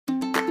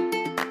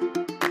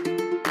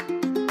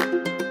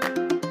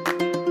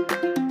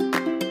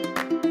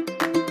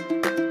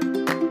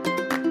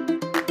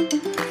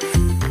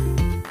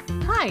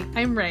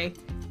I'm Ray.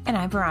 And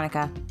I'm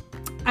Veronica.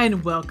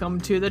 And welcome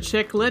to the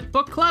Chick Lit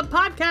Book Club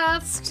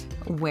podcast,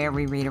 where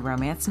we read a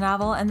romance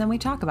novel and then we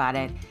talk about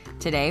it.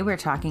 Today we're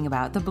talking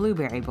about The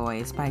Blueberry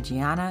Boys by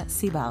Gianna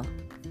Sibel.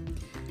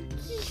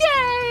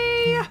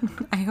 Yay!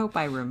 I hope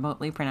I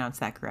remotely pronounced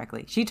that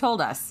correctly. She told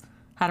us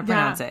how to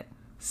pronounce it.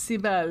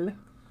 Sibel.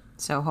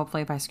 So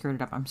hopefully if I screwed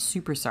it up, I'm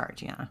super sorry,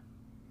 Gianna.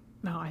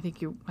 No, I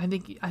think you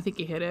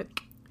hit it.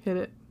 Hit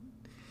it.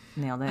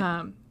 Nailed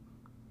it.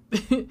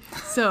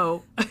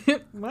 So,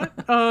 what?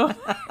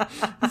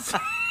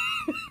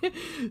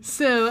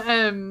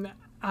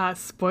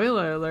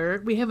 Spoiler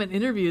alert, we have an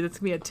interview that's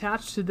going to be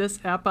attached to this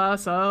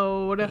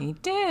episode. We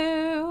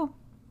do.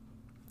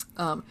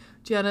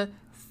 Gianna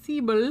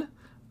Sibel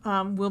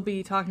will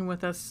be talking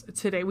with us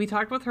today. We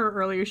talked with her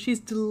earlier. She's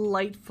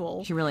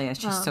delightful. She really is.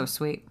 She's so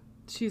sweet.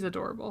 She's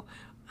adorable.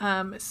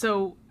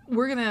 So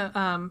we're going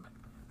to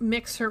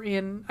mix her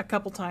in a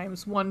couple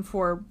times, one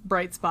for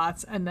bright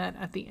spots and then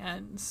at the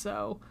end.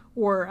 So,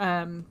 or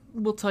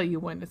we'll tell you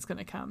when it's going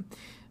to come.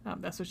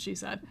 That's what she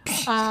said.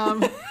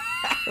 I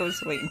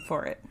was waiting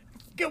for it.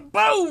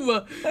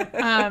 Boom!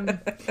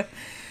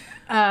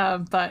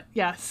 But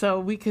yeah,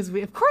 so because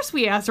we of course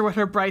we asked her what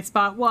her bright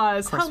spot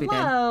was. Of course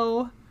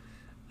Hello.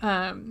 We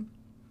did.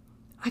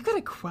 I got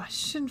a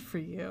question for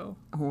you.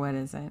 What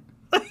is it?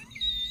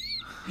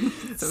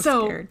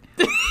 So scared.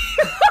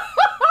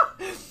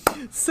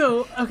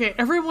 So, okay,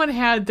 everyone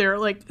had their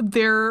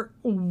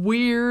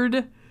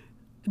weird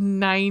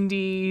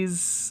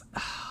 90s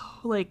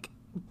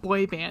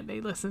boy band they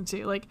listened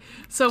to.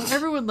 So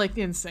everyone liked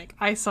NSYNC.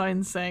 I saw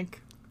NSYNC.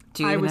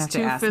 Do you even have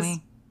to ask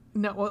me?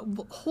 No,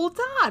 well, hold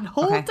on.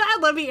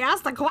 Let me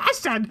ask the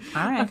question.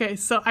 All right. Okay,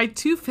 so I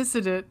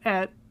two-fisted it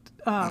at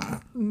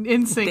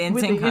NSYNC. The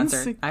NSYNC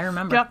concert. I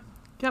remember.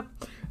 Yep.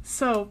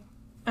 So,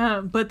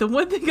 but the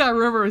one thing I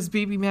remember was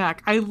BB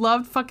Mac. I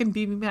loved fucking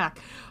BB Mac.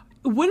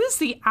 What is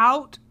the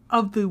out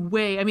of the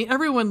way? I mean,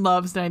 everyone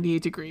loves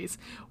 98 Degrees.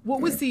 What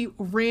was the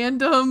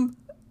random,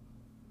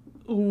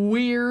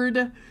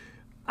 weird,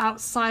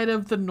 outside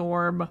of the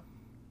norm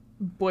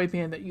boy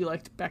band that you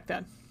liked back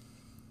then?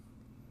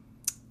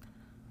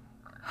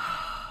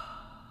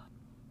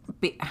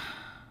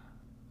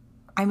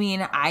 I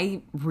mean,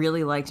 I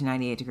really liked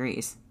 98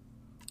 Degrees.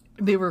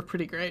 They were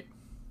pretty great.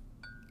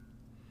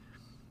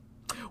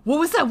 What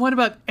was that one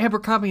about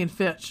Abercrombie and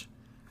Fitch?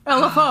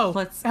 LFO.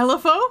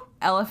 LFO?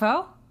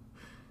 LFO?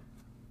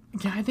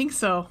 Yeah, I think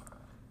so.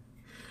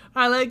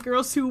 I like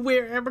girls who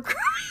wear Abercrombie.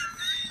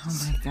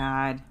 Oh my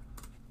god.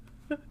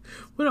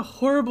 What a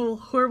horrible,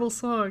 horrible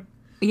song.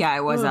 Yeah,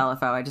 it was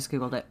LFO. I just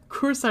Googled it. Of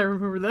course I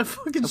remember that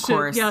fucking shit. Of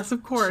course. Yes,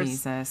 of course.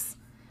 Jesus.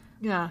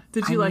 Yeah.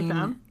 Did you like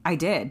them? I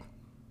did.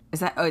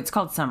 Is that... Oh, it's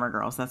called Summer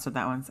Girls. That's what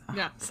that one's...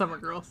 Yeah, Summer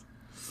Girls.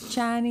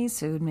 Chinese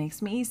food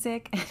makes me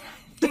sick. I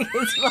think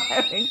it's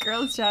why when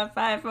girls shop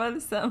 5 for the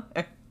summer.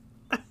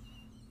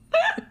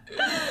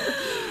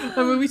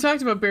 I mean, we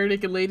talked about Bare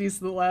Naked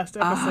Ladies in the last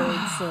episode,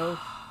 so...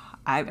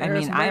 I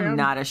mean, I'm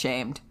not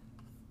ashamed.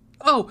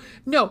 Oh,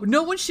 no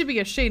one should be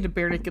ashamed of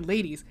Bare Naked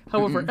Ladies.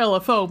 However,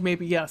 LFO,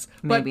 maybe yes.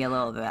 Maybe a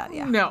little of that,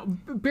 yeah. No,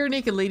 Bare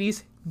Naked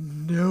Ladies,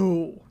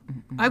 no.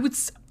 I would,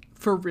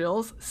 for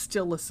reals,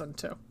 still listen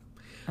to.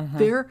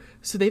 They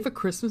have a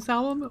Christmas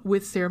album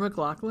with Sarah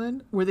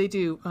McLachlan where they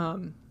do,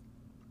 not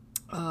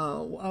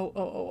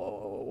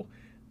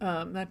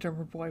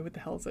Drummer Boy, what the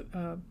hell is it?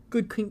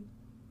 Good King,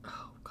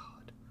 oh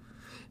God.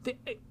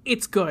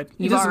 It's good.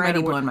 You've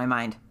already blown my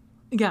mind.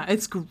 Yeah,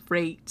 it's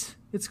great.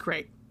 It's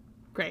great.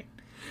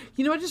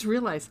 You know, I just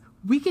realized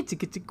we get to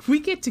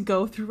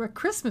go through a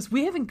Christmas.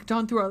 We haven't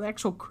gone through our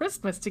actual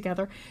Christmas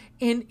together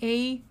in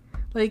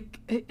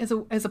as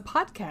a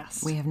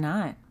podcast. We have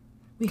not.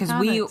 Because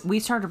we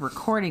started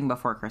recording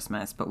before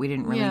Christmas, but we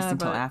didn't release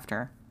until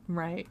after.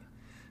 Right.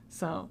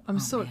 So I'm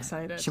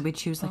excited. Should we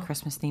choose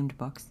Christmas themed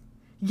books?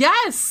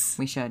 Yes.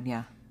 We should,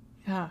 yeah.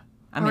 Yeah.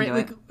 I'm into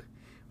it.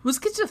 Let's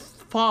get to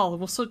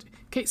fall.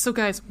 Okay, so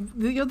guys,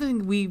 the other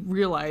thing we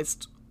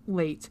realized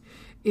late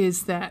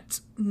is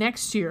that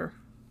next year,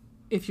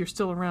 if you're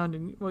still around,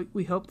 and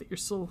we hope that you're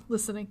still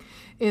listening,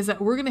 is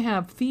that we're going to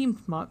have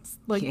themed months.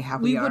 We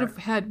would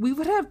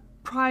have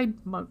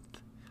Pride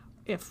Month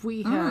if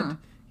we had,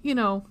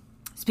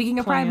 Speaking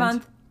of Pride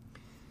Month,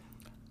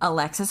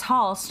 Alexis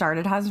Hall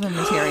started Husband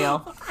Material.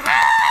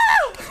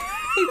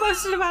 He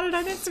posted about it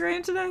on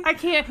Instagram today. I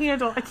can't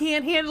handle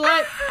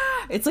it.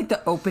 It's like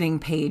the opening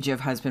page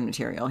of Husband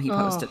Material he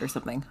posted or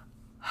something.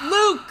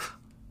 Luke!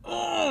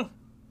 Oh,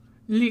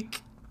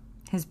 Luke.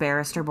 His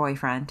barrister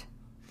boyfriend.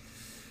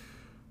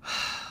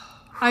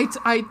 When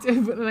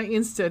I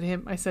insted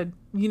him, I said,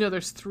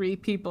 there's 3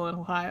 people in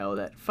Ohio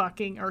that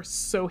fucking are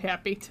so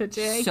happy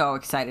today. So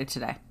excited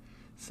today.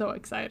 So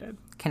excited.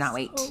 Cannot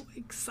wait. So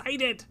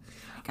excited.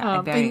 God,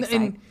 I'm very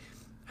excited. And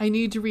I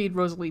need to read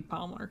Rosalie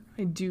Palmer.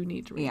 I do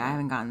need to read I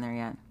haven't gotten there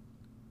yet.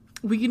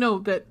 Well, you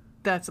know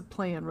that's a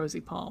play on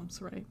Rosie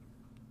Palms, right?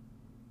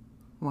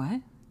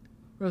 What?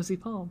 Rosie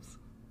Palms.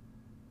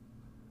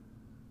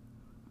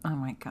 Oh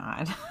my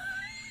God.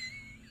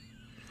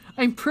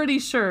 I'm pretty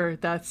sure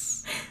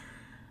that's...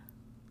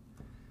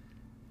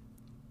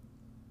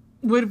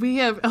 when we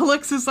have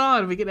Alexis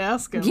on, we can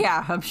ask him.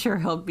 Yeah, I'm sure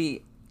he'll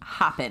be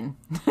hopping.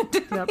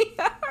 Yep.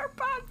 Our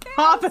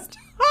podcast.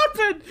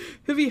 Hopping.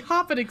 He'll be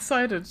hopping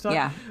excited.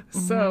 Yeah.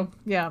 So,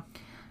 yeah.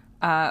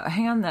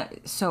 Hang on.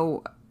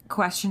 So,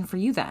 question for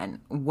you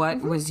then.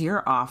 What was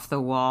your off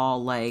the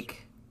wall,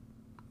 like,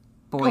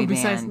 boy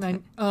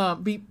band?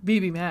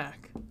 BB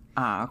Mac.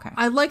 Oh, okay.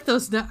 I like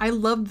those. I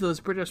loved those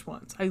British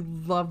ones. I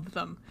loved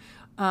them.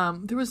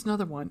 There was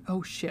another one.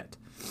 Oh, shit.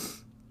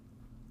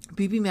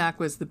 BB Mac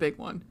was the big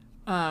one.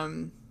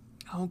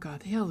 Oh,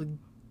 God. They had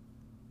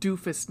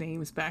doofus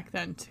names back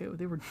then, too.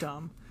 They were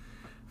dumb.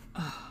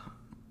 I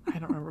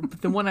don't remember.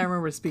 But the one I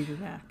remember is BB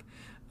Mac.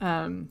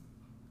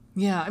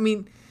 Yeah, I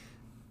mean,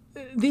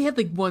 they had,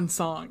 like, one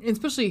song. And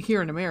especially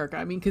here in America.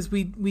 I mean, because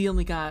we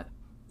only got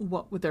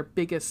what their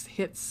biggest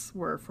hits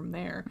were from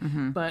there.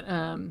 Mm-hmm. But,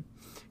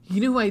 you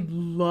know who I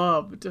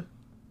loved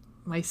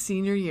my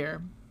senior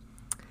year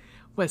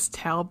was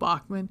Tal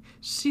Bachman.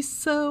 She's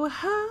so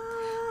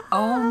high.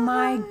 Oh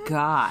my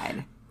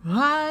God.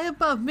 High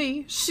above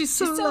me. She's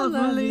so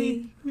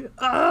lovely.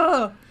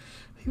 Oh,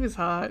 he was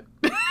hot.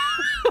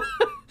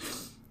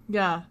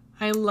 Yeah.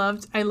 I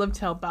loved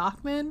Tal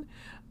Bachman.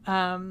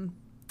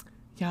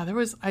 Yeah,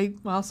 I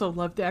also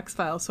loved the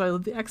X-Files. So I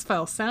loved the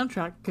X-Files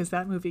soundtrack because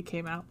that movie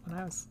came out when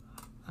I was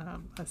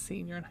a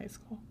senior in high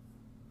school.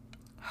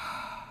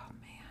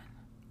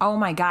 Oh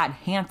my God,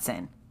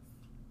 Hanson.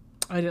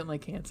 I didn't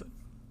like Hanson.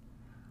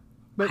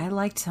 But I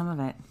liked some of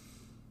it.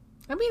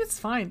 I mean, it's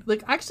fine.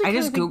 Like, actually, I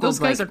just think Googled those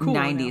guys like are cool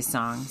 90s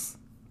songs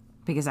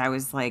because I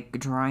was like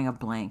drawing a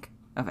blank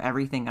of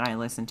everything that I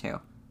listened to.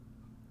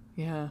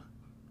 Yeah.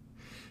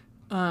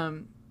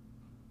 There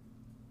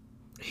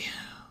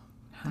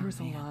was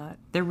a lot.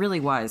 There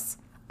really was.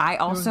 I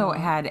also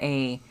had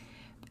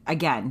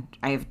again,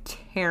 I have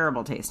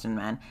terrible taste in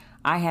men.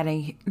 I had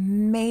a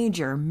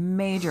major,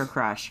 major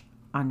crush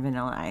on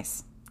Vanilla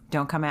Ice.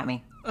 Don't come at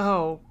me.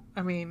 Oh,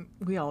 I mean,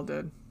 we all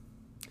did.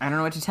 I don't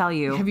know what to tell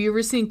you. Have you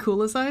ever seen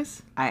Cool as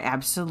Ice? I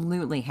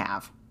absolutely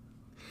have.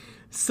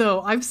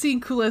 So I've seen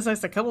Cool as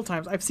Ice a couple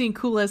times. I've seen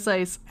Cool as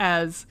Ice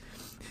as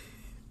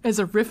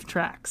a riff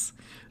tracks.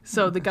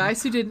 So the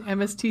guys who did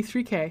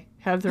MST3K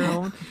have their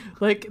own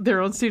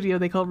their own studio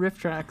they call Riff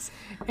Tracks,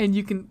 and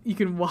you can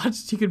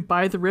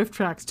buy the riff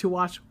tracks to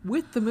watch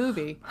with the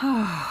movie.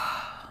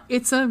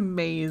 It's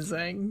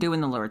amazing.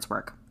 Doing the Lord's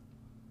work.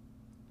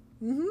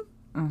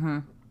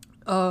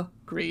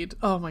 Agreed.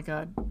 Oh my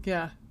God.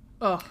 Yeah.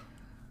 Oh.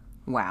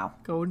 Wow.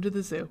 Going to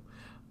the zoo.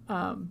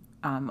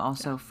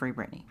 Also Free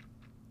Britney.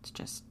 Let's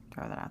just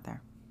throw that out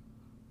there.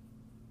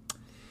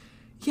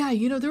 Yeah,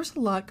 there was a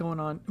lot going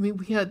on. I mean,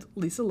 we had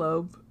Lisa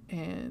Loeb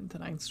and the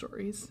 9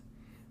 Stories.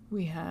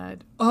 We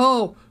had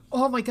oh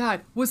my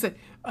God, was it?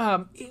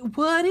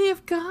 What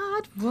if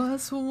God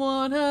was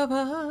one of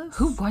us?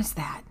 Who was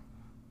that?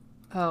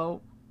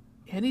 Oh,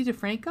 Eddie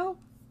DeFranco?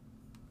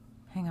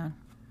 Hang on.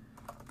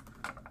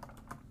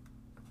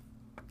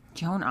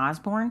 Joan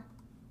Osborne?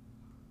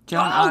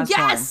 Osborne.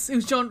 Yes! It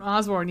was Joan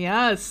Osborne,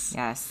 yes.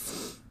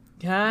 Yes.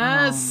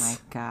 Yes. Oh my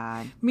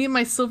God. Me and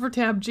my silver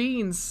tab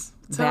jeans.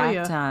 Tell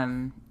ya.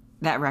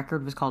 That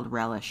record was called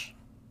Relish.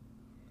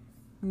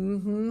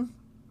 Mm-hmm.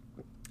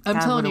 I'm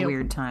telling you. What a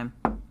weird time.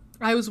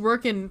 I was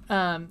working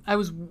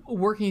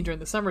during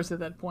the summers at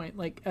that point,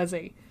 like as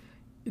a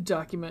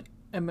document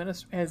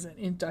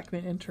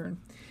intern.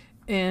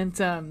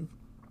 And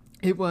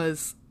it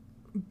was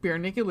Bare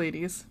Naked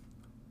Ladies,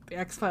 the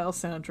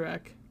X-Files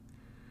soundtrack.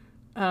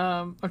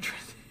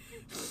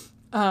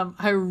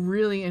 I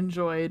really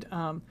enjoyed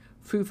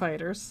Foo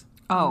Fighters.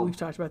 Oh. We've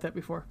talked about that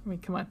before. I mean,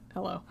 come on.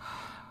 Hello.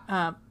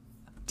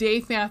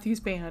 Dave Matthews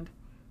Band.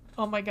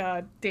 Oh my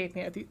God, Dave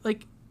Matthews.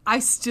 Like, I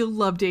still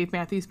love Dave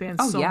Matthews Band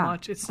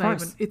much. It's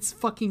it's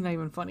fucking not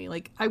even funny.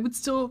 Like, I would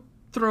still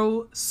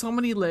throw so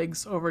many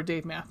legs over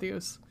Dave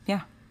Matthews.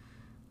 Yeah.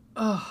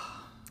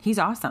 Oh. He's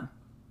awesome.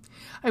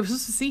 I was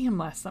supposed to see him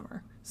last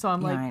summer. So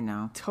I'm like, I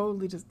know.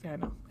 Totally just, I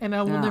know. And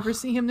I will never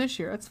see him this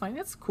year. That's fine.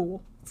 That's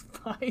cool. It's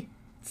fine.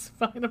 It's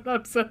fine. I'm not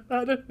upset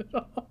about it at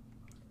all.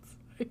 It's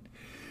fine.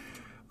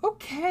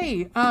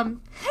 Okay.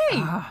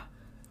 Hey.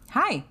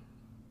 Hi.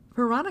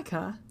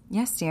 Veronica.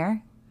 Yes,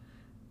 dear.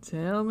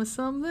 Tell me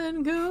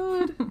something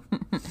good.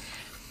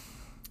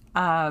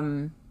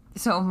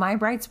 So my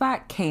bright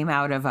spot came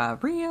out of a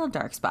real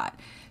dark spot.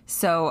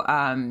 So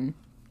I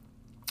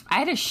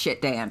had a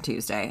shit day on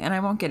Tuesday, and I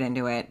won't get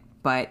into it,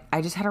 but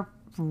I just had a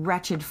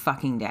wretched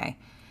fucking day.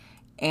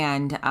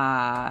 And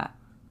I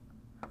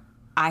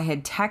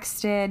had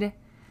texted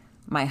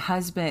my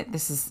husband,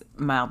 this is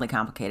mildly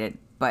complicated,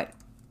 but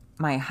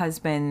my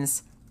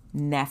husband's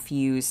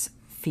nephew's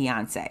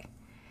fiance.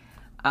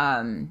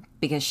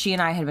 Because she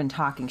and I had been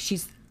talking.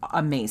 She's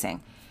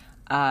amazing.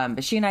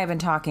 But she and I have been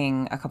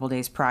talking a couple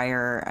days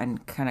prior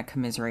and kind of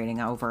commiserating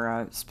over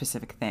a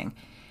specific thing.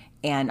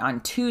 And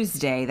on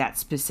Tuesday, that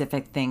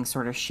specific thing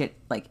sort of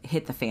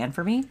hit the fan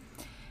for me.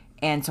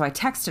 And so I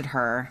texted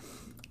her,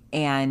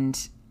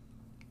 and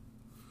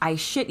I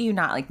shit you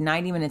not,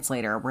 90 minutes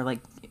later, we're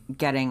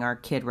getting our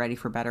kid ready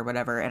for bed or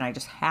whatever. And I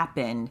just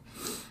happened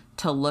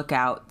to look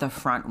out the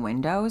front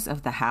windows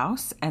of the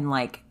house, and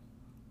like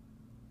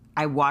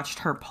I watched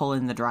her pull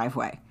in the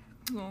driveway.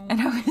 Aww.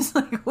 And I was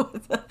like,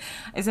 what the?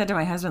 I said to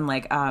my husband,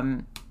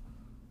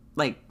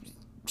 like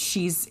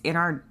she's in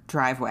our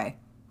driveway.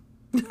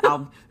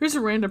 There's a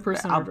random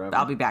person in our driveway.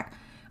 I'll be back.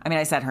 I mean,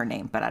 I said her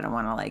name, but I don't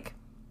want to like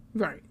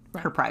right.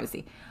 her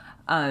privacy.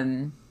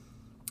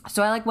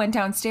 So I like went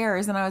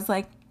downstairs and I was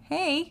like,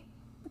 hey,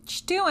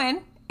 what you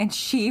doing? And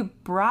she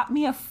brought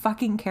me a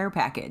fucking care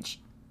package.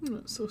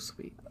 Oh, so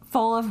sweet.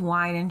 Full of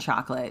wine and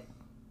chocolate.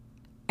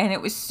 And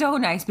it was so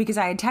nice because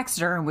I had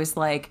texted her and was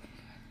like,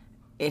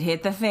 it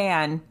hit the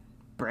fan.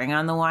 Bring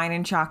on the wine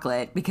and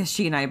chocolate. Because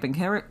she and I have been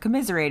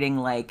commiserating,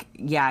 like,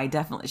 yeah, I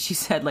definitely, she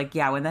said, like,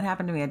 yeah, when that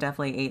happened to me, I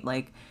definitely ate,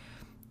 like,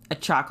 a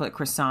chocolate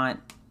croissant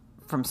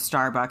from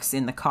Starbucks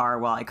in the car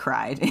while I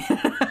cried.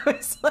 I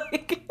was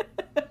like,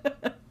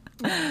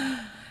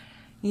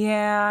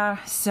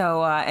 yeah.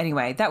 So,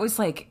 anyway, that was,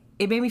 like,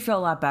 it made me feel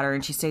a lot better.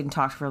 And she stayed and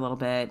talked for a little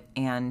bit.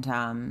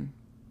 And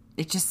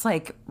it just,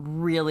 like,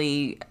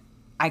 really,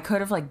 I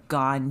could have, like,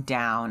 gone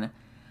down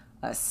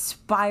a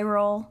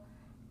spiral.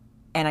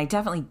 And I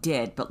definitely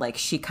did, but like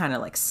she kind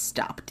of like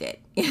stopped it.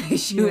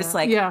 She was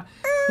like, we're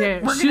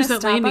gonna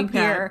stop up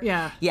here.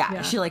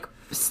 Yeah. She like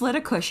slid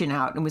a cushion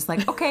out and was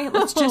like, okay,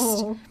 let's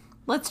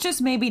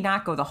just maybe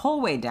not go the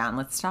whole way down.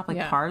 Let's stop like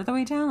part of the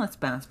way down. Let's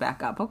bounce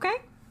back up. Okay.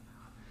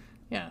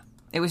 Yeah.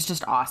 It was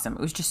just awesome. It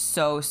was just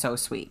so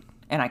sweet.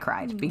 And I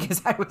cried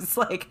because I was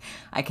like,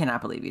 I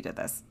cannot believe you did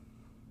this.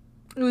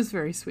 It was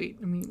very sweet.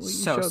 I mean, what you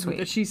so showed sweet. Me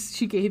that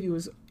she gave you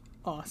was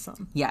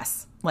awesome.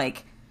 Yes.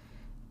 Like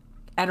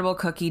edible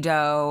cookie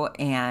dough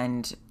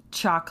and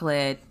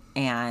chocolate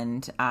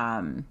and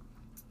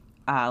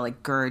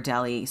like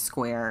Ghirardelli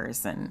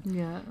squares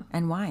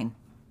and wine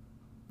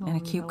and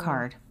a cute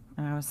card.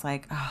 And I was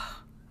like,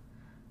 oh,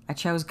 I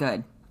chose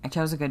good. I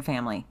chose a good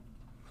family.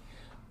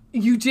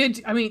 You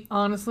did. I mean,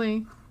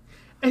 honestly,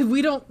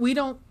 we don't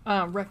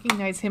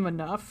recognize him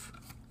enough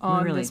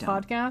on really this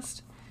don't.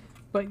 podcast,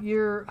 but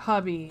your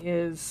hubby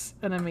is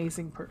an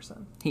amazing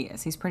person. He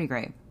is. He's pretty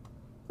great.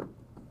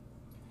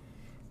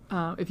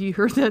 If you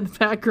heard that in the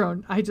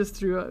background, I just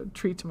threw a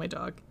treat to my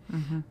dog.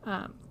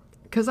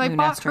 Because I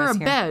bought her a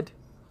bed.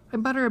 I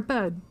bought her a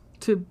bed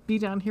to be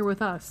down here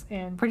with us.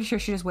 And pretty sure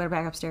she just went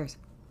back upstairs.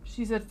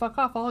 She said, fuck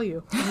off, all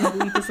you. I'm going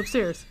to leave this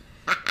upstairs.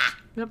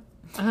 Yep.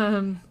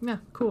 Yeah,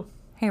 cool.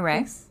 Hey, Ray.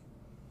 Thanks.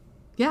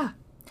 Yeah.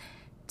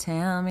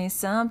 Tell me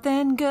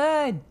something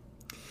good.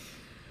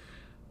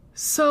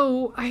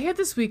 So I had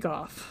this week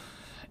off.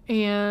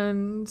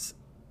 And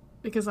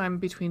because I'm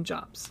between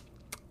jobs.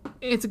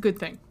 It's a good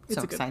thing. It's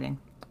so exciting.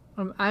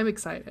 I'm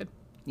excited.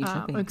 You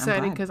should be. I'm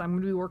excited because I'm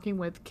going to be working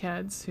with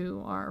kids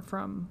who are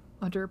from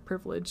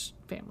underprivileged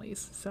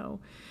families. So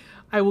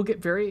I will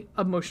get very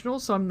emotional,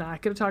 so I'm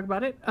not going to talk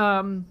about it.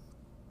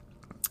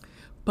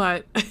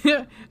 But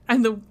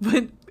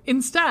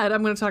instead,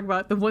 I'm going to talk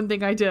about the one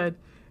thing I did.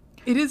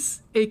 It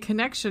is a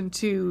connection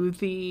to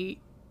the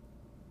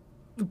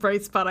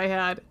bright spot I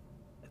had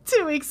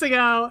 2 weeks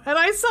ago, and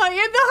I saw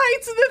you in the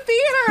Heights in the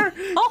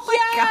theater. Oh my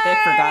God, I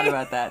forgot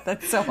about that.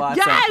 That's so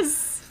awesome.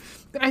 Yes.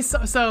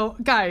 So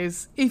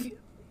guys, if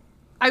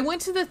I went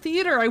to the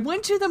theater, I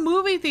went to the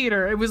movie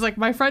theater. It was like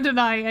my friend and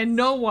I and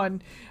no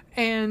one,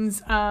 and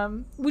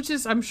which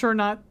is I'm sure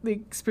not the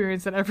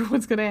experience that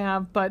everyone's going to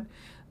have, but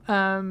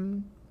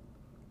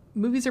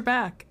movies are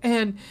back,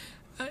 and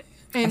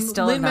I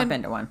still have not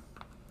been to one.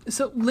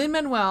 So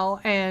Lin-Manuel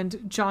and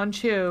John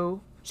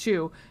Chu.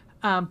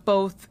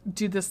 Both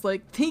do this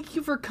like thank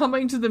you for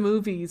coming to the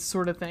movies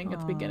sort of thing at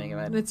the beginning of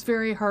it, and it's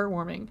very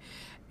heartwarming.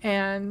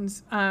 And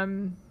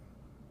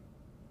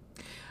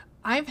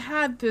I've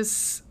had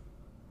this.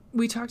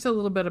 We talked a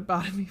little bit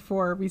about it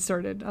before we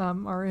started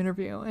our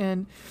interview,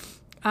 and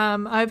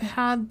I've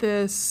had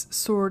this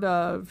sort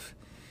of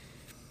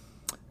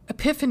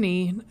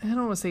epiphany. I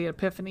don't want to say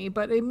epiphany,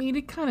 but I mean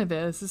it kind of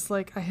is. It's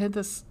like I had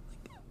this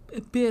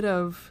a bit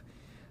of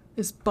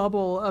this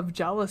bubble of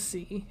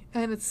jealousy,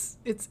 and it's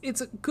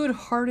a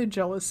good-hearted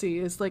jealousy.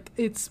 It's like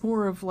it's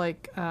more of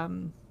like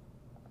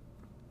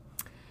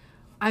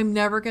I'm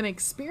never going to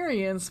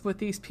experience what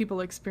these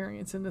people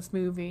experience in this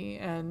movie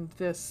and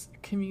this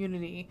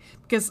community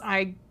because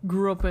I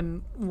grew up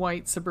in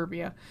white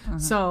suburbia.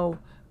 So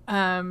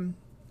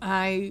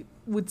I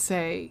would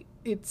say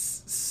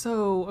it's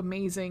so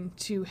amazing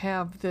to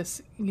have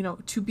this,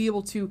 to be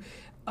able to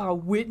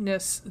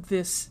witness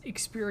this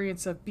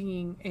experience of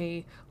being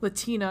a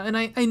Latina. And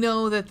I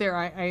know that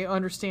I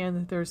understand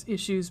that there's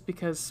issues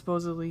because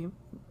supposedly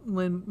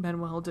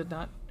Lin-Manuel did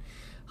not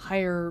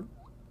hire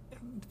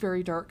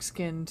very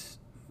dark-skinned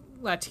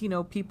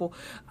Latino people.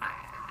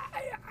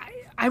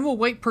 I'm a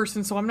white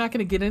person, so I'm not going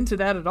to get into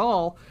that at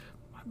all.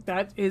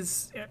 That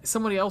is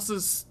somebody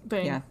else's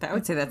thing. Yeah, I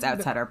would say that's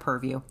outside our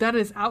purview. That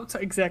is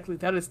outside, exactly.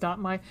 That is not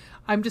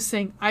I'm just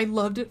saying I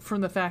loved it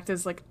from the fact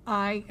is like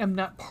I am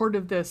not part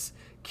of this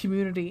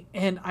community,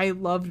 and I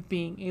loved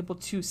being able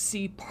to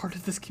see part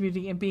of this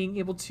community and being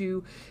able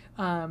to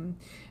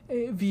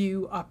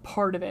view a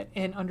part of it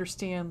and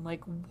understand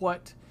like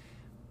what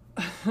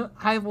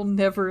I will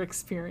never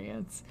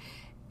experience.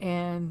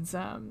 And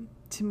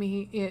to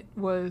me, it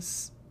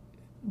was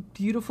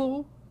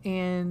beautiful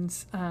and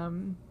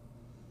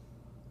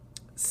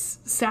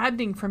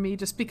saddening for me,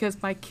 just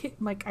because my kid,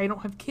 like, I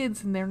don't have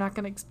kids, and they're not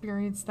going to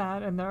experience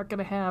that, and they're not going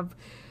to have.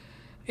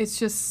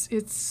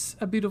 It's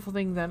a beautiful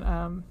thing that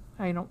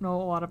I don't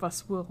know a lot of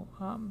us will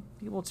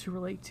be able to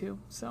relate to.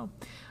 So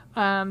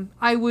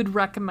I would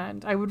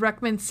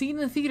recommend seeing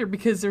in the theater,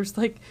 because there's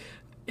like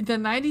the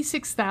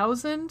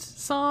 96,000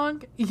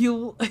 song.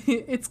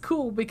 It's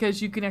cool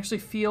because you can actually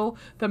feel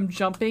them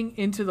jumping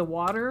into the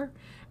water,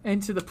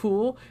 into the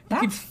pool. You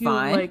can feel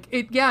fun. like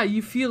it. Yeah,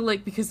 you feel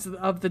like, because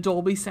of the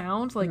Dolby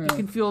sound, like you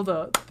can feel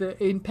the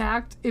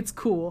impact. It's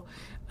cool.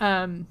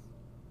 And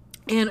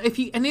if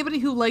anybody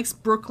who likes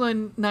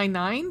Brooklyn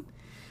Nine-Nine,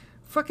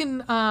 fucking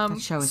That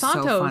show is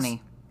Santos so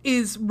funny.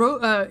 is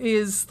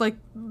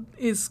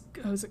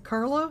it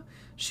Carla?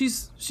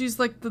 She's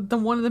like the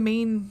one of the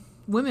main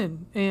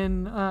women,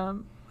 and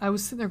I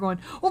was sitting there going,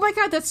 "Oh my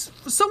god, that's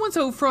so and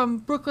so from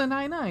Brooklyn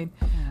Nine-Nine."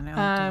 I know, I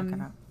have to look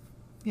it up.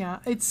 Yeah,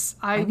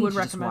 I would need to just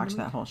recommend watch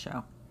that whole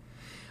show.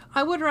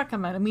 I would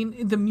recommend. I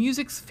mean, the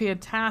music's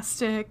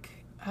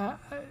fantastic.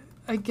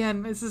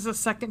 Again, this is the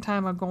second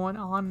time I'm going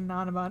on and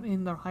on about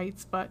In the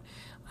Heights, but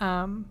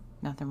Nothing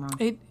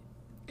wrong.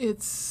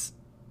 it's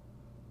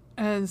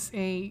as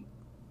a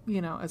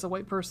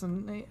white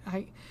person,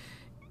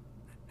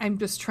 I'm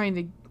just trying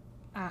to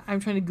I'm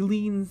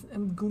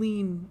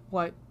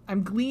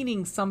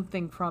gleaning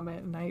something from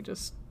it, and I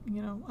just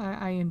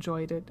I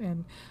enjoyed it,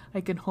 and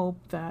I can hope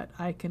that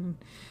I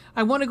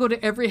want to go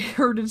to every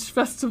heritage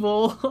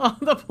festival on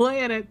the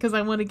planet, because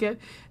I want to get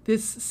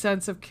this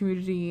sense of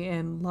community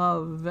and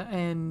love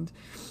and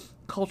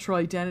cultural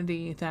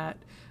identity that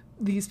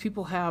these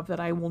people have, that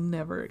I will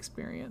never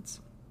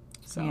experience.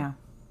 So yeah.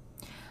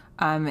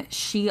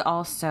 She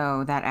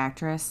also, that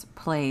actress,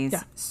 plays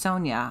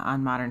Sonia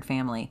on Modern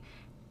Family,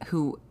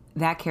 who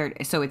that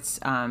character. So it's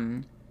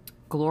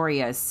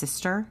Gloria's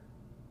sister.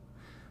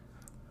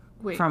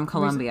 Wait, from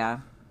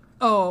Colombia.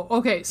 Oh,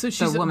 okay. So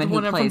she's the woman who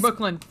plays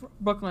from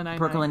Brooklyn Nine-Nine.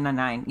 Brooklyn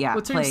Nine-Nine. Yeah.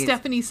 What's her name?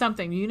 Stephanie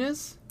something.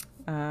 Muniz?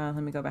 Let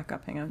me go back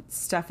up. Hang on.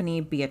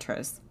 Stephanie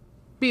Beatriz.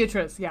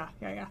 Beatriz. Yeah.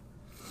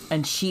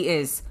 And she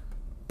is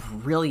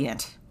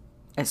brilliant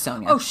as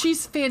Sonia. Oh,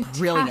 she's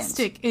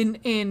fantastic in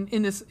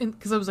this,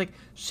 because I was like,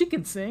 she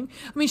can sing.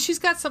 I mean, she's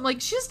got some, like,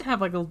 she doesn't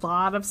have like a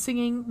lot of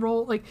singing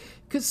role, like,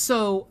 because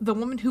so the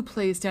woman who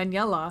plays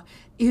Daniela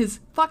is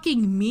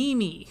fucking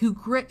Mimi,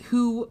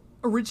 who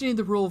originated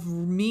the role of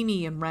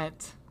Mimi in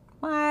Rent.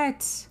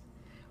 What?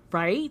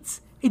 Right?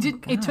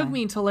 It took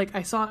me until, like,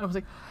 I saw it. I was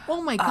like,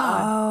 oh my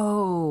god.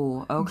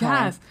 Oh, okay.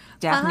 Yes.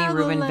 Daphne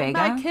Rubin light Vega.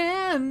 my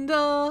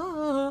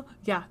candle.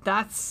 Yeah,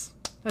 that's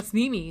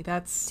Mimi.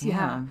 That's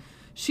yeah.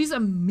 She's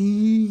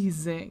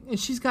amazing, and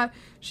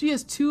she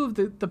has two of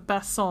the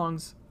best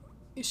songs.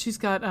 She's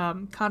got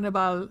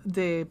Carnaval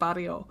de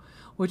Barrio,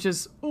 which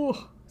is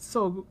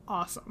so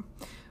awesome.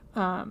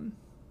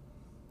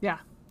 Yeah,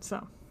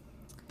 so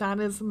that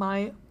is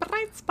my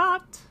bright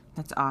spot.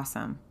 That's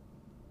awesome.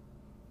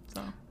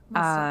 So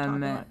let's stop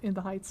talking about In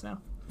the Heights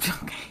now.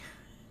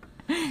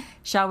 Okay.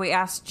 Shall we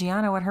ask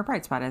Gianna what her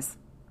bright spot is?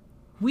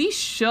 We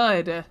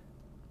should.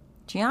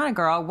 Gianna,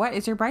 girl, what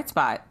is your bright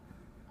spot?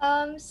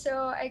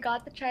 So I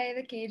got to try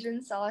the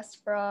Cajun sauce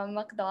from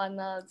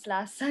McDonald's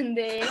last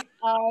Sunday.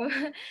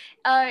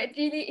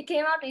 It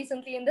came out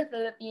recently in the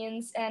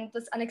Philippines, and it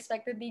was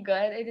unexpectedly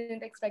good. I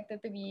didn't expect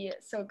it to be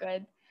so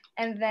good.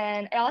 And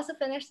then I also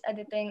finished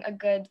editing a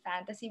good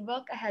fantasy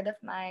book ahead of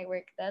my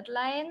work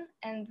deadline.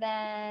 And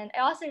then I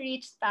also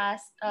reached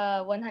past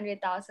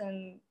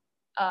 100,000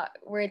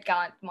 word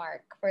count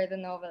mark for the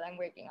novel I'm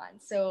working on.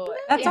 So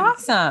that's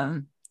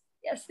awesome.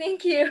 Yes,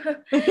 thank you.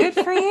 Good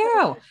for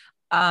you.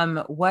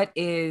 What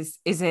is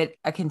it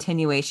a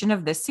continuation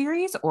of this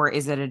series, or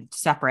is it a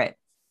separate?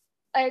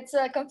 It's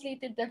a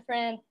completely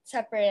different,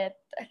 separate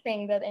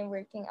thing that I'm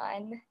working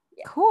on.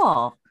 Yeah.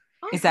 Cool.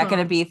 Awesome. Is that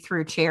going to be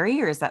through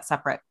Cherry, or is that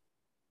separate?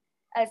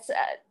 It's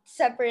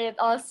separate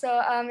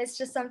also. It's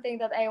just something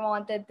that I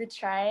wanted to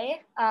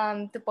try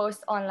to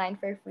post online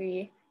for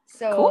free.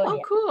 So cool. Oh,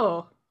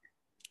 cool.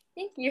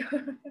 Thank you.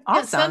 Awesome.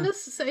 Yeah, send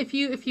us, if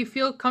you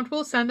feel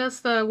comfortable, send us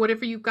the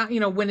whatever you got,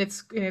 when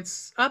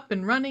it's up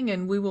and running,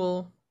 and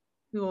we'll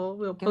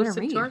post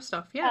it to our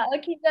stuff. Yeah.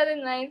 I'll keep that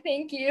in mind.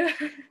 Thank you.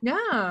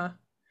 Yeah.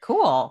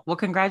 Cool. Well,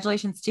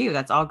 congratulations to you.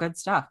 That's all good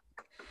stuff.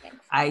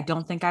 Thanks. I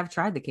don't think I've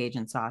tried the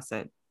Cajun sauce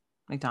at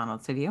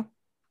McDonald's. Have you?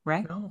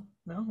 Right? No.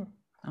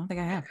 I don't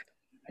think I have.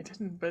 I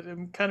didn't, but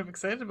I'm kind of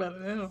excited about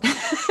it now.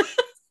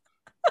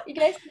 You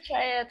guys can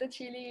try it. It's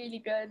really,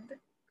 really good.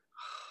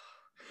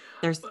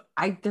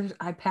 I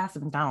pass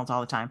at McDonald's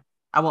all the time.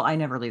 I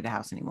never leave the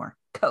house anymore.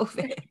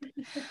 COVID.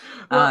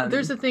 Well,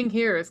 there's a thing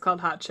here. It's called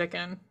hot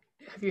chicken.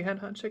 Have you had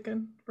hot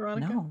chicken,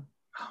 Veronica? No.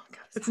 Oh god,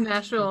 it's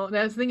Nashville.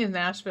 That's the thing in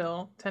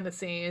Nashville,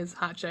 Tennessee, is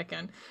hot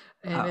chicken,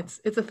 and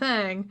it's a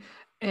thing,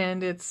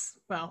 and it's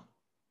hot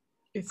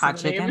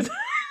chicken.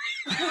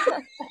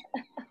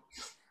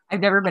 I've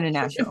never been in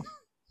Nashville.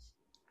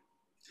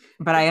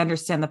 But I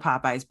understand the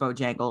Popeyes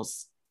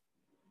Bojangles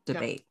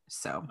debate.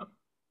 So,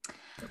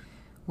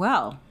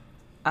 well,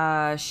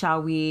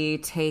 shall we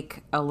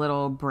take a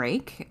little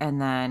break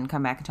and then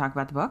come back and talk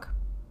about the book?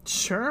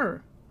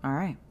 Sure. All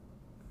right.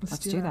 Let's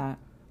do that.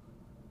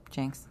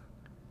 Jinx.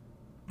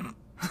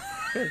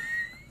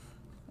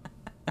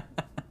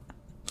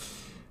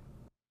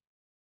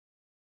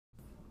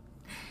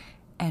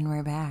 And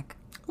we're back.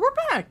 We're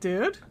back,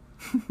 dude.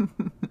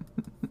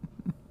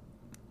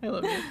 I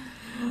love you.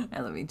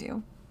 I love you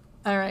too.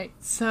 All right,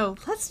 so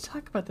let's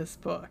talk about this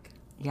book.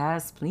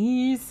 Yes,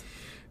 please.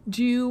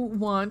 Do you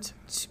want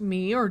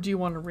me or do you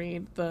want to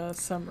read the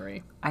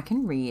summary? I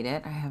can read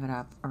it. I have it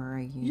up.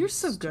 You're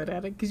so good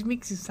at it because it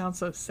makes you sound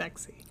so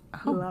sexy.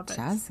 Oh, love it.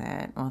 does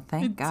it? Well,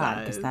 thank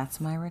God, because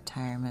that's my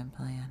retirement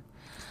plan.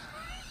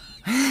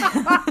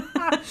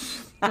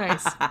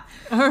 Nice.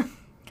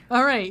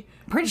 All right.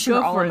 Pretty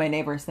sure all of my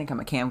neighbors think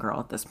I'm a cam girl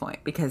at this point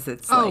because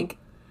it's like...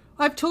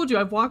 I've told you,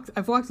 I've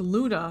walked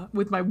Luna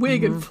with my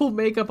wig and full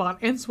makeup on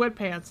and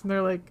sweatpants, and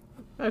they're like,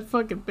 that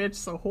fucking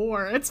bitch's a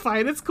whore. It's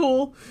fine. It's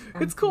cool.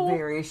 It's cool. I'm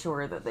very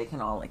sure that they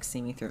can all like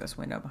see me through this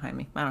window behind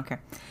me. I don't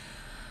care.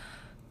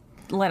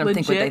 Let them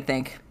think what they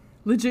think.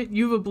 Legit,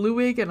 you have a blue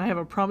wig and I have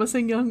a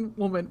promising young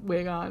woman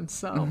wig on,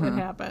 so it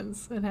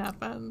happens. It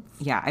happens.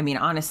 Yeah, I mean,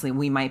 honestly,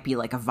 we might be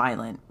like a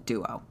violent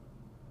duo.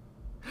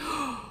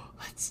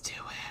 Let's do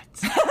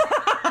it.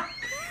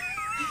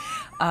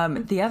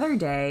 The other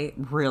day,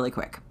 really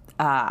quick,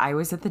 I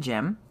was at the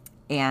gym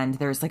and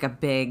there's like a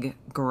big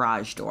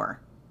garage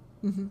door.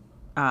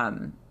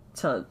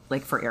 So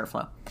like for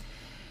airflow.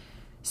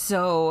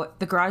 So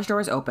the garage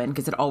door is open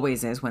because it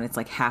always is when it's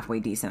like halfway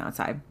decent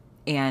outside.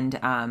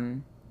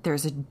 And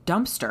there's a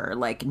dumpster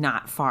like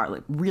not far,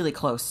 like really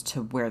close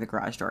to where the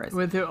garage door is.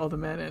 With all the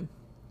men in.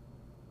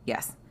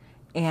 Yes.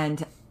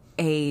 And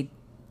a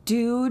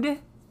dude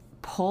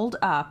pulled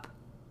up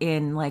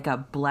in like a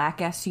black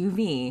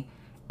SUV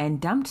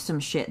and dumped some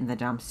shit in the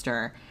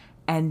dumpster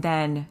and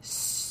then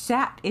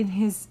sat in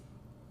his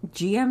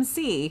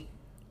GMC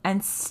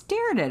and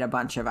stared at a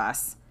bunch of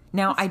us.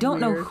 Now, I don't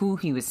know who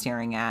he was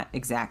staring at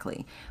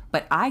exactly,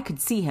 but I could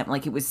see him.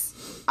 Like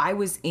I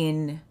was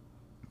in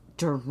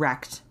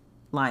direct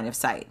line of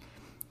sight.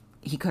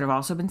 He could have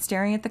also been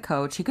staring at the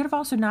coach. He could have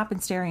also not been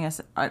staring at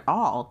us at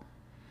all,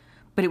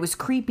 but it was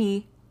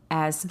creepy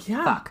as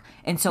fuck.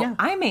 And so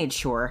I made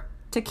sure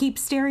to keep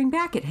staring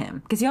back at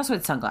him because he also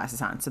had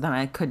sunglasses on. So then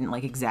I couldn't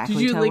like exactly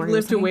tell. Did you where like he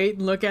was lift a weight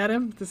and look at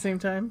him at the same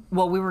time?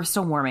 Well, we were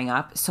still warming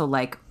up. So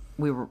like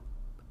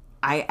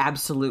I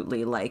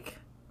absolutely like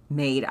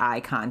made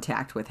eye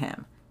contact with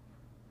him.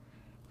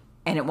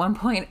 And at one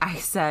point I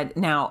said,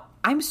 now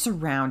I'm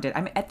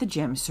at the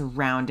gym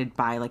surrounded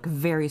by like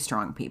very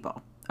strong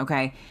people.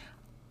 Okay.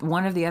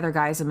 One of the other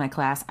guys in my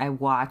class, I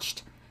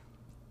watched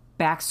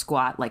back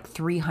squat like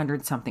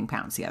 300 something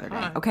pounds the other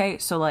day. Okay.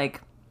 So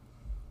like,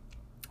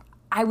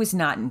 I was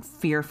not in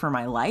fear for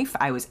my life.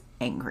 I was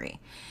angry.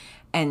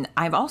 And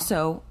I've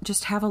also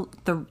just have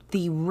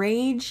the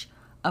rage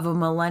of a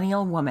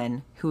millennial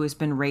woman who has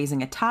been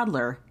raising a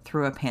toddler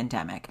through a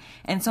pandemic.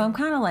 And so I'm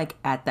kind of like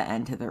at the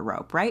end of the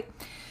rope, right?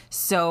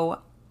 So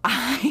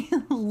I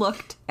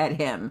looked at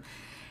him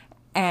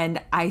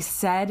and I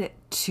said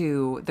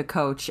to the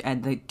coach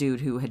and the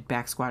dude who had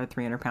back squatted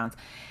 300 pounds,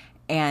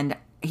 and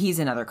he's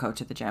another coach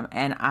at the gym.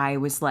 And I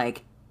was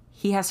like,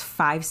 he has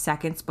 5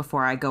 seconds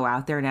before I go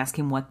out there and ask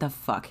him what the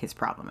fuck his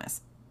problem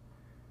is.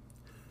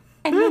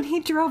 And then he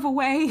drove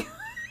away.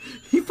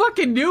 He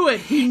fucking knew it.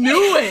 He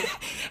knew it.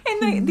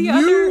 And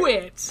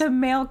the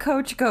male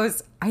coach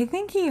goes, I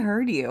think he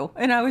heard you.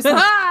 And I was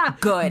like,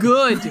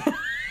 good.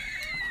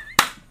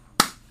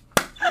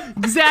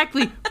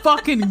 Exactly.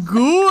 Fucking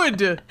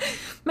good.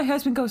 My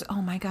husband goes,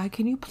 oh my God,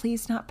 can you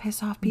please not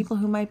piss off people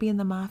who might be in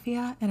the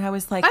mafia? And I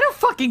was like, I don't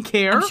fucking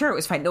care. I'm sure it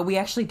was fine. No, we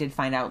actually did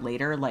find out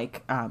later,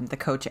 like, the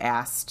coach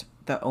asked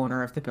the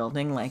owner of the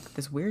building, like,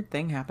 this weird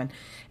thing happened.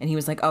 And he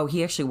was like, oh,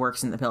 he actually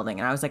works in the building.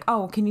 And I was like,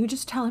 oh, can you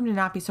just tell him to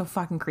not be so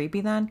fucking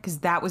creepy then? Because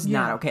that was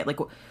not okay. Like,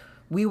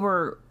 we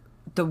were,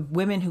 the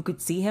women who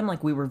could see him,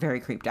 like, we were very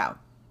creeped out.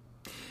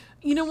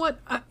 You know what?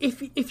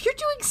 If you're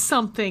doing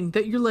something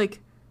that you're like,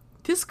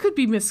 this could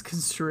be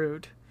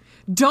misconstrued,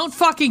 don't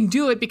fucking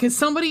do it, because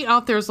somebody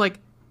out there is like,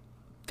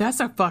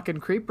 that's a fucking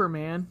creeper,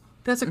 man.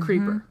 That's a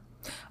creeper.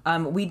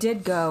 We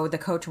did go, the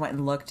coach went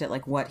and looked at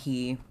like what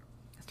he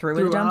threw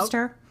in the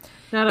dumpster.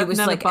 It was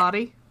like a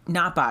body?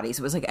 Not bodies.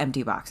 It was like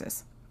empty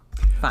boxes.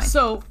 Fine.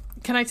 So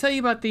can I tell you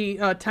about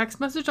the text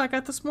message I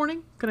got this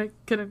morning? Can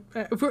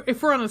I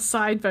if we're on a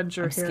side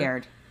venture here. I'm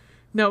scared.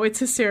 No, it's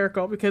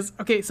hysterical because,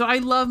 okay, so I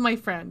love my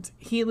friend.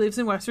 He lives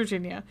in West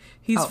Virginia.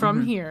 He's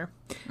from here.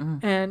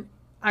 And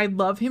I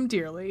love him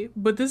dearly.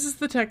 But this is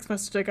the text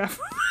message I got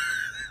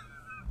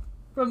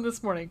from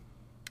this morning.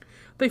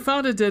 They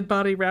found a dead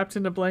body wrapped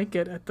in a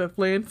blanket at the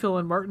landfill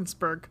in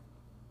Martinsburg.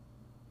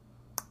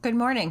 Good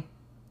morning.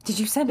 Did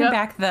you send him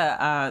back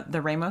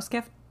the Ramos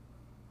gift?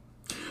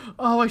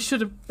 Oh, I should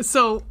have.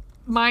 So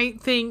my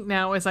thing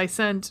now is I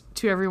send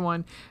to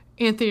everyone,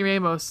 Anthony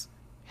Ramos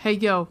 "Hey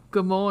yo,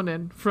 good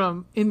morning"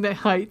 from In the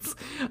Heights.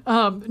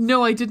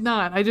 No, I did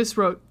not. I just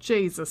wrote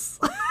Jesus.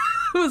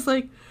 I was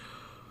like,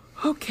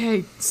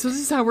 okay, so this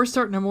is how we're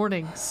starting our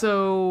morning.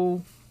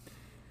 So,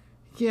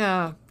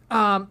 yeah.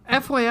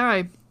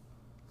 FYI,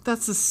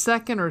 that's the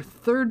second or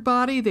third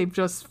body they've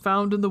just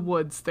found in the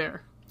woods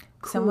there.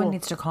 Cool. Someone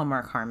needs to call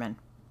Mark Harmon.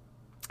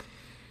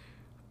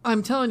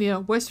 I'm telling you,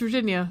 West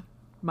Virginia,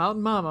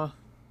 Mountain Mama,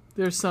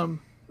 there's some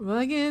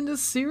again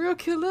serial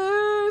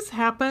killers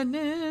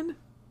happening.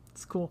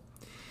 It's cool.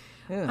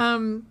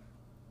 Ew.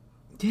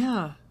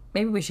 Yeah.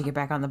 Maybe we should get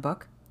back on the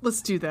book.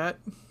 Let's do that.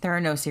 There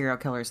are no serial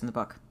killers in the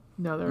book.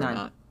 No, there are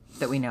not.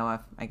 That we know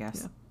of, I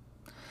guess.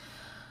 Yeah.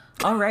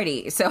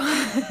 Alrighty, so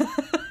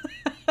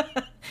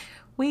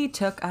we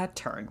took a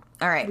turn.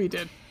 All right. We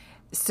did.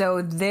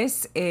 So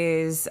this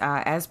is,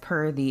 as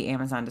per the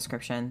Amazon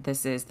description,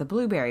 this is The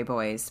Blueberry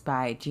Boys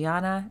by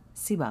Gianna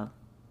Sibel.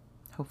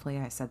 Hopefully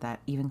I said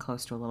that even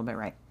close to a little bit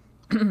right.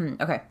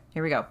 Okay,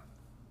 here we go.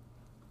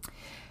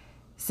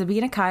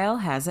 Sabina Kyle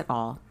has it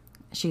all.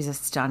 She's a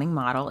stunning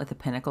model at the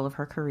pinnacle of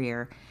her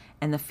career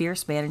and the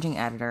fierce managing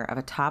editor of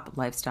a top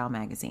lifestyle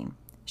magazine.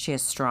 She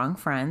has strong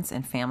friends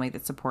and family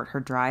that support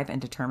her drive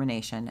and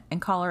determination and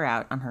call her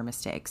out on her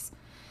mistakes.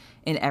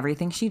 In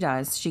everything she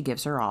does, she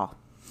gives her all,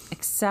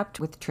 except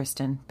with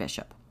Tristan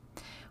Bishop.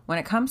 When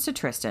it comes to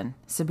Tristan,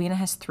 Sabina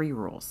has 3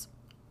 rules.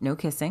 No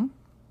kissing,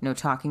 no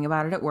talking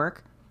about it at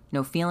work,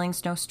 no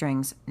feelings, no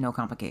strings, no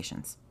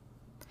complications.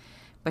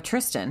 But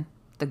Tristan,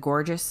 the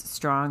gorgeous,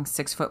 strong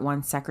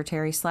 6'1"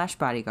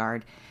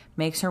 secretary/bodyguard,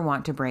 makes her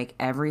want to break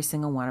every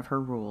single one of her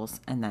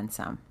rules and then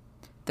some.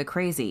 The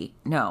crazy,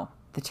 no,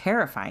 the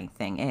terrifying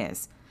thing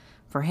is,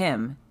 for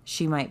him,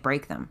 she might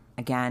break them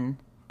again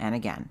and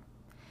again.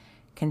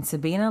 Can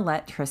Sabina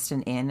let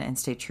Tristan in and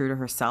stay true to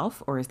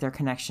herself, or is their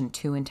connection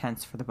too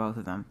intense for the both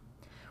of them?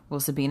 Will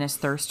Sabina's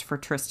thirst for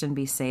Tristan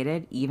be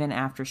sated even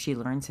after she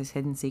learns his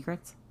hidden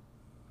secrets?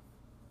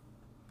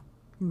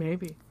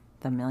 Maybe.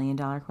 The $1 million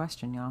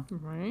question, y'all.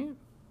 Right?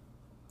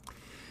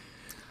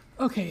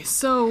 Okay,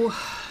 so...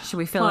 Should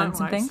we fill in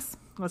some things?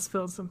 Let's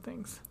fill in some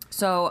things.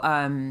 So,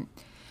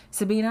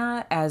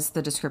 Sabina, as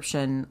the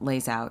description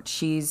lays out,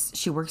 she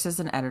works as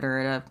an editor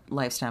at a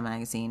lifestyle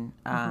magazine.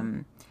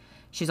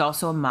 She's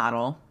also a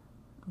model.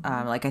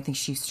 I think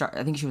she was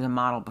a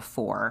model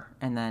before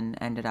and then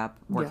ended up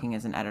working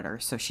as an editor.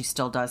 So she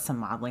still does some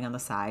modeling on the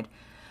side.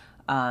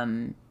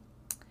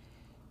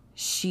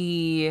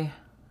 She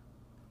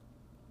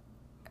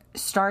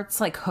starts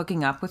like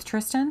hooking up with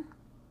Tristan.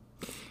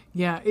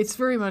 Yeah, it's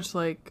very much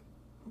like,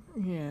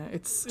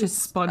 it's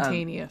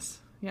spontaneous.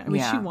 I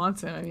mean, she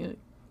wants it. I mean,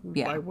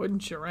 why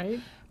wouldn't you,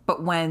 right?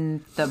 But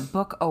when the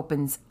book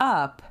opens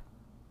up,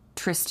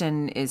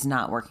 Tristan is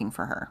not working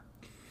for her.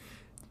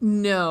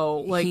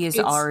 No, like he has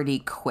already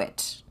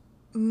quit.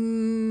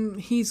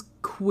 He's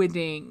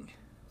quitting.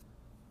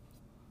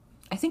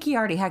 I think he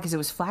already had, because it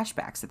was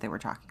flashbacks that they were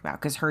talking about.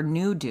 Because her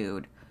new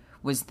dude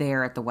was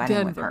there at the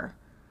wedding with her.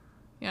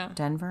 Yeah,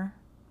 Denver.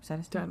 Is that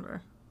his name?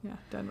 Denver. Yeah,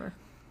 Denver.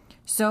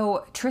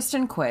 So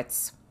Tristan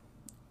quits,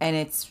 and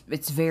it's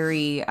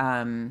very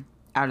out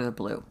of the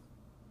blue,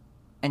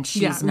 and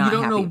she's not happy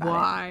about it. You don't know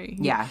why.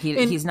 Yeah,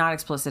 he's not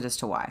explicit as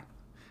to why.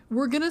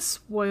 We're going to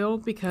spoil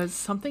because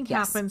something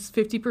happens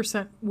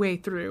 50% way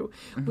through,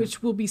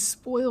 which will be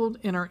spoiled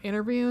in our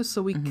interview,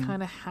 so we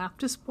kind of have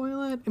to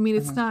spoil it. I mean,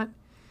 it's not...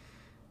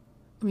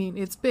 I mean,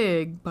 it's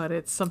big, but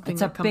it's something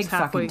that comes halfway... It's a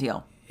big fucking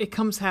deal. It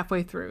comes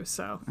halfway through,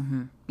 so...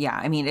 Yeah,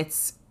 I mean,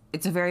 it's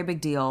a very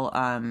big deal.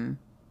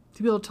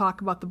 To be able to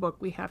talk about the book,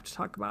 we have to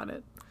talk about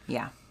it.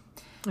 Yeah.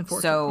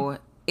 Unfortunately. So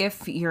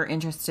if you're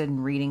interested in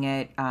reading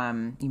it,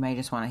 you might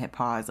just want to hit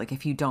pause. Like,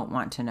 if you don't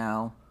want to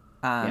know...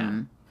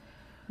 Yeah.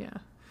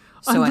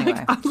 So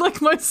anyway. Unlike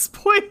my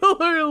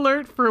spoiler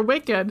alert for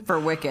Wicked.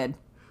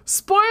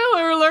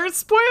 Spoiler alert!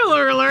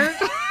 Spoiler alert!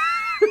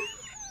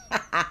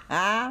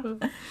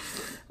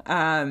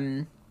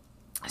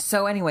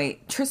 So anyway,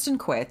 Tristan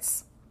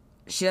quits.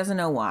 She doesn't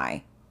know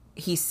why.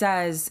 He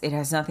says it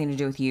has nothing to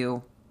do with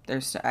you.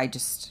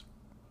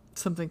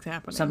 Something's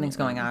happening. Something's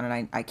going on,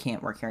 and I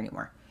can't work here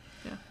anymore.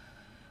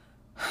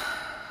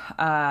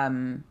 Yeah.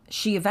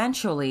 She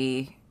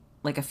eventually,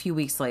 like a few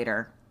weeks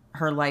later,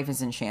 her life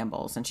is in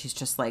shambles, and she's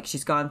just like,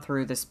 she's gone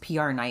through this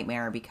PR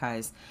nightmare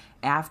because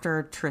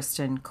after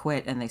Tristan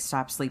quit and they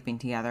stopped sleeping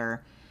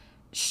together,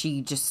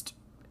 she just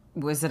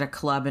was at a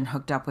club and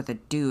hooked up with a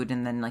dude,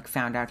 and then like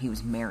found out he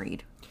was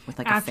married with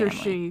like a family.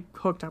 After she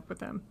hooked up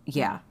with him.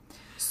 Yeah.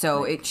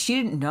 So she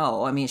didn't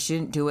know. I mean, she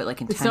didn't do it like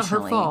intentionally. It's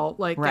not her fault.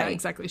 Like, right. Yeah,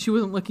 exactly. She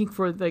wasn't looking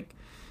for like,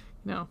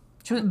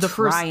 she wasn't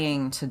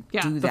trying to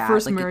do that. The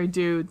first like, married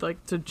dude,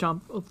 like to throw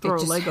a leg over. It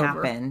just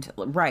happened.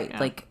 Right. Yeah.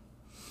 Like,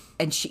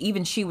 and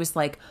she was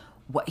like,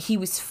 what? He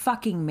was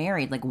fucking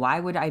married. Like,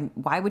 why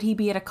would he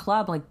be at a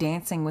club like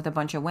dancing with a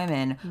bunch of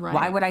women? Right.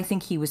 Why would I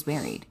think he was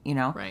married?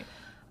 Right.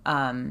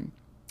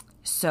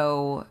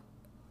 So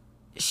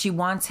she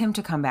wants him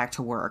to come back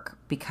to work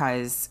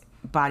because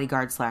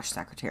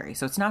bodyguard/secretary.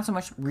 So it's not so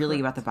much really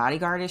about the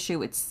bodyguard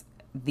issue. It's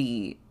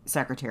the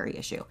secretary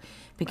issue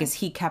because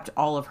he kept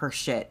all of her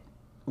shit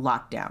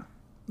locked down.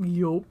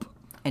 Yup.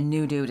 And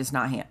new dude is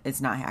not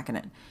hacking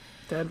it.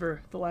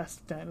 Denver, the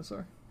last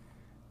dinosaur.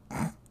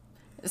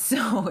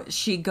 So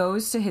she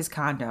goes to his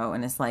condo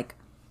and is like,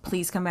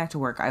 please come back to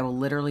work. I will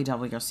literally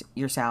double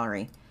your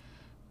salary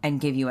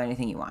and give you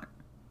anything you want.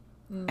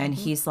 Mm-hmm. And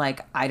he's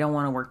like, I don't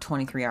want to work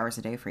 23 hours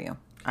a day for you.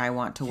 I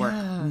want to work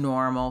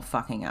normal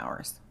fucking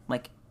hours.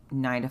 Like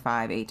 9 to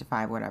 5, 8 to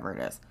 5, whatever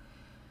it is.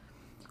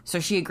 So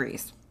she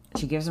agrees.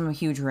 She gives him a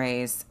huge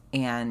raise,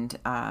 and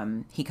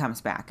he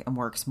comes back and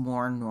works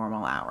more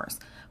normal hours.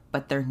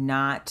 But they're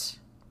not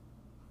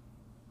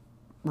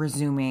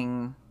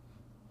resuming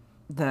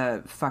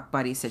the fuck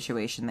buddy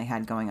situation they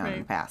had going on in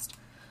the past.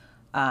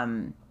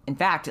 In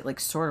fact, it like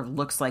sort of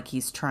looks like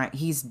he's trying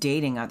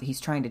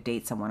to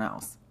date someone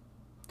else.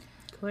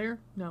 Claire?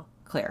 No.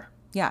 Claire.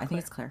 Yeah, I think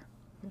it's Claire.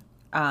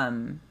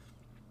 Yeah.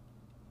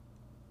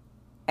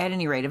 At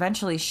any rate,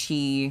 eventually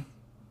she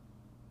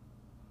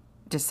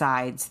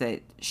decides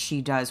that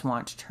she does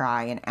want to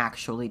try and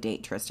actually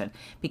date Tristan,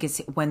 because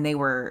when they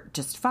were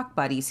just fuck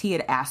buddies, he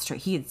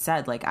had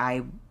said like,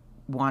 I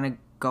want to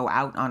go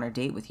out on a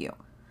date with you.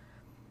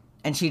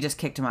 And she just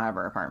kicked him out of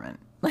her apartment.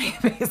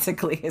 Like,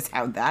 basically is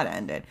how that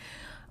ended.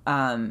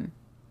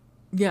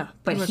 Yeah.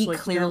 But he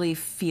clearly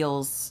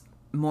feels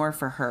more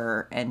for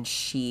her, and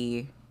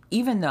she,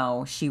 even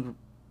though she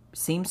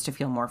seems to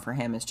feel more for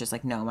him, is just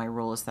like, no, my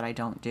rule is that I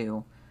don't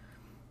do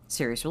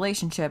serious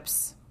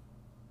relationships.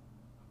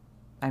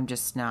 We're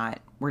just not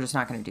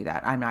going to do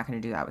that. I'm not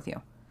going to do that with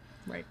you.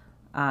 Right.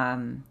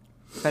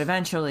 But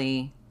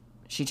eventually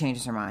she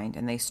changes her mind,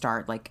 and they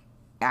start like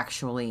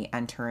actually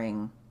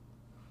entering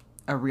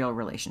a real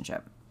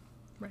relationship.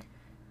 Right.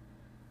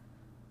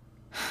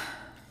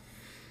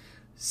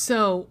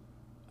 So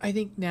I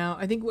think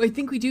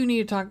we do need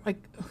to talk, like,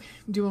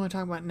 do you want to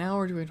talk about it now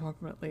or do we talk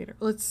about it later?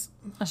 Let's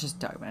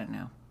just talk about it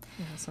now.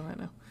 Yeah, so I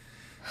know.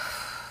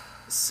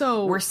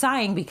 So we're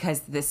sighing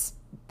because this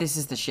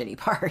is the shitty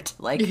part.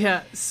 Like,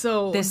 yeah,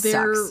 so this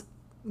sucks.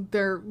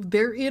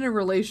 They're in a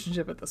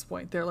relationship at this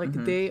point. They're like,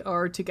 they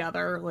are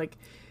together, like,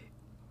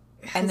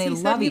 and they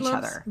love each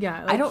other.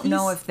 Yeah, like, I don't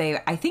know if they.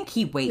 I think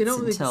he waits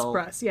until.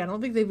 I don't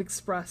think they've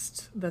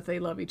expressed that they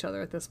love each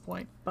other at this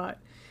point, but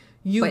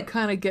you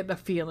kind of get the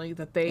feeling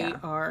that they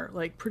are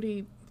like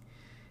pretty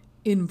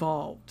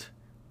involved,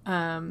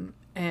 and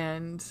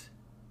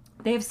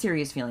they have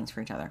serious feelings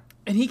for each other.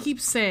 And he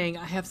keeps saying,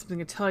 "I have something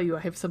to tell you.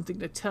 I have something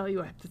to tell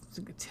you. I have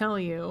something to tell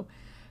you."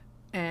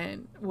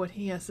 And what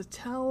he has to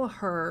tell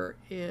her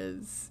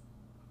is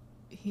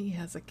he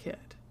has a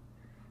kid.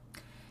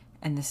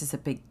 And this is a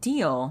big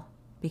deal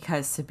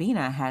because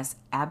Sabina has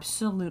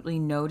absolutely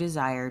no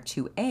desire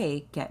to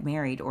A, get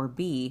married, or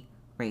B,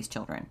 raise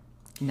children.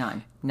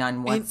 None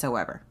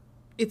whatsoever. And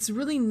it's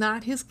really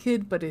not his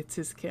kid, but it's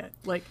his kid.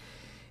 Like,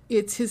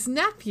 it's his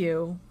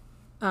nephew,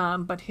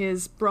 but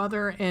his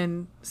brother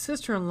and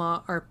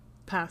sister-in-law are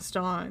passed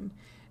on.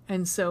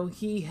 And so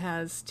he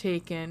has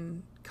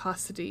taken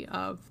custody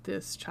of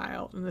this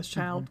child. And this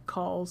child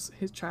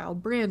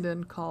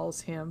Brandon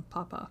calls him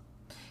Papa.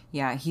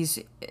 Yeah,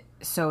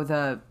 so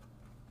the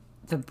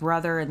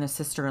brother and the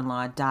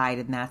sister-in-law died,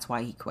 and that's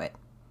why he quit.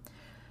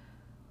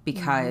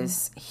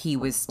 Because he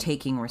was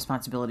taking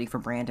responsibility for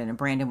Brandon, and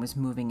Brandon was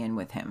moving in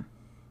with him.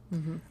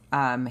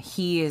 Mm-hmm.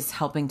 He is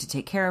helping to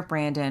take care of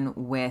Brandon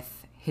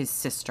with his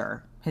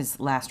sister, his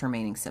last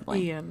remaining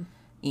sibling.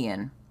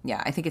 Ian.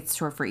 Yeah, I think it's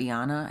short for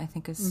Iana, I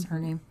think is her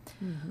name.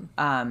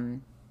 Mm-hmm.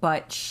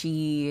 But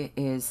she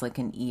is like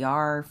an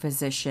ER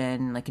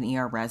physician, like an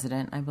ER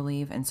resident, I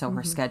believe. And so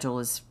her schedule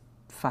is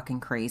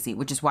fucking crazy,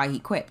 which is why he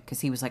quit,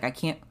 because he was like, I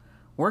can't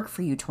work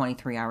for you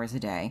 23 hours a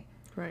day,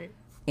 right,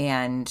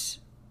 and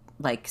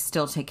like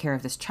still take care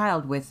of this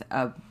child with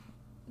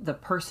the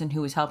person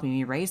who is helping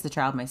me raise the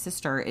child. My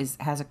sister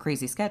has a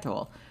crazy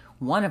schedule.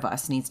 One of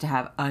us needs to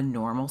have a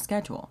normal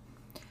schedule,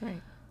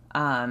 right.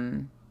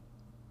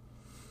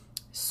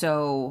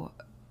 So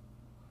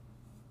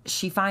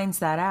she finds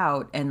that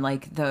out, and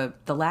like the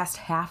last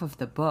half of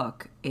the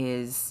book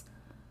is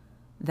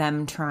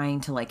them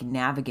trying to like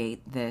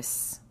navigate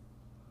this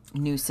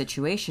new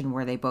situation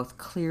where they both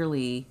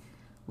clearly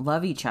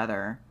love each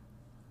other,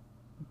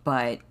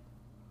 but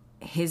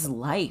his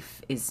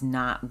life is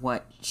not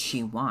what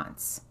she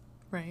wants.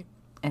 Right.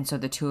 And so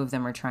the two of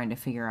them are trying to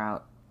figure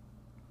out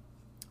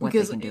what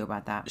they can do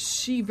about that.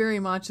 She very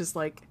much is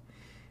like,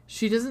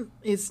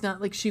 it's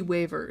not like she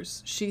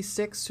wavers. She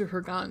sticks to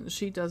her guns.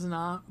 She does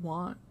not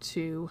want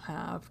to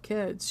have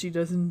kids. She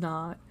does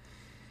not.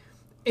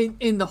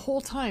 In the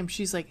whole time,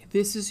 she's like,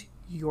 this is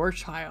your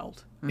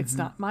child. It's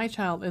not my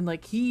child. And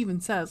like, he even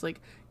says like,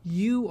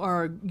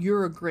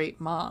 you're a great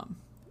mom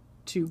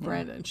to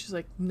Brandon. Yeah. She's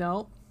like,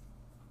 nope,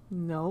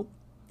 not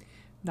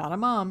a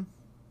mom.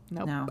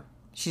 Nope. No.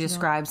 She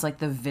describes like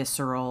the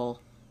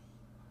visceral,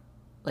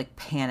 like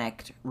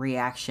panicked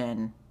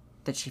reaction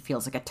that she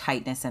feels, like a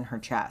tightness in her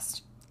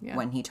chest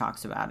when he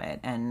talks about it.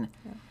 And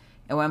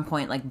at one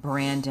point, like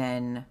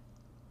Brandon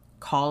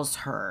calls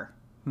her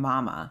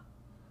mama,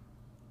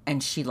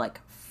 and she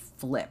like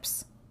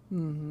flips.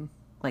 Mm-hmm.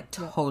 Like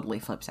totally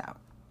flips out.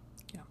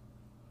 Yeah.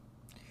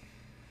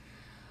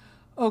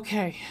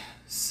 Okay,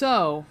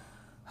 so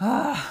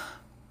how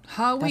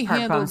we That part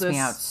handle bums this? me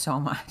out so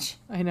much.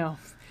 I know.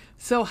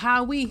 So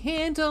how we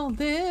handle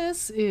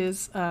this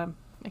is,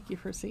 thank you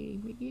for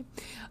saying, Mickey.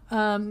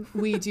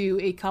 We do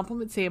a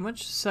compliment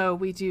sandwich. So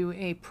we do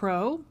a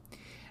pro,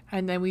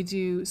 and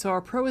then so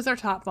our pro is our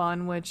top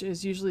bun, which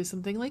is usually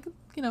something like,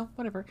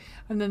 whatever.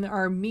 And then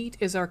our meat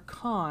is our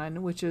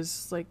con, which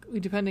is like,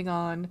 depending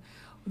on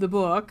the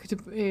book,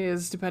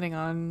 is depending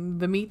on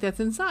the meat that's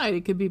inside.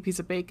 It could be a piece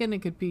of bacon,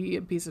 it could be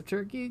a piece of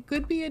turkey, it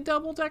could be a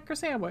double-decker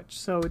sandwich.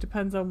 So it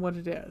depends on what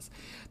it is.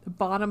 The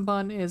bottom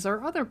bun is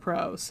our other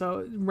pro, so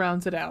it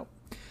rounds it out.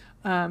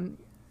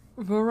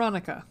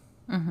 Veronica,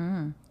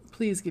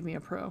 please give me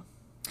a pro.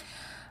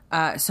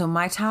 So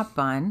my top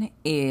bun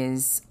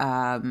is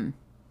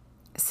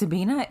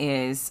Sabina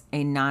is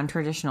a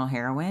non-traditional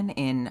heroine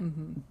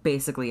in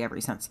basically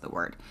every sense of the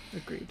word.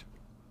 Agreed.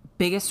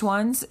 Biggest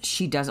ones,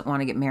 she doesn't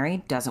want to get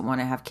married, doesn't want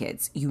to have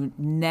kids. You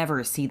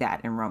never see that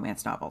in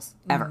romance novels,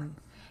 ever.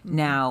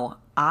 Now,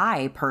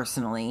 I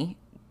personally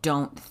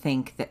don't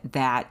think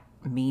that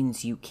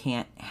means you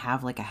can't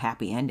have like a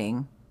happy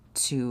ending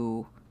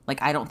to,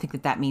 like, I don't think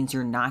that means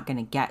you're not going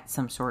to get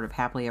some sort of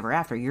happily ever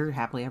after. Your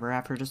happily ever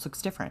after just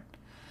looks different.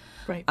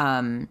 Right.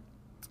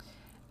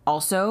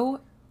 Also,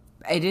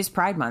 it is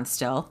Pride Month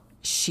still.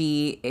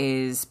 She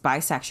is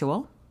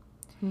bisexual.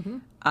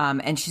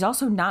 And she's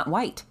also not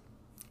white.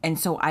 And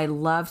so I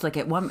loved, like,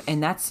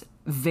 and that's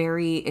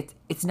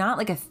it's not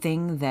like a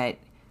thing that,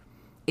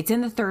 it's in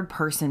the third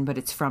person, but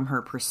it's from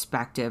her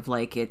perspective.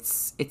 Like, it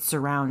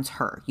surrounds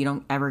her. You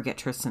don't ever get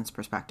Tristan's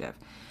perspective.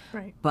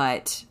 Right.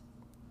 But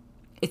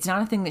it's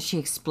not a thing that she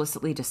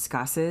explicitly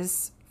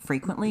discusses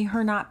frequently,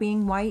 her not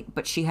being white,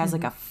 but she has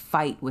like a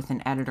fight with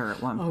an editor at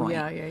one point.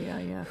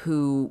 Yeah.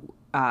 Who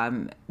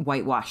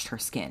whitewashed her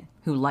skin,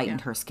 who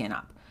lightened her skin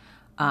up.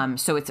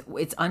 So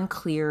it's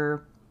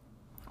unclear,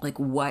 like,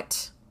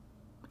 what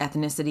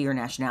ethnicity or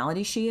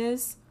nationality she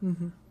is,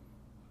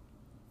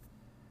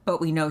 but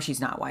we know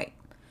she's not white.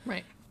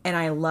 Right. And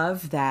I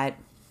love that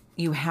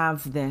you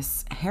have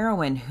this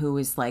heroine who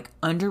is like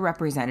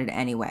underrepresented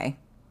anyway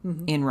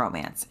in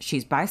romance.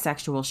 She's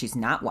bisexual, she's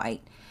not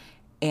white,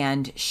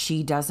 and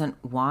she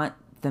doesn't want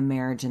the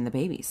marriage and the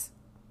babies.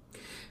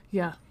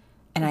 Yeah.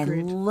 And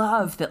Agreed. I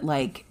love that,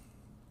 like,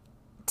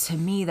 to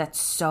me, that's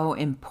so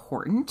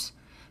important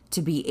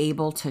to be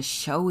able to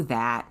show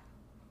that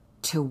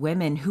to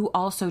women who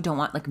also don't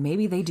want, like,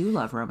 maybe they do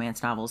love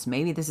romance novels.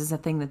 Maybe this is a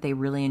thing that they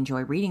really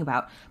enjoy reading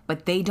about,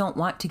 but they don't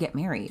want to get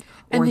married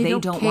or they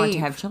don't want to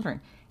have children.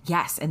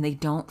 Yes. And they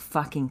don't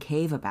fucking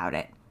cave about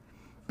it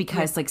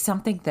because like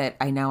something that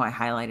I know I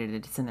highlighted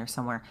it, it's in there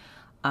somewhere.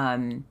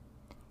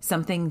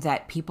 Something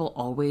that people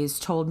always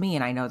told me,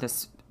 and I know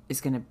this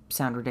is going to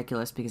sound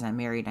ridiculous because I'm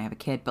married and I have a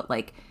kid, but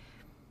like,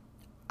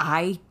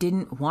 I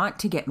didn't want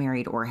to get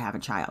married or have a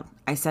child.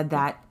 I said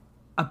that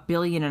 1.5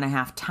 billion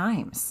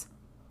times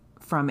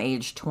from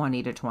age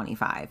 20 to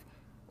 25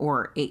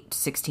 or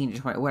 16 to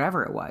 20,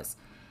 whatever it was.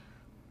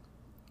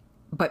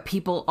 But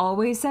people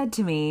always said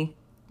to me,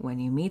 when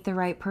you meet the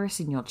right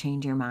person, you'll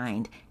change your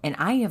mind. And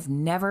I have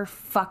never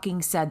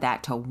fucking said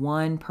that to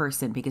one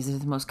person because it's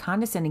the most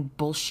condescending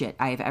bullshit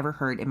I have ever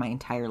heard in my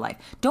entire life.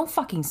 Don't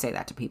fucking say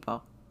that to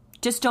people.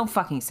 Just don't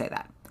fucking say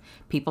that.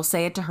 People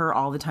say it to her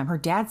all the time. Her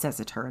dad says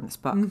it to her in this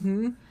book.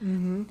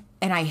 And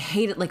I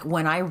hate it. Like,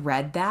 when I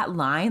read that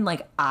line,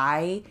 like,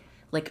 I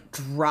like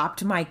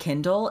dropped my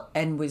Kindle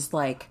and was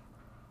like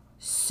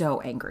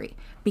so angry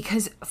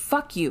because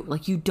fuck you.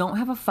 Like, you don't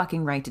have a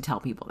fucking right to tell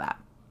people that.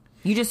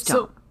 You just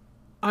don't. So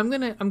I'm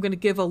gonna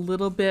give a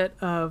little bit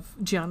of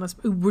Gianna's,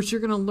 which you're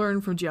gonna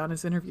learn from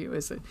Gianna's interview,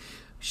 is that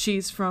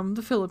she's from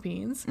the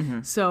Philippines.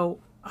 So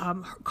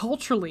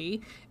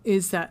culturally,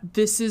 is that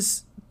this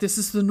is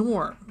the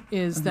norm.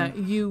 Is that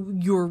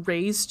you're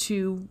raised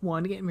to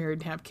want to get married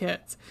and have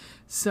kids.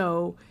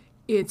 So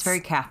it's very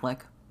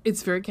Catholic.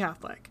 It's very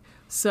Catholic.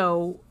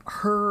 So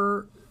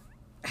her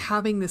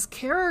having this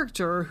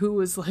character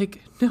who is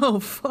like, no,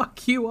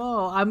 fuck you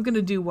all. I'm going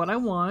to do what I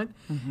want.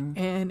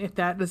 And if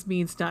that just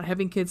means not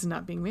having kids and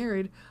not being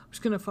married, I'm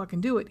just going to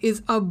fucking do it,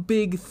 is a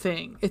big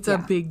thing. It's a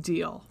big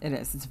deal. It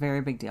is. It's a very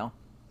big deal.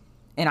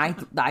 And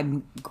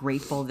I'm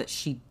grateful that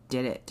she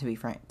did it, to be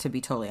frank, to be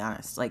totally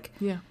honest. Like,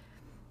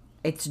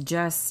 it's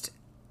just,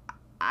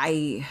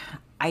 I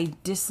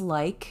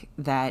dislike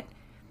that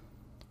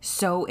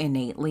so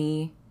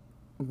innately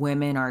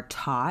women are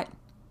taught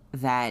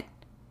that,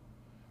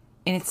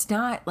 and it's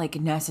not like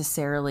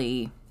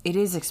necessarily, it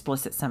is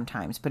explicit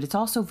sometimes, but it's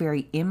also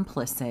very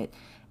implicit,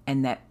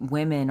 and that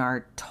women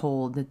are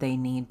told that they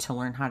need to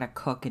learn how to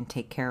cook and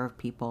take care of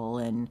people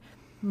and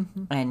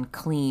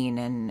clean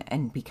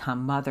and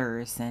become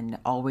mothers and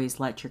always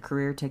let your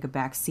career take a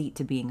back seat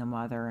to being a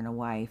mother and a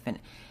wife. And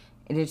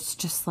it's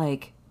just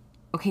like,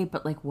 okay,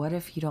 but like, what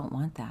if you don't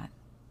want that?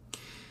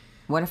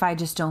 What if I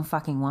just don't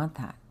fucking want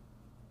that?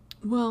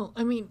 Well,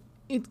 I mean,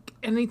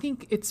 and I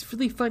think it's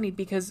really funny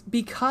because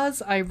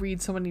I read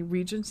so many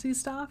Regency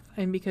stuff,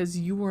 and because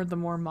you are the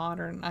more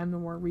modern, I'm the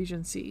more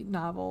Regency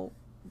novel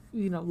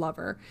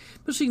lover.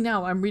 Especially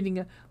now, I'm reading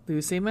a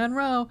Lucy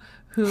Monroe,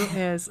 who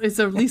is it's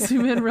a Lucy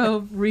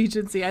Monroe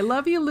Regency. I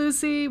love you,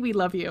 Lucy. We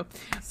love you.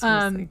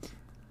 Seriously.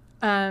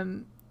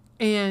 And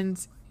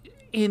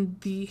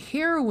the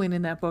heroine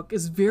in that book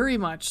is very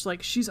much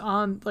like she's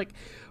on like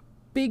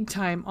big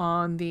time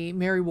on the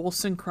Mary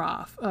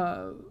Wollstonecraft.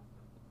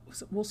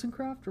 Was it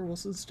Wollstonecraft or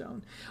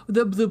Wollstonestone?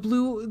 The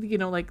blue,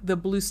 like the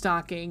blue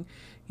stocking.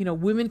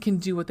 Women can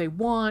do what they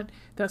want,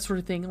 that sort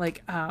of thing.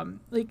 Like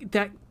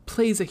that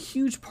plays a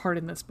huge part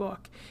in this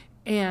book,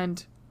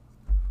 and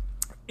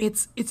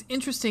it's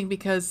interesting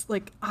because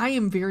like I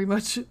am very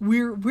much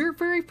we're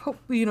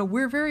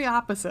very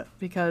opposite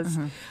because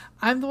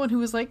I'm the one who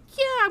was like,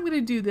 yeah, I'm going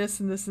to do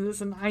this and this and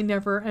this, and I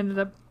never ended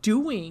up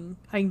getting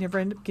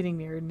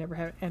married,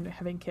 never ended up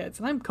having kids,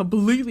 and I'm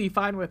completely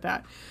fine with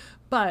that.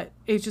 But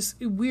it's just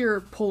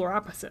we're polar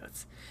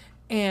opposites.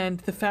 And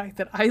the fact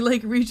that I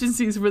like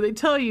Regencies where they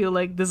tell you,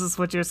 like, this is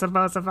what you're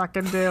supposed to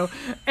fucking do.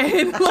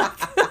 And, like,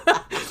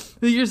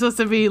 you're supposed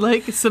to be,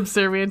 like,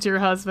 subservient to your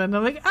husband.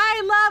 I'm like,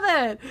 I love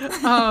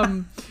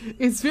it.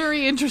 It's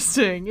very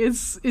interesting.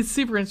 It's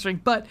super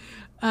interesting. But,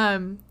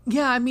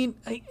 yeah, I mean,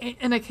 I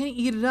can't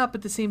eat it up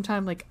at the same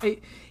time. Like,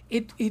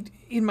 it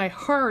in my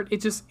heart,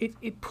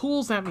 it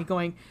pulls at me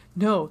going,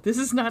 no, this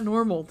is not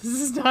normal.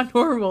 This is not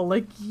normal.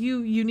 Like,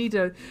 you need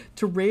to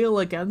rail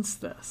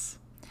against this.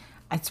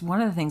 It's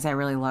one of the things I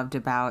really loved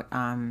about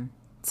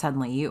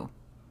Suddenly You.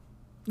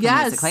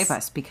 Yes. Lisa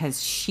Kleypas,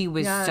 because she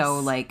was so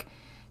like,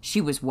 she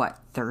was what,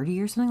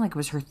 30 or something? Like it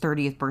was her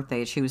 30th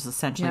birthday. She was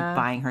essentially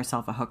buying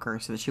herself a hooker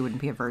so that she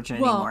wouldn't be a virgin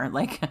anymore.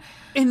 Like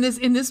in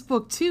this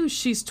book too,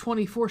 she's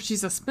 24.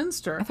 She's a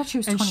spinster. I thought she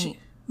was 20.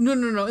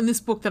 No. In this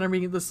book that I'm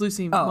reading, this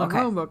Lucy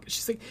Monroe book,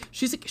 she's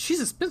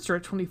a spinster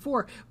at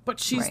 24, but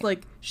she's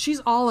like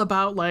she's all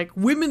about like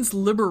women's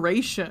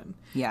liberation.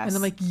 Yes. And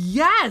I'm like,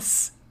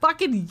 yes.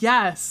 Fucking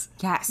yes.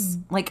 Yes.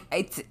 Like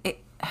it's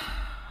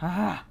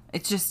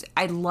just,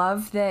 I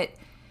love that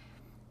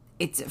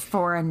it's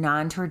for a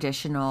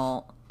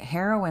non-traditional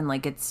heroine.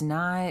 Like it's so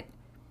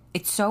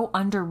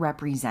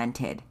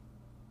underrepresented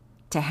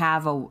to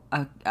have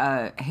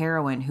a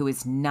heroine who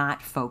is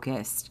not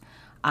focused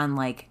on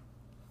like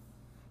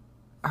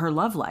her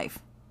love life.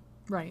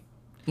 Right.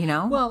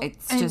 Well,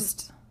 it's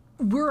just,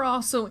 we're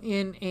also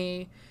in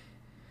a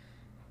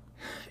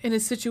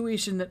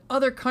situation that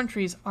other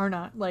countries are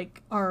not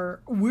like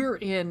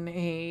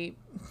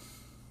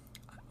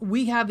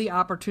we have the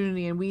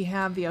opportunity and we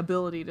have the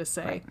ability to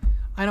say,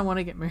 I don't want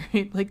to get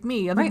married. Like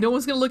me. I think no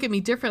one's going to look at me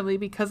differently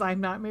because I'm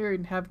not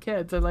married and have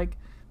kids. They're like,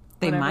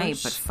 they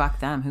might, but fuck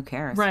them. Who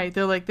cares? Right.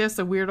 They're like, this,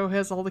 the weirdo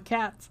has all the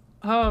cats.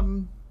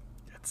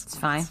 It's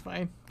fine. It's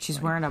fine.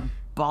 She's wearing a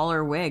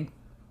baller wig.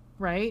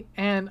 Right.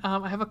 And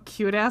I have a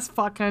cute ass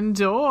fucking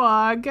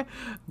dog.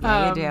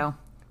 Yeah, you do.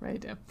 Right, I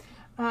do.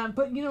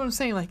 But you know what I'm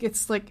saying? Like,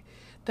 it's like,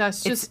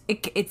 that's just...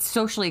 It's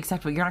socially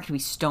acceptable. You're not going to be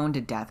stoned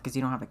to death because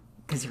you're not married.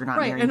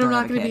 Right, and I'm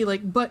not going to be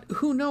like, but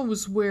who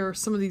knows where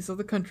some of these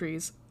other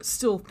countries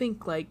still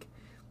think, like,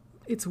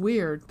 it's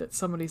weird that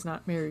somebody's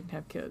not married and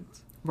have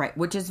kids. Right,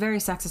 which is very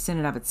sexist in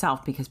and of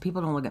itself because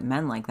people don't look at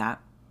men like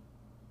that.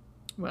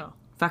 Well...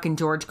 Fucking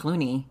George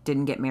Clooney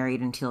didn't get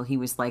married until he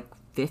was, like,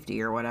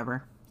 50 or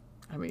whatever.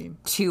 I mean...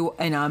 To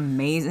an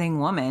amazing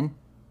woman.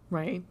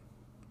 Right.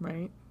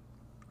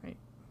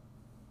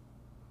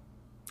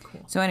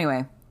 Cool. So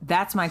anyway,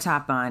 that's my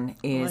top on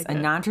is like a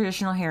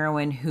non-traditional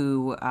heroine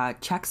who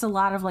checks a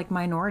lot of like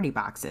minority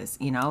boxes,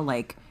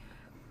 like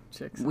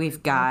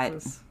we've got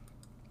boxes.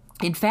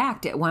 In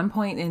fact, at one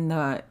point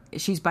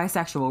she's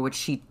bisexual, which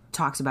she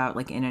talks about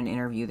like in an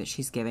interview that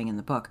she's giving in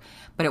the book.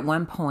 But at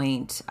one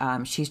point,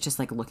 she's just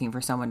like looking for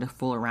someone to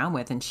fool around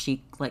with, and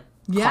she like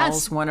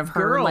calls one of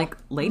her like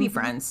lady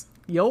friends.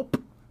 Yup.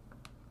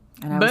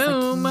 And I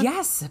was like,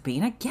 yes,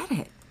 Sabina, get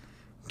it.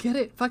 Get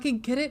it. Fucking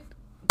get it.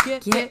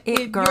 Get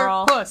it, girl.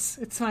 Your puss.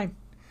 It's fine.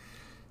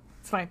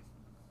 Oh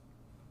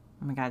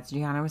my God,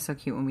 Gianna was so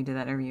cute when we did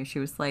that interview. She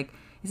was like,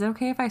 is it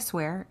okay if I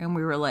swear? And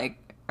we were like,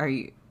 are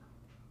you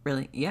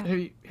really? Yeah. Have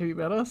you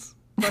met us?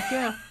 Fuck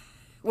yeah.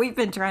 We've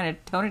been trying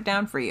to tone it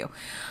down for you.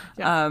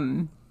 Yeah.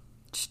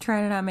 Just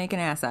trying to not make an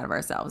ass out of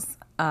ourselves.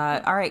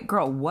 All right,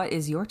 girl, what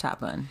is your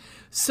top one?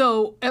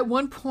 So at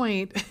one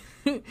point,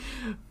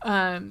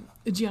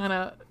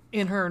 Gianna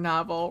in her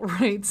novel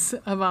writes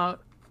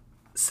about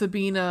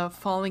Sabina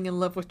falling in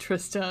love with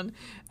Tristan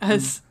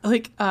as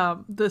like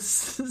the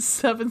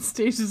 7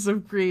 stages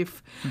of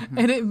grief,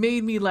 and it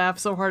made me laugh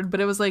so hard.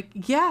 But it was like,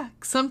 yeah,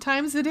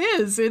 sometimes it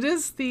is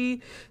the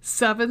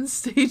 7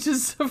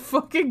 stages of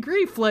fucking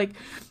grief. Like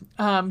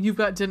you've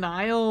got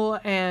denial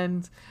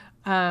and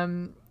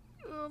oh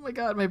my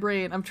God, my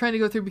brain, I'm trying to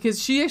go through,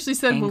 because she actually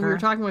said when we were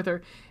talking with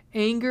her,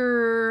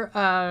 anger,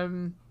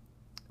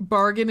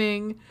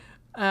 bargaining,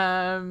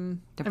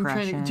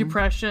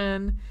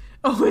 depression.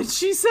 Oh, and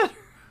she said,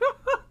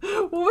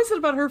 what was it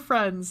about her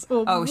friends?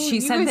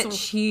 She said that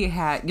she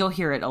had, you'll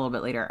hear it a little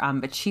bit later,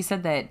 but she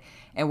said that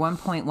at one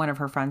point one of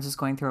her friends was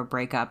going through a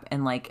breakup,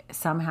 and like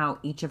somehow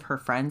each of her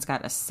friends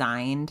got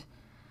assigned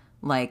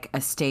like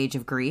a stage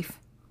of grief.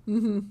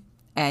 Mm-hmm.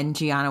 And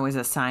Gianna was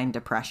assigned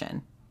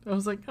depression. I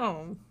was like,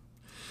 oh.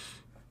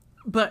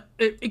 But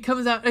it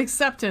comes out,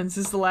 acceptance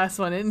is the last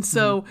one. And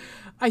so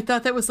I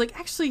thought that was like,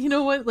 actually, you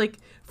know what? Like,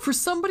 for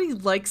somebody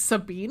like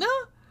Sabina,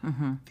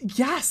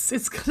 yes,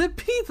 it's gonna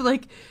be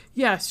like,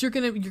 yes, you're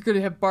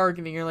gonna have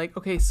bargaining. You're like,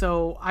 okay,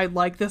 so I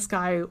like this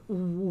guy.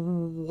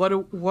 What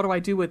do I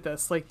do with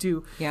this? Like,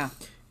 Yeah.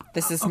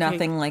 This is okay.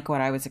 nothing like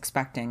what I was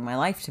expecting my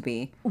life to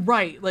be.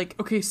 Right. Like,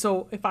 okay,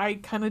 so if I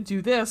kind of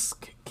do this,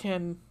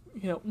 can,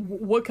 you know,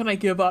 what can I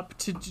give up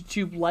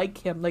to like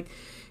him? Like,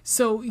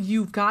 so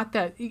you've got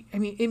that. I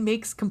mean, it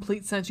makes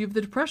complete sense. You have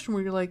the depression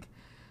where you're like,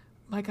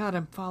 my God,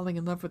 I'm falling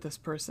in love with this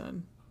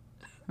person.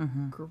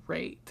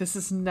 Great. This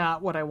is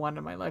not what I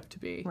wanted my life to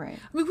be. Right.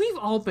 I mean, we've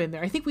all been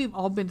there. I think we've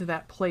all been to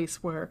that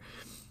place where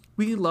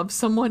we love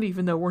someone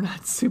even though we're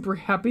not super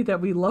happy that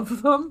we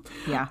love them.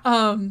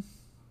 Yeah.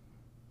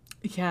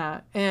 Yeah,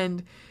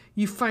 and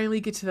you finally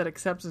get to that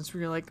acceptance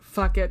where you're like,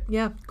 fuck it.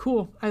 Yeah,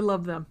 cool. I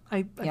love them.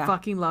 I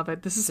fucking love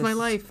it. This is my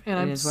life, and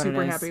I'm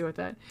super happy with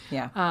it.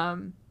 Yeah.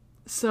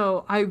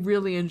 So I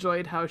really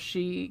enjoyed how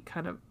she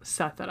kind of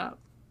set that up.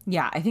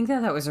 Yeah, I think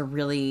that was I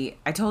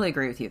totally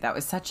agree with you. That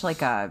was such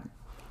like an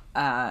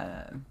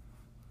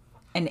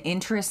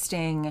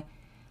interesting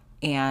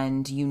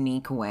and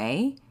unique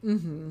way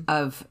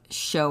of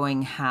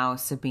showing how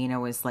Sabina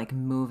was like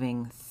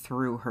moving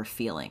through her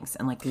feelings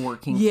and like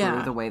working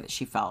through the way that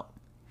she felt.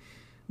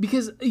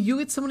 Because you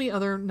get so many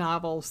other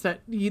novels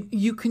that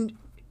you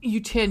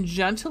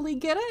tangentially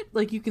get it,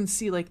 like you can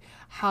see like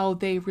how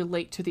they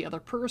relate to the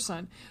other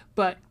person,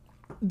 but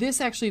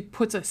this actually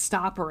puts a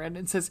stopper in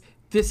and says,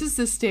 this is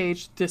this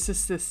stage, this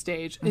is this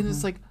stage, and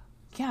it's like,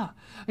 yeah.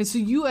 And so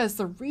you as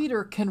the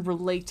reader can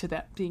relate to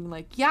that, being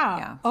like,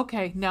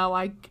 okay, now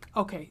I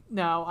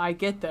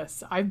get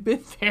this. I've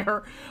been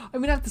there. I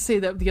mean, I have to say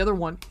that the other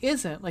one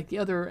isn't, like the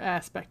other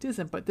aspect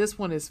isn't, but this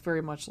one is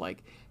very much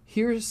like,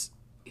 here's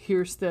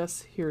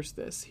this, here's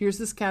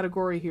this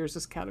category, here's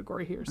this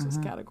category, here's this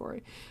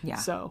category. Yeah.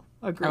 So,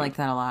 agreed. I like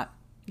that a lot.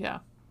 Yeah.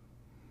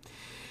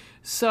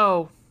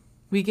 So,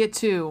 we get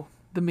to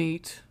the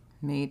meat.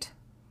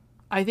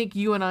 I think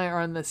you and I are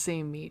on the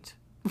same meat.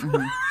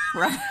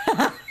 Right.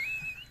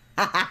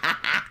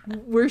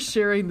 We're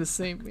sharing the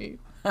same meat.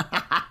 Let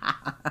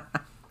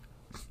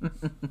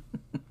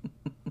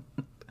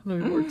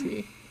me pour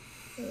tea.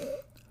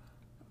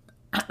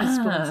 Let's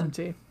spill some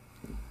tea.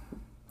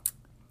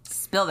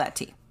 Spill that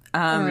tea.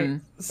 All right.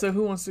 So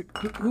who wants to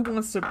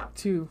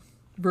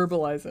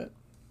verbalize it?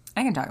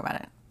 I can talk about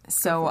it.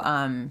 So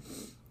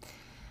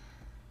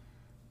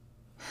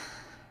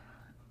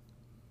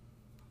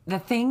the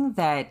thing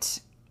that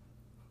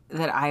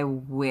I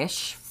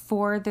wish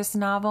for this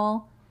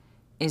novel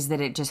is that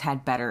it just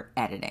had better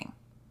editing.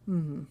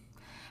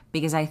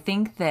 Because I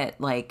think that,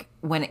 like,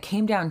 when it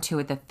came down to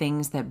it, the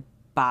things that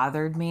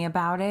bothered me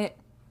about it,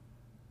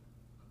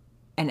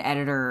 an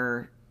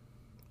editor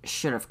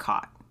should have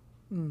caught.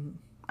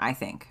 I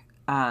think.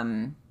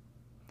 I'm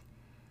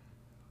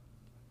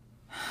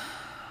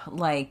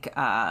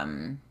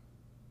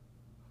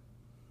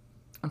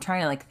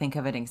trying to, like, think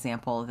of an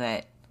example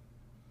that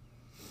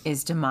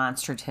is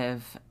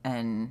demonstrative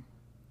and,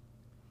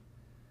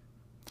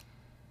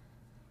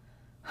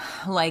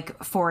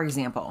 like, for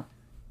example,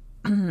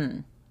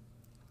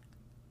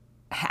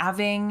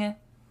 having,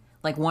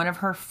 like, one of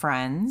her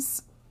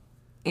friends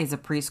is a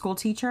preschool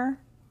teacher,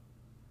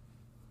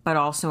 but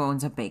also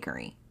owns a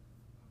bakery.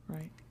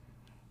 Right.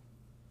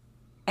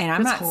 And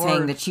I'm not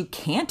saying that you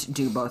can't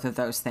do both of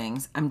those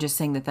things. I'm just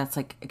saying that that's,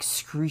 like,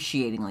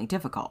 excruciatingly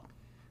difficult.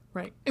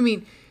 Right. I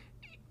mean,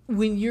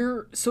 when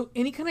you're so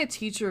any kind of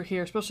teacher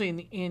here,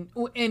 especially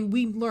and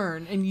we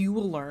learn, and you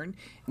will learn,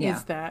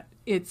 is that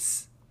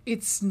it's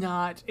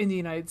not in the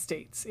United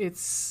States.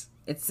 It's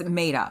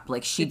made up.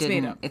 Like, she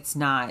didn't. It's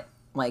not,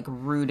 like,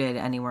 rooted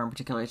anywhere in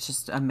particular. It's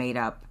just a made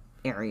up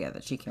area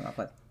that she came up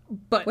with.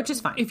 But which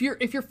is fine. If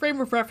your frame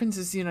of reference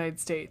is the United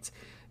States,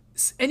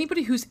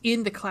 anybody who's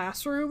in the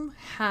classroom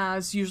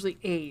has usually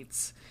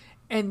aides,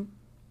 and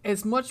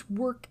as much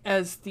work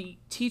as the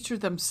teacher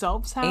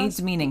themselves has.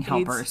 Aides meaning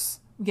helpers.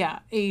 Yeah,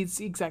 aides,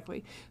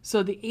 exactly.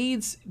 So the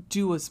aides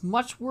do as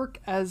much work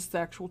as the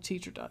actual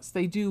teacher does.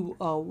 They do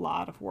a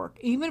lot of work.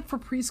 Even for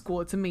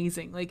preschool, it's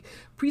amazing. Like,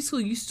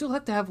 preschool, you still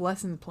have to have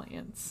lesson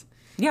plans.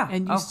 Yeah,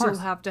 and you still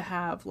have to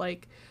have,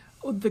 like,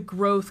 the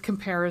growth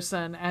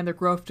comparison and the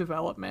growth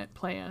development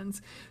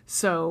plans.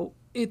 So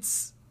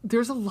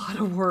there's a lot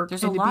of work.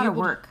 There's a lot of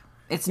work.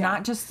 It's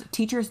not just,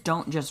 teachers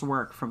don't just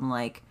work from,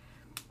 like,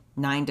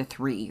 9 to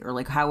 3 or,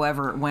 like,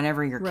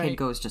 whenever your kid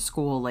goes to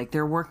school. Like,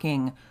 they're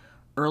working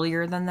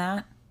earlier than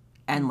that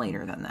and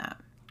later than that.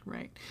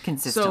 Right.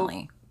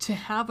 Consistently. So to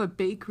have a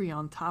bakery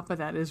on top of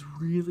that is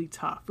really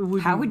tough.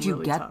 How would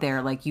you get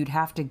there? Like, you'd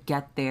have to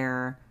get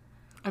there.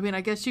 I mean,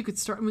 I guess you could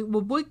start. I mean,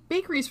 well,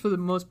 bakeries for the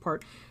most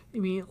part. I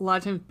mean, a lot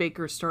of times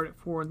bakers start at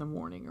 4 a.m.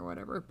 or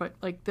whatever. But,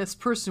 like, this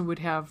person would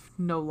have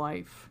no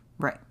life.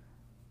 Right.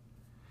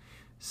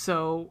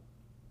 So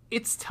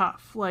it's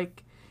tough.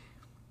 Like,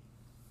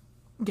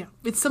 yeah,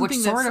 it's something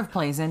which sort of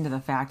plays into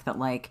the fact that,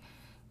 like,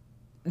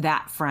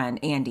 that friend,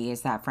 Andy,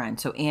 is that friend.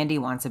 So Andy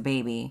wants a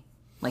baby,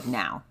 like,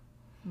 now.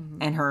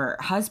 And her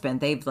husband,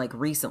 they've, like,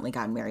 recently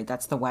gotten married.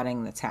 That's the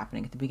wedding that's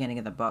happening at the beginning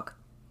of the book.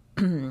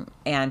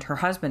 And her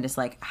husband is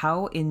like,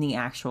 how in the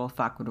actual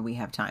fuck would we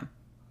have time?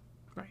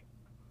 Right.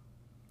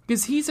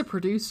 Because he's a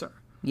producer.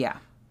 Yeah.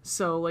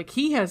 So, like,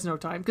 he has no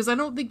time. Because I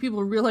don't think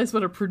people realize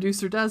what a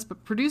producer does.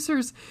 But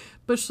producers,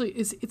 especially,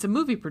 it's a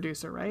movie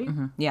producer, right?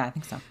 Yeah, I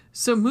think so.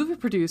 So movie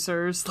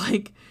producers,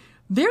 like,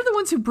 they're the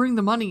ones who bring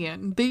the money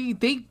in.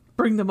 They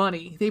bring the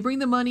money. They bring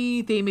the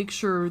money. They make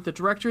sure the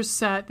director's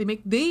set.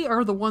 They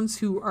are the ones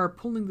who are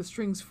pulling the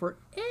strings for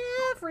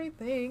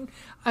everything.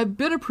 I've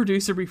been a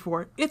producer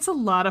before. It's a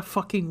lot of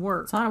fucking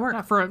work. It's a lot of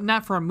work.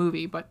 Not for a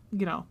movie, but,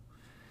 you know,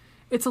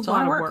 it's a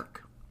lot of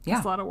work. Yeah.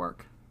 It's a lot of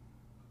work.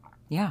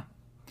 Yeah.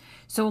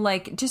 So,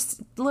 like,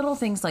 just little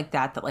things like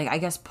that, like, I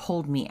guess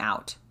pulled me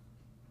out.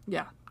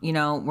 Yeah. You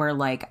know, where,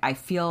 like,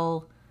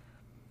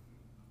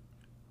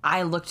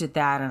 I looked at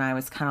that and I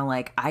was kind of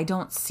like, I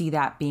don't see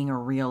that being a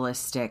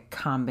realistic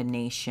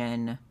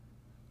combination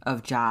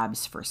of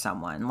jobs for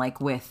someone. Like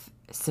with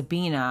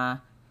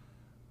Sabina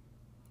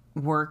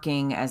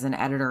working as an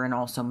editor and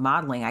also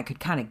modeling, I could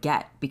kind of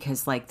get,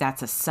 because, like,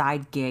 that's a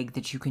side gig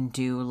that you can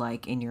do,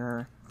 like, in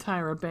your...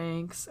 Tyra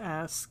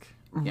Banks-esque.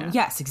 Yeah.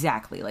 Yes,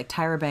 exactly. Like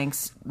Tyra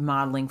Banks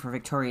modeling for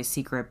Victoria's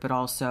Secret, but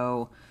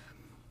also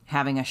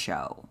having a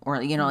show.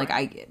 Or, you know,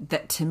 like,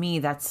 to me,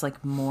 that's,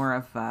 like, more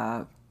of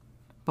a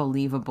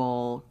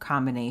believable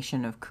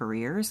combination of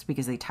careers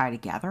because they tie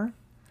together.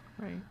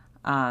 Right.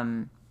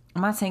 I'm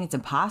not saying it's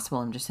impossible.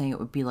 I'm just saying it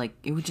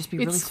would just be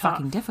really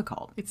fucking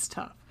difficult. It's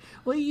tough.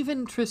 Well,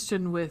 even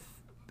Tristan with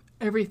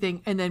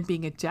everything and then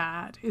being a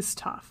dad is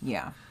tough.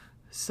 Yeah.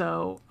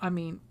 So, I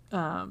mean,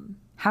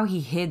 how he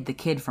hid the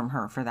kid from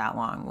her for that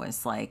long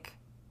was like,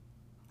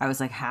 I was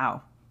like,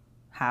 how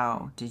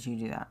did you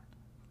do that?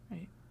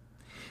 Right.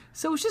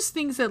 So it's just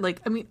things that,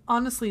 like, I mean,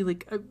 honestly,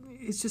 like,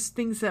 it's just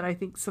things that I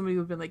think somebody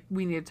would have been like,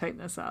 we need to tighten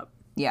this up.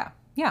 Yeah.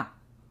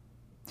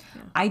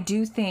 I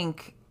do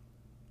think,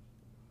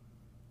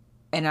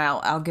 and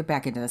I'll get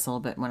back into this a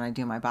little bit when I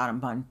do my bottom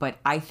bun, but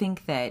I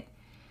think that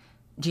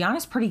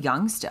Gianna's pretty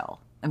young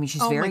still. I mean,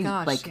 she's very, my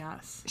gosh, like,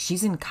 yes.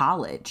 She's in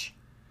college.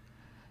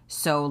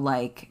 So,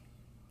 like,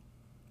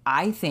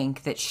 I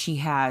think that she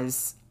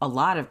has a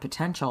lot of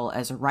potential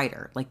as a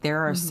writer. Like,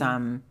 there are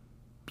some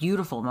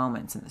beautiful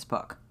moments in this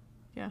book.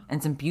 Yeah.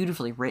 And some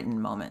beautifully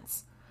written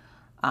moments.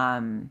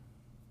 I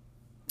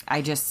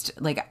just,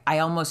 like, I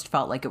almost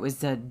felt like it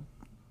was I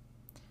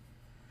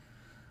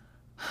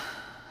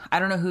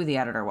don't know who the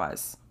editor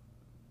was,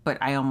 but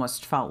I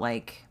almost felt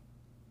like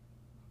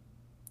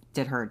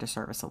did her a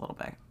disservice a little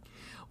bit.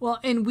 Well,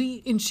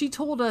 and she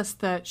told us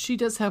that she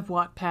does have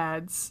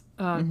Wattpad's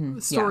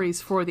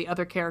stories for the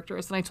other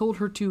characters, and I told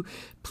her to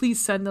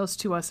please send those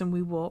to us, and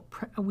we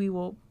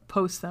will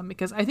post them,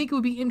 because I think it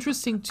would be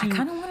interesting to. I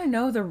kind of want to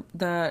know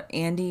the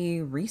Andy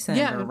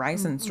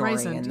Rison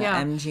story and the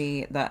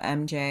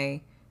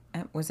MJ.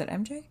 Was it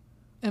MJ?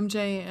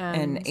 MJ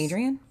and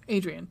Adrian?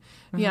 Adrian.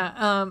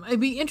 Yeah. It'd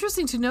be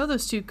interesting to know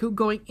those two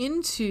going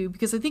into,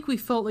 because I think we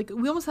felt like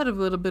we almost had a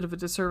little bit of a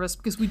disservice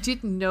because we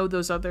didn't know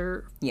those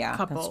other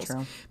couples. That's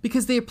true.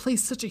 Because they play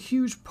such a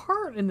huge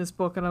part in this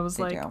book, and I was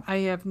I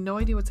have no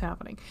idea what's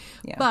happening.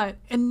 Yeah. But,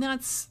 and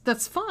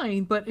that's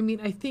fine, but I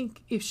mean, I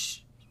think if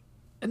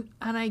and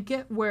I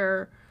get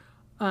where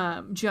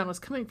Gianna's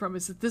coming from,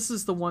 is that this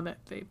is the one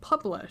that they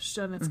published,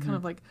 and it's kind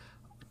of like,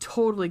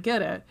 totally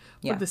get it.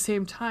 But at the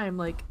same time,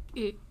 like,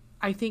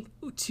 I think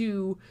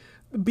to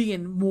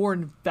being more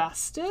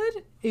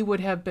invested, it would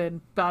have been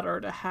better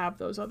to have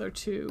those other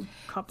two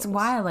couples. That's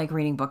why I like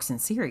reading books in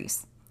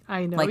series.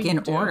 I know, like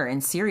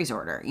in series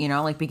order, you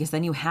know, like, because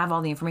then you have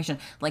all the information.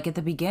 Like at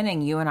the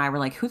beginning, you and I were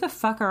like, who the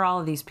fuck are all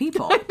of these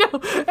people? I know,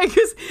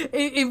 because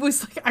it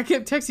was like, I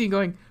kept texting you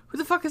going, who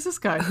the fuck is this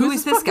guy? Who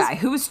is this guy?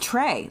 Who is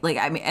Trey? Like,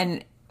 I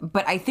mean,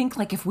 but I think,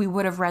 like, if we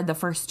would have read the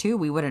first two,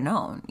 we would have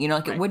known, you know,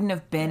 like, it wouldn't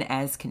have been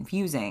as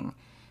confusing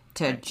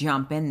to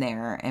jump in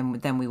there,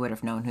 and then we would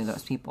have known who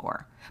those people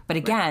were. But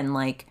again,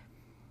 like,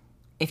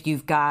 if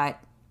you've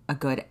got a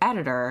good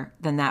editor,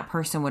 then that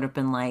person would have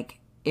been like,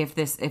 if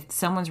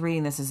someone's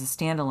reading this as a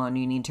standalone,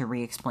 you need to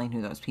re-explain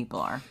who those people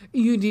are.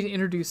 You need to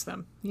introduce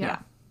them. Yeah.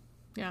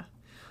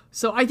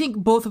 So I think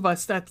both of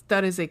us,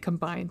 that is a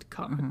combined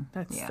con.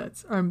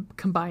 That's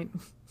combined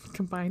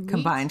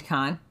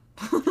con.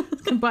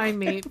 Combined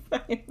meat.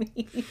 I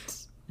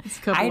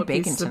had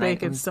bacon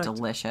tonight. It was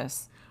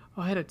delicious.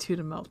 Oh, I had a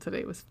tuna melt today.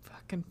 It was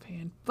fucking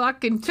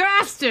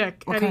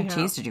tastic. What kind of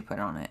cheese did you put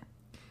on it?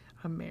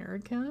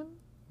 American.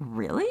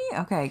 Really?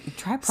 Okay.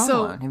 Try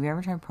provolone. Have you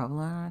ever tried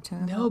provolone on a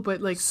tuna? No, but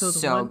like,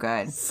 so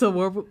good. So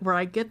where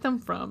I get them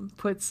from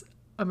puts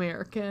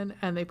American,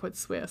 and they put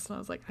Swiss, and I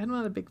was like, I'm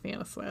not a big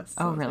fan of Swiss.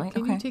 So really? Like,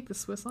 can you take the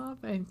Swiss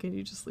off, and can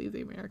you just leave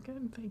the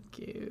American? Thank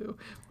you.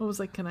 I was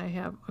like, can I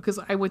have, because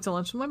I went to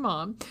lunch with my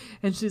mom,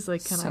 and she's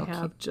like, can I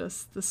have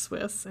just the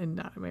Swiss and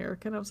not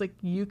American? I was like,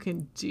 you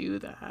can do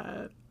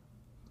that.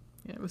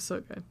 Yeah, it was so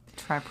good.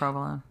 Try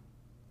provolone.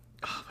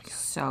 Oh my god,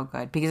 so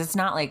good, because it's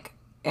not like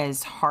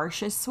as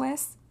harsh as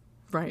Swiss.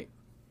 Right.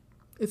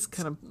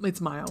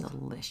 it's mild.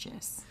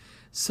 Delicious.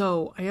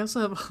 So I also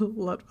have a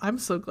lot. I'm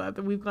so glad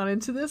that we've gone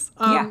into this.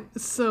 Yeah.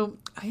 So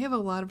I have a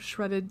lot of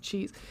shredded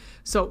cheese.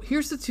 So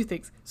here's the two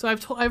things. So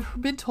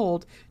I've been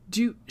told,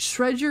 do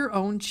shred your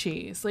own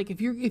cheese. Like if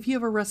you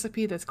have a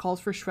recipe that's called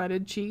for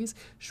shredded cheese,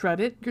 shred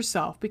it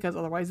yourself because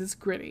otherwise it's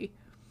gritty,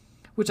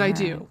 which I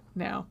do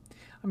now.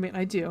 I mean,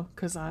 I do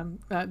because I'm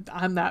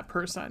that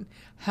person.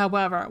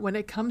 However, when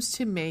it comes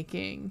to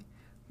making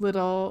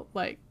little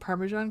like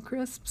Parmesan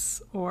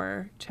crisps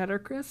or cheddar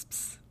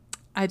crisps,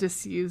 I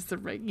just use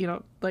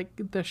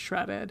the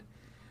shredded.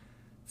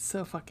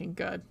 So fucking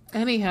good.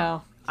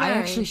 Anyhow, I yay.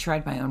 actually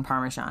shred my own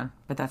Parmesan,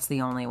 but that's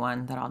the only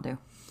one that I'll do.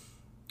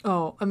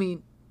 Oh, I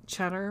mean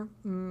cheddar.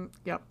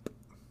 Yep.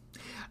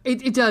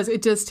 It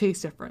does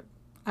taste different.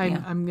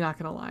 I'm not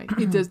gonna lie.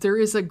 It does. There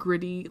is a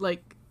gritty,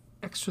 like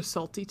extra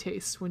salty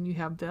taste when you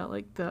have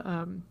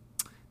the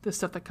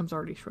stuff that comes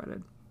already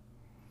shredded.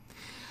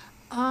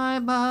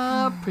 I'm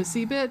a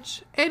prissy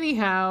bitch.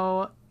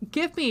 Anyhow,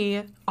 give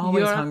me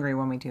Always hungry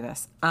when we do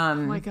this. Oh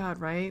my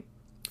god, right?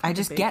 I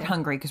just get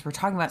hungry because we're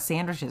talking about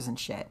sandwiches and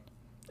shit.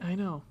 I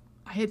know.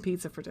 I had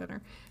pizza for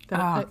dinner.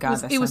 God, it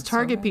was that sounds so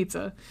Target good.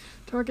 pizza.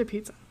 Target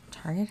pizza.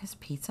 Target has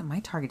pizza? My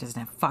Target doesn't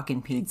have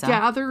fucking pizza.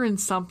 Gather and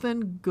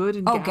something good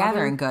and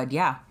Gather and good,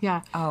 yeah.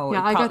 Yeah. Oh,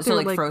 yeah. I got so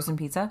their like frozen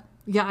pizza?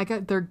 Yeah, I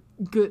got their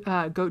good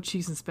goat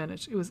cheese and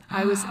spinach.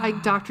 I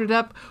doctored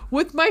up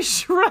with my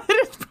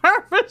shredded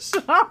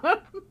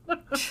Parmesan,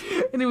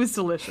 and it was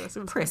delicious.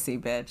 It was Prissy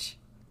bitch.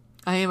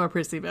 I am a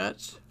prissy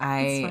bitch.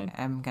 I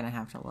am gonna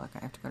have to look. I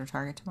have to go to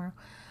Target tomorrow.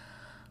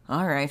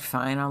 All right,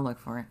 fine. I'll look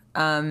for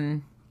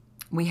it.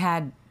 We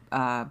had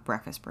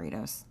breakfast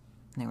burritos.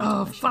 They were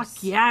delicious. Fuck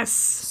yes!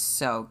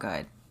 So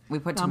good. We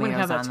put I'm gonna tomatoes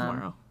have that on them.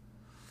 tomorrow.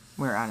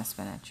 We're out of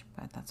spinach,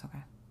 but that's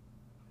okay.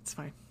 It's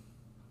fine.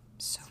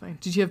 So It's fine.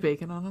 Did you have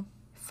bacon on them?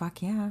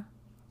 fuck yeah.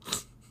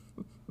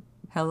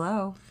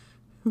 Hello.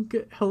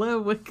 Hello,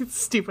 what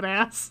stupid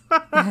ass.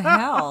 The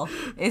hell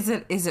is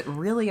it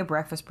really a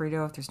breakfast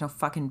burrito if there's no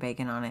fucking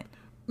bacon on it?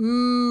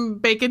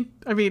 Bacon.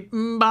 I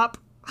mean, bop.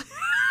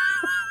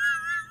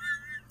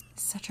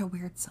 Such a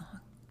weird song.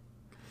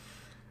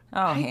 Oh,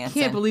 I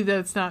Hanson. can't believe that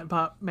it's not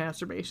bop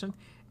masturbation.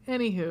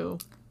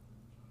 Anywho,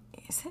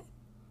 Is it?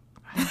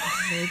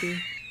 maybe.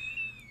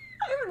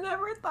 I've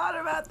never thought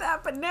about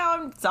that, but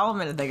now it's all I'm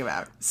gonna think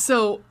about.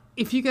 So,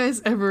 if you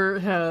guys ever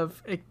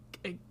have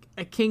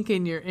a kink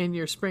in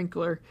your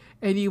sprinkler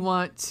and you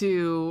want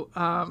to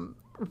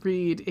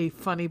read a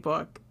funny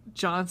book,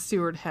 Jon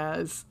Stewart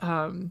has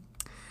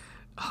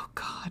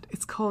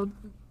it's called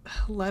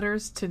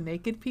Letters to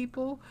Naked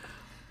People.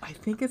 I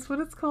think it's what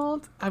it's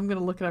called. I'm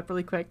gonna look it up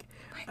really quick.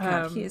 My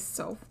God, he is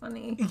so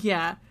funny.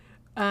 Yeah.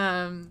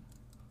 Oh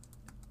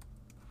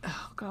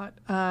God.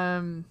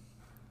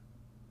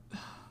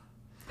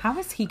 How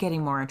is he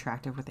getting more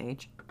attractive with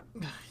age?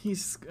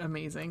 He's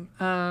amazing.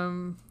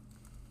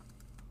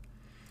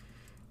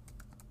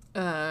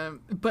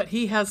 But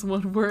he has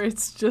one where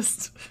it's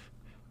just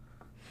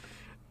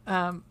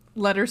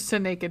letters to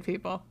naked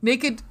people.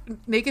 Naked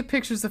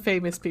pictures of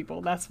famous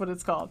people. That's what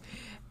it's called.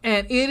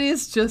 And it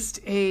is just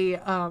a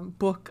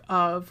book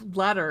of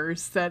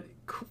letters that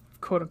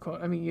quote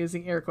unquote, I mean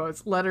using air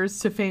quotes, letters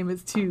to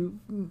famous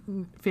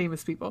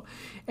people.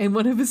 And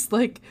one of his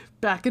like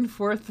back and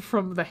forth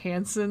from the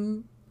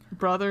Hanson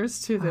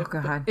brothers to the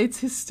God. it's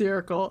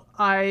hysterical.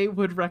 I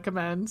would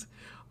recommend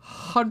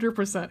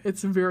 100%.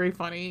 It's very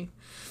funny.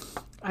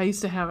 I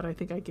used to have it. I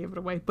think I gave it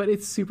away, but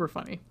it's super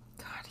funny.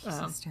 God, he's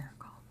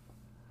hysterical.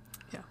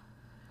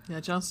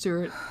 Yeah, Jon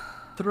Stewart.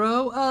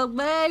 Throw a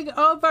leg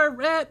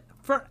over it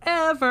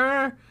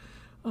forever.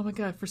 Oh my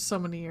God, for so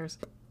many years.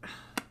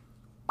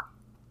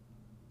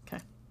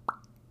 Okay.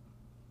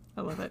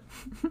 I love it.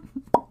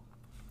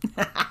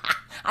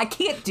 I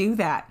can't do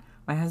that.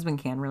 My husband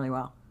can really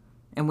well.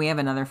 And we have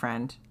another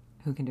friend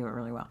who can do it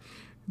really well.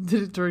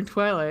 Did it during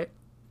Twilight.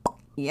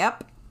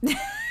 Yep.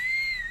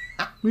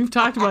 We've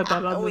talked about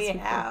that on this We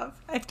before. have.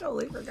 I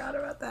totally forgot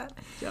about that.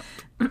 Yep.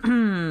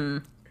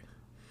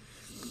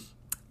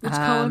 Which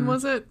Cullen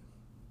was it?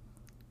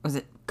 Was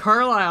it?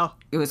 Carlisle.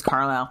 It was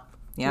Carlisle.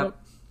 Yep.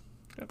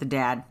 The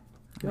dad.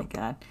 Oh my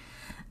God.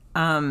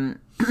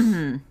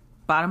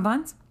 Bottom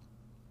buns?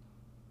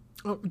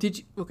 Oh, did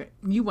you? Okay.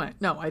 You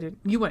went. No, I didn't.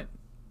 You went.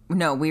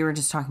 No, we were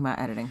just talking about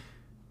editing.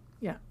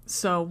 Yeah.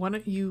 So why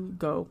don't you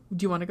go?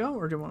 Do you want to go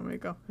or do you want me to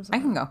go? I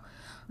can go.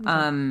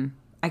 Okay.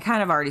 I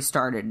kind of already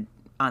started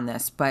on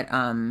this, but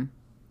I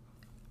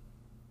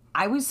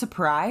was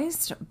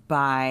surprised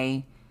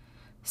by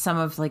some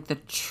of like the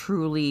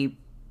truly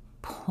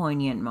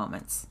poignant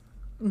moments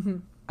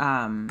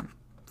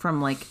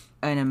from like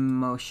an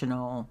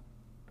emotional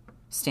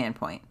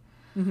standpoint.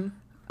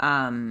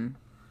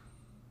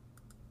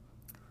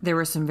 There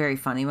were some very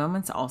funny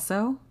moments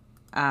also,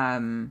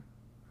 but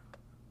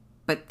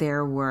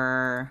there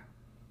were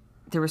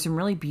some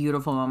really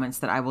beautiful moments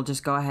that I will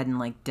just go ahead and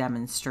like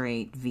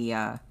demonstrate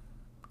via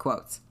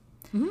quotes.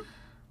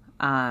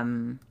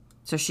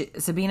 So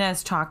Sabina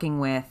is talking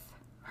with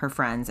her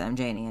friends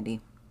MJ and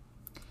Andy,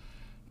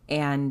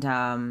 and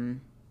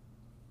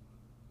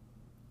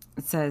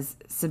It says,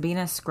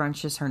 Sabina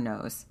scrunches her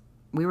nose.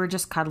 We were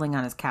just cuddling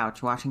on his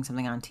couch watching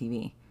something on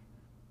TV.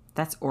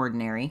 That's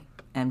ordinary,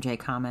 MJ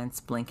comments,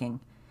 blinking.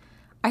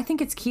 I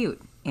think it's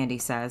cute, Andy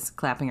says,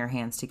 clapping her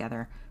hands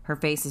together. Her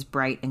face is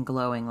bright and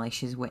glowing like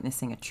she's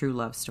witnessing a true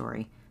love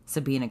story.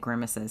 Sabina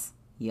grimaces.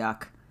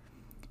 Yuck.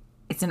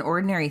 It's an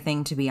ordinary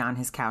thing to be on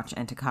his couch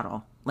and to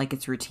cuddle, like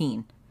it's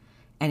routine.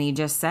 And he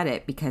just said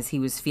it because he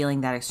was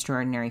feeling that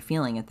extraordinary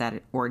feeling at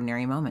that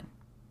ordinary moment.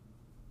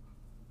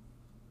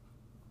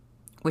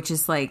 Which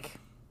is like,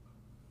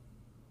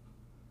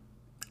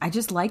 I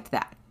just liked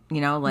that. You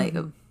know, like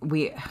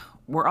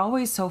we're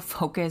always so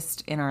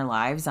focused in our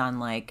lives on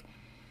like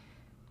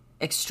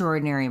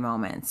extraordinary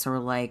moments or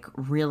like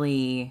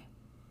really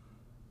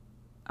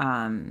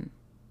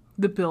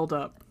the build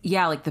up.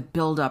 Yeah, like the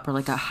build up or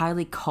like a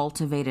highly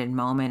cultivated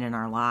moment in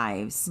our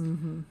lives.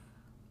 Mm-hmm.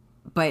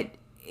 But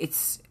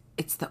it's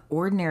the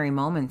ordinary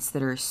moments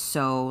that are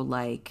so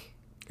like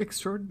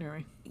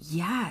extraordinary.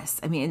 Yes.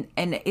 I mean,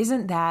 and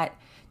isn't that,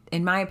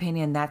 in my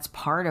opinion, that's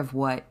part of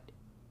what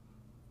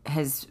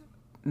has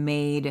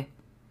made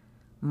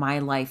my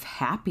life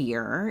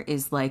happier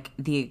is like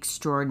the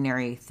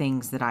extraordinary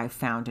things that I've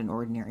found in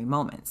ordinary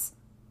moments.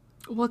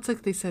 Well, it's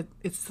like they said,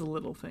 it's the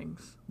little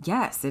things.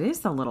 Yes, it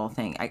is the little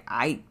thing.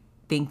 I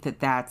think that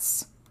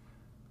that's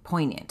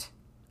poignant.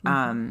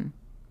 Mm-hmm.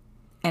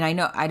 And I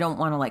know I don't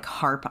want to like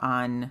harp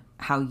on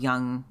how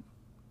young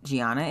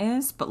Gianna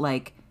is, but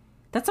like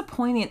that's a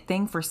poignant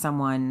thing for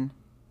someone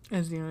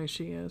as young as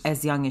she is.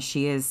 As young as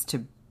she is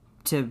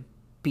to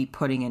be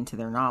putting into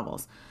their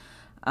novels.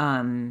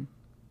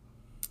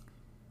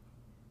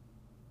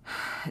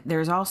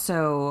 There's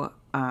also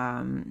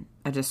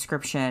a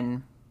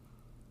description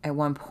at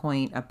one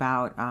point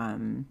about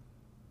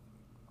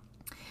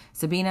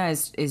Sabina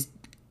is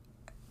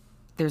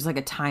there's like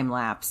a time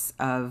lapse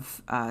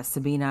of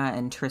Sabina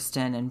and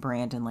Tristan and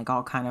Brandon like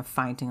all kind of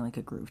finding like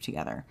a groove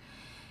together.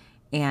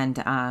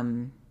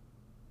 And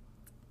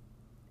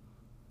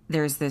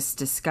there's this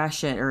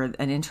discussion or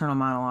an internal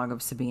monologue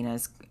of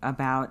Sabina's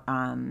about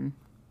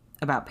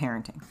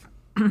parenting.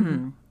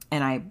 And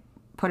I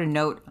put a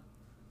note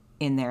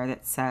in there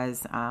that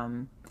says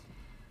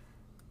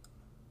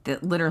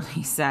that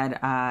literally said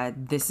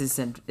this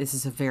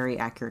is a very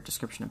accurate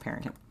description of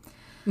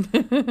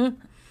parenting.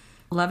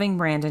 Loving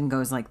Brandon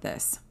goes like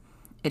this.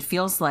 It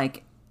feels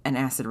like an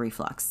acid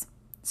reflux.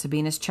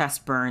 Sabina's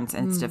chest burns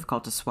and it's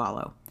difficult to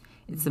swallow.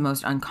 It's the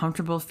most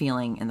uncomfortable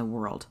feeling in the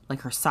world.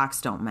 Like her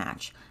socks don't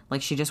match.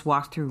 Like she just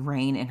walked through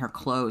rain in her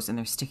clothes and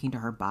they're sticking to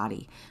her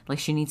body. Like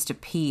she needs to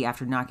pee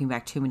after knocking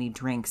back too many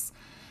drinks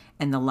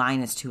and the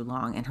line is too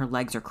long and her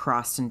legs are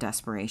crossed in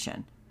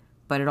desperation.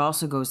 But it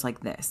also goes like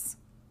this.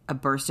 A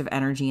burst of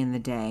energy in the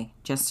day,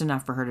 just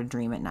enough for her to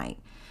dream at night.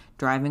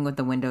 Driving with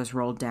the windows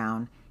rolled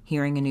down,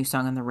 hearing a new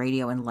song on the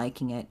radio and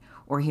liking it,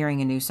 or hearing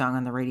a new song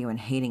on the radio and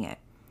hating it.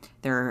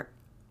 There are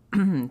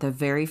the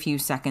very few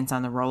seconds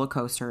on the roller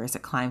coaster as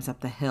it climbs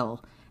up the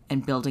hill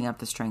and building up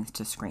the strength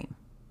to scream.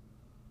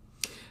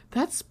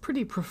 That's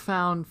pretty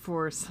profound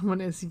for someone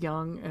as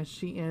young as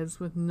she is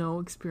with no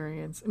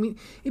experience. I mean,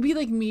 it'd be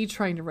like me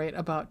trying to write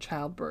about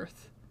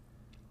childbirth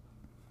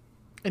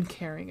and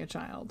carrying a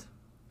child.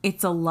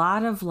 It's a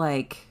lot of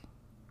like,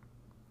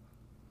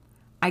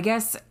 I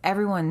guess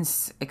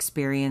everyone's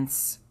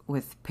experience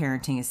with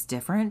parenting is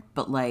different,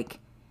 but like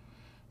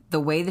the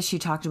way that she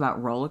talked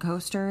about roller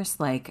coasters,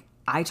 like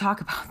I talk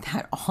about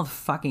that all the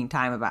fucking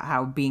time about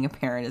how being a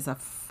parent is a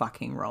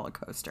fucking roller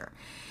coaster.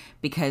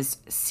 Because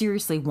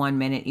seriously, 1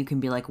 minute you can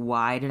be like,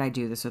 why did I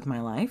do this with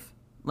my life?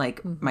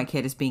 Like my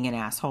kid is being an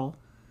asshole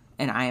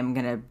and I am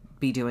going to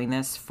be doing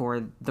this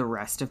for the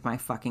rest of my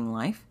fucking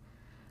life.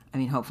 I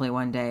mean, hopefully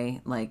one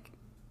day, like,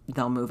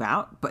 they'll move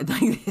out, but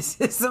like this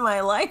is my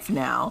life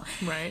now.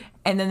 Right.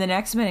 And then the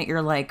next minute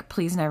you're like,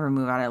 please never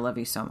move out. I love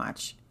you so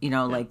much. You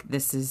know, like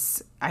this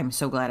is, I'm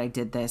so glad I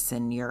did this.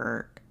 And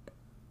you're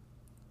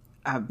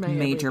a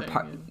major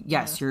part.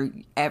 Yes.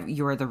 Yeah.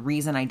 You're the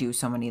reason I do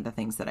so many of the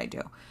things that I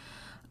do.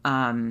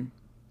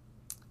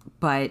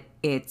 But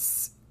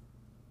it's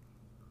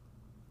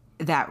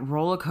that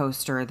roller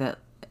coaster that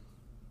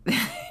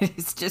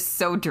is just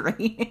so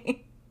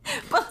draining.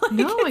 But like,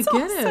 no, I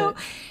get it.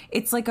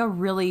 It's like a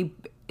really,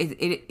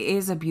 it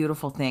is a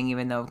beautiful thing,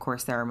 even though, of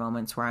course, there are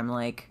moments where I'm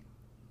like,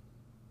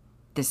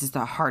 this is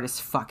the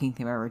hardest fucking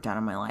thing I've ever done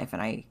in my life.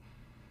 And I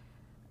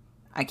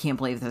can't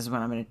believe this is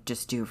what I'm going to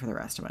just do for the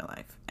rest of my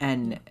life.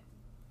 And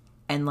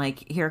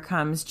like, here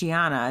comes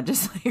Gianna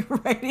just like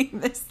writing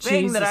this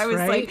thing Jesus, that I was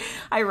right? like,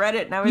 I read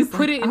it and I was you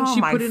put like, it in, oh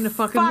she my put it into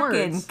fucking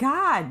words.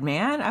 God,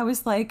 man. I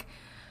was like,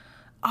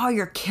 oh,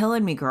 you're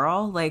killing me,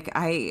 girl. Like,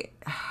 I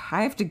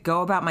have to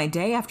go about my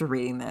day after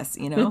reading this,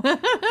 you know?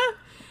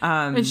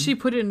 And she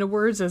put it into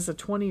words as a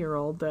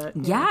 20-year-old that...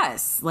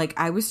 Yes. Like,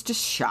 I was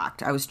just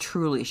shocked. I was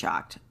truly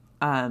shocked.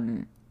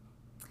 And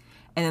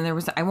then there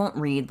was... I won't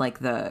read, like,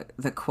 the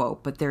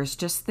quote, but there's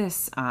just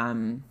this...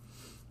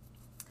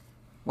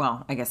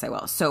 well, I guess I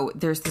will. So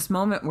there's this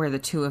moment where the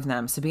two of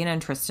them, Sabina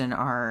and Tristan,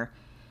 are...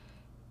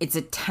 It's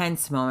a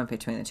tense moment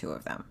between the two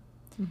of them.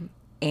 Mm-hmm.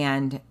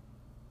 And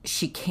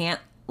she can't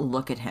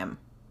look at him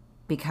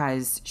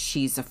because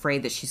she's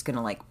afraid that she's going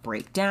to like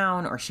break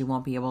down or she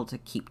won't be able to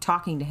keep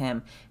talking to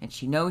him. And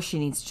she knows she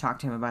needs to talk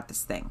to him about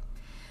this thing.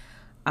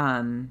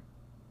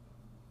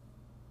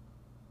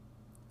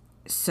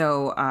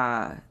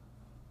 So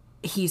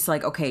he's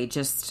like, okay,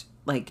 just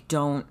like,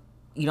 you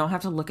don't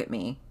have to look at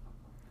me.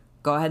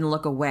 Go ahead and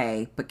look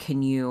away. But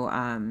can you,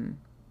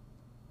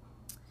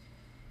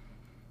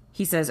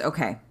 he says,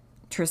 okay.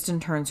 Tristan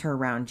turns her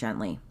around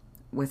gently.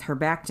 With her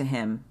back to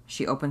him,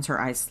 she opens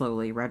her eyes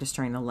slowly,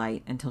 registering the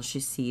light until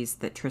she sees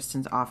that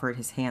Tristan's offered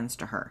his hands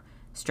to her,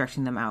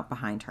 stretching them out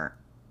behind her.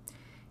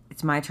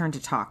 It's my turn to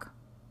talk.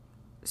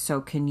 So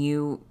can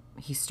you,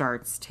 he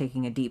starts,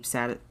 taking a deep,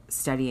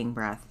 steadying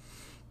breath.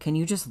 Can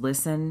you just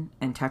listen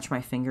and touch my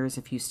fingers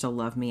if you still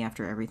love me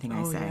after everything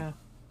I say? Yeah.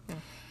 Yeah.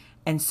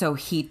 And so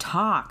he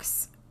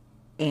talks,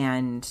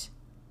 and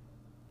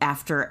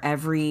after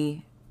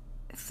every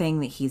thing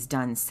that he's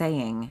done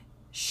saying,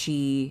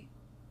 she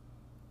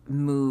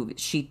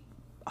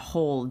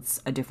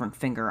holds a different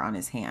finger on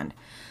his hand.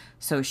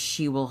 So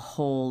she will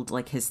hold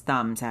like his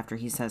thumbs after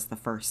he says the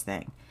first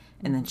thing,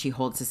 and then she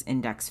holds his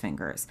index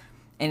fingers.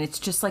 And it's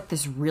just like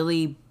this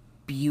really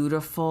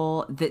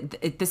beautiful,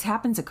 this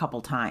happens a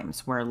couple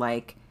times where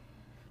like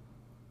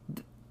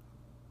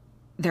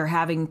they're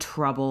having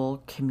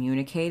trouble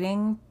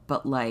communicating,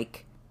 but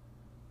like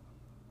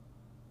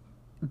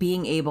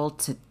being able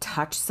to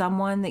touch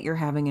someone that you're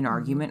having an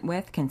argument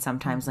with can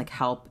sometimes like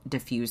help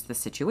diffuse the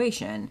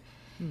situation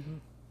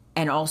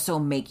and also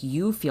make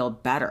you feel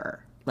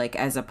better. Like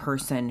as a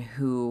person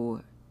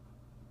who,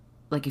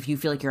 like if you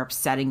feel like you're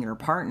upsetting your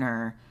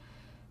partner,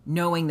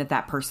 knowing that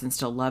that person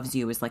still loves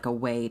you is like a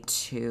way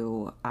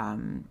to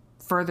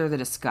further the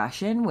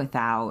discussion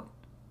without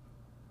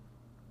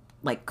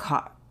like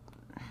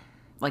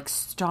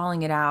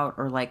stalling it out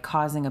or like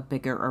causing a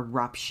bigger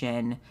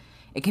eruption.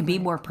 It can be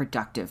more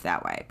productive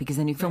that way because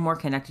then you feel more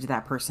connected to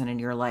that person and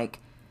you're like,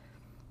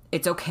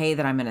 it's okay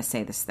that I'm going to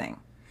say this thing.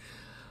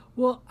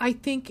 Well, I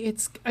think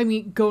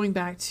going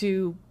back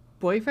to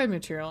boyfriend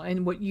material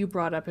and what you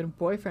brought up in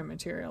boyfriend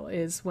material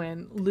is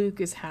when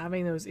Luke is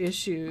having those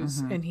issues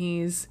and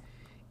he's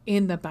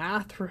in the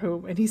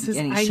bathroom and he says,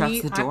 and he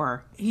shuts the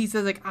door. He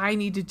says like, I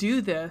need to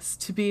do this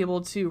to be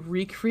able to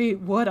recreate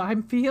what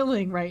I'm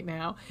feeling right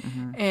now.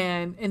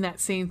 And in that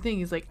same thing,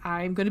 he's like,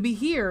 I'm going to be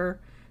here.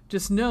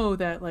 Just know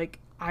that like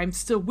I'm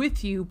still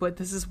with you, but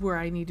this is where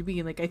I need to be.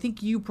 And like I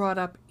think you brought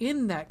up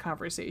in that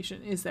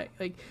conversation is that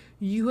like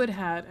you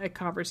had a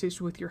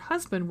conversation with your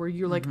husband where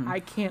you're like, I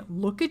can't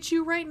look at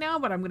you right now,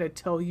 but I'm going to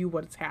tell you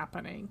what's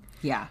happening.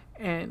 Yeah.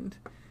 And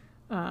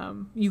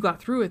you got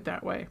through it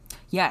that way.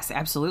 Yes,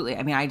 absolutely.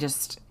 I mean,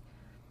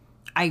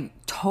 I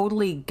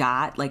totally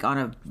got like on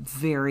a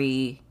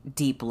very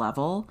deep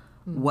level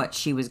what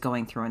she was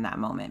going through in that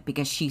moment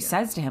because she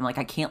says to him like,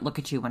 I can't look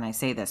at you when I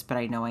say this, but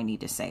I know I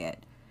need to say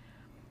it.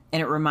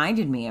 And it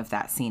reminded me of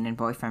that scene in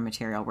Boyfriend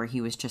Material where he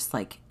was just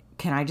like,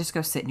 can I just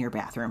go sit in your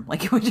bathroom?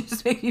 Like, it would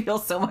just make me feel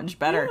so much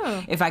better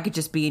if I could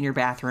just be in your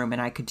bathroom and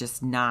I could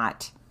just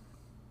not,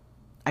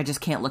 I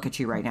just can't look at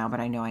you right now, but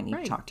I know I need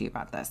to talk to you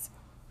about this.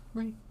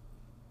 Right.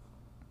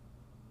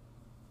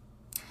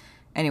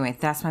 Anyway,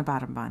 that's my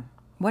bottom bun.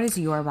 What is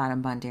your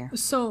bottom bun, dear?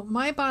 So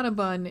my bottom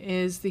bun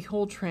is the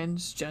whole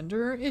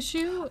transgender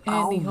issue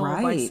and the whole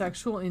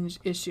bisexual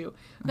issue.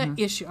 Not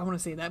issue, I want to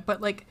say that,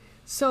 but like,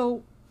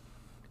 so...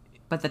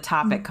 But the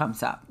topic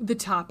comes up. The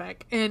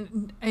topic.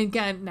 And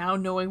again, now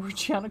knowing where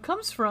Gianna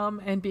comes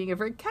from and being a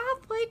very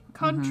Catholic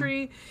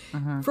country,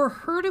 for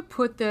her to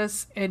put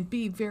this and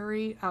be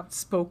very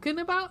outspoken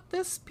about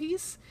this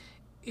piece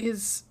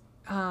is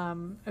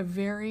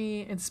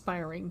very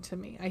inspiring to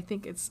me. I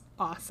think it's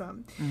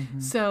awesome.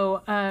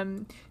 So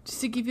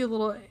just to give you a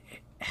little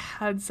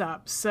heads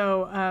up.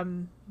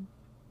 So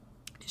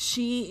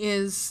she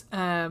is...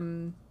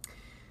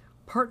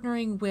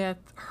 partnering with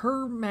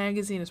her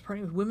magazine is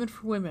partnering with Women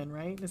for Women,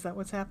 right? Is that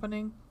what's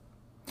happening?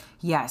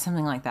 Yeah,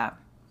 something like that.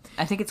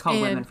 I think it's called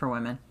Women for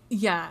Women.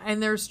 Yeah,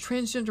 and there's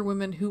transgender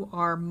women who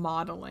are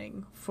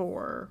modeling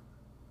for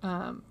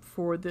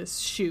this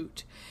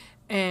shoot,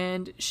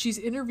 and she's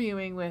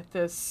interviewing with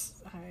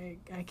this.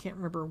 I can't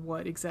remember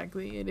what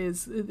exactly it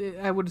is.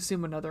 I would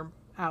assume another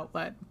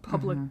outlet,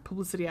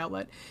 publicity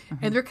outlet,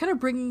 and they're kind of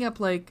bringing up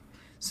like,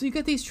 so you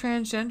got these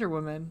transgender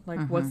women,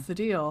 like what's the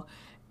deal?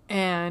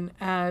 And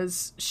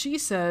as she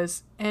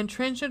says, and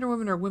transgender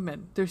women are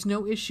women. There's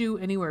no issue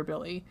anywhere,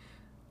 Billy.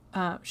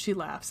 She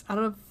laughs out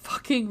of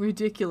fucking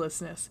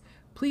ridiculousness.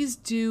 Please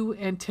do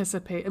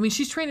anticipate. I mean,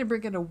 she's trying to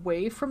bring it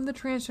away from the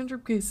transgender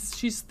because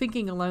she's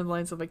thinking along the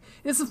lines of like,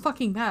 it doesn't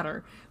fucking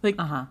matter. Like,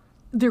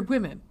 they're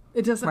women.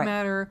 It doesn't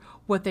matter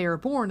what they are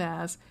born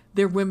as.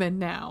 They're women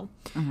now.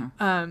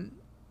 And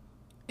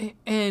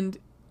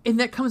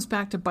that comes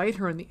back to bite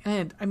her in the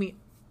end. I mean,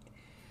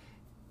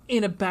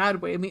 in a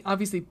bad way. I mean,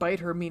 obviously bite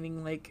her,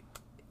 meaning like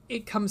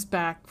it comes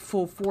back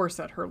full force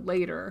at her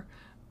later.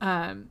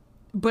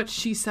 But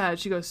she said,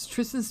 she goes,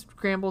 Tristan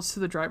scrambles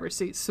to the driver's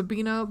seat.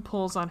 Sabina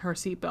pulls on her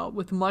seatbelt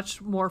with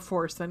much more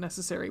force than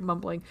necessary,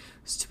 mumbling,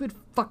 stupid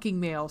fucking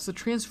males. The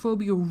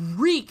transphobia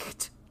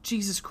reeked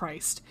Jesus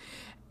Christ.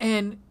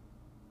 And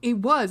it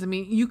was, I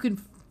mean, you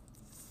can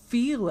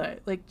feel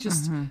it. Like,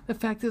 just the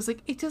fact that it's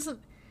like, it doesn't,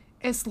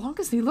 as long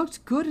as they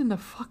looked good in the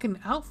fucking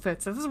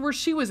outfits, this is where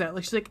she was at.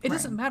 Like, she's like, it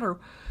doesn't matter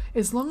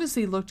as long as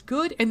they looked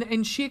good.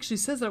 And she actually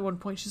says that at one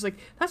point. She's like,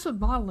 that's what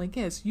modeling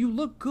is. You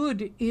look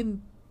good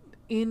in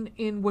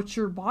what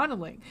you're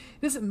modeling.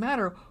 It doesn't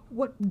matter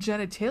what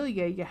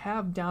genitalia you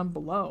have down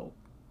below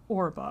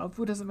or above.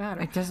 It doesn't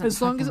matter. It doesn't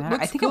as long as it matter.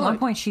 looks I think good. at one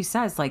point she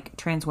says, like,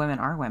 trans women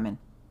are women.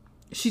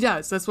 She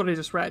does. That's what I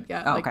just read.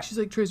 Yeah. Oh, like, okay. she's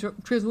like, trans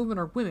women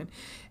are women.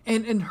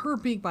 And her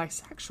being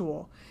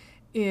bisexual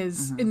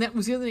is, and that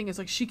was the other thing, is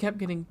like, she kept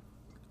getting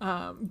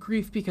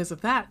grief because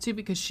of that too,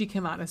 because she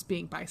came out as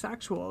being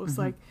bisexual. It was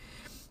like,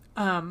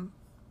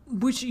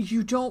 which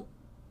you don't,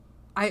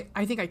 I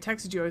think I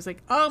texted you. I was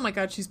like, oh my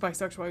God, she's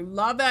bisexual. I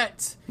love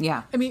it.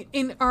 Yeah. I mean,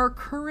 in our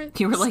current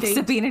You were like, state,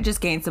 Sabina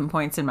just gained some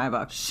points in my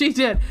book. she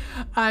did.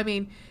 I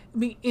mean,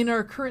 in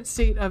our current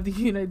state of the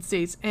United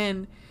States,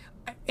 and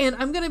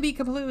I'm going to be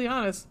completely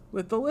honest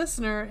with the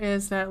listener,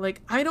 is that,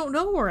 like, I don't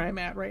know where I'm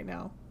at right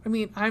now. I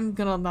mean, I'm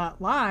going to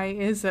not lie,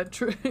 is that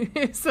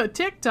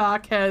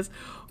TikTok has,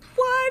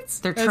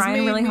 They're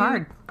trying really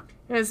hard.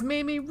 Has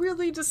made me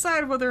really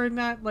decide whether or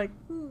not, like,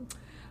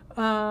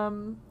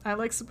 I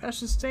like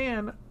Sebastian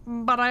Stan,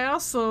 but I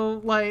also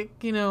like,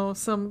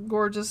 some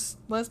gorgeous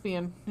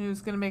lesbian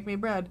who's going to make me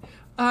bread.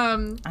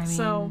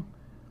 So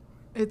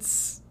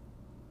it's,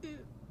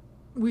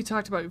 we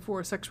talked about it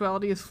before,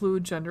 sexuality is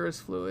fluid, gender is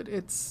fluid,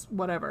 it's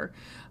whatever.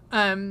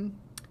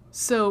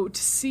 So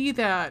to see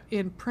that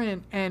in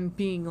print and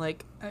being,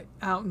 like,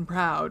 out and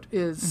proud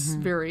is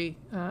very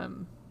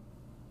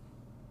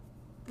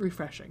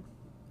refreshing.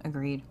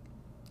 Agreed.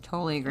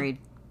 Totally agreed.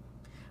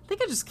 I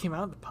think I just came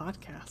out of the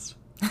podcast.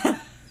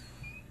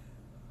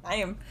 I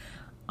am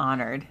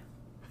honored.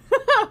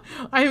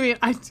 I mean,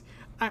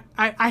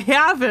 I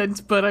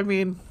haven't, but I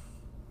mean,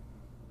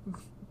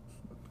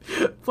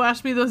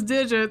 flash me those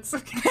digits.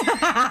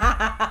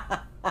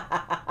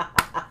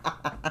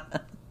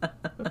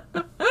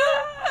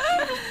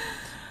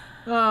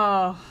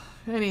 Oh,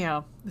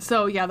 anyhow.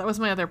 So yeah, that was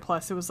my other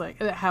plus. It was like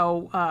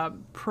how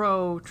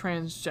pro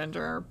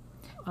transgender,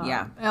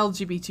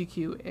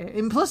 LGBTQ,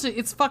 and plus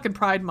it's fucking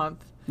Pride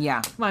Month.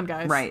 Yeah. Come on,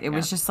 guys. Right. It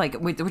was just like,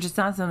 which is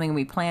not something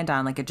we planned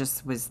on. Like, it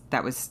just was,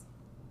 that was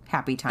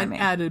happy an timing.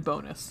 added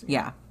bonus.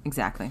 Yeah,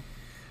 exactly.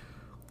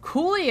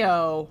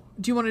 Coolio.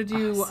 Do you want to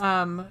do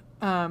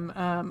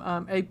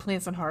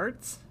eggplants and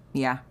hearts?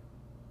 Yeah.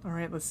 All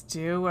right, let's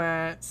do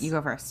it. You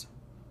go first.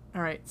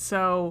 All right,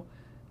 so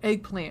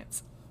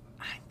eggplants.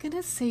 I'm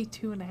gonna say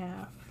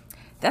 2.5.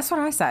 That's what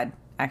I said,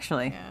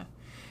 actually. Yeah,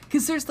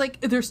 because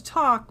there's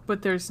talk,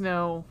 but there's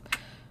no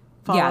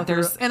follow Yeah, through.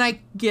 there's- And I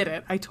get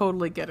it. I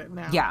totally get it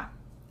now. Yeah.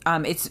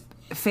 It's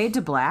fade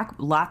to black,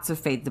 lots of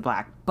fade to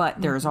black,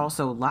 but there's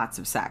also lots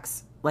of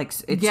sex. Like,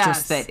 it's Yes.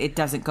 just that it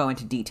doesn't go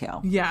into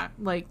detail. Yeah,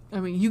 like,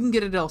 I mean, you can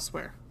get it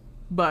elsewhere,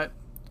 but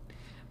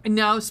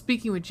now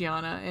speaking with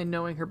Gianna and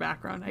knowing her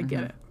background, I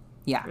get it.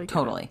 Yeah, get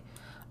totally.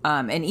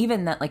 And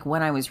even that, like,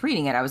 when I was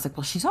reading it, I was like,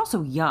 well, she's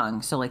also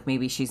young, so, like,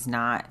 maybe she's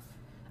not.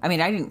 I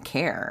mean, I didn't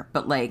care,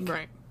 but, like,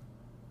 Right.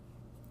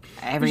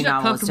 every She's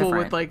not novel is comfortable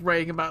different. with, like,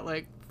 writing about,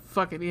 like,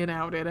 fucking in,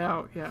 out.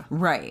 Yeah.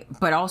 Right.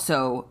 But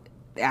also,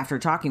 after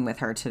talking with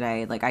her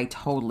today, like, I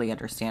totally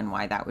understand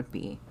why that would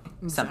be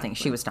something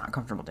she was not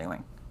comfortable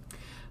doing.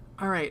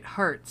 All right,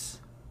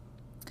 hearts.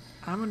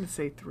 I'm going to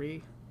say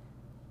 3.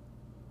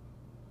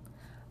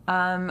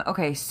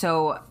 Okay,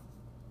 so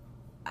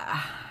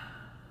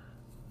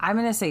I'm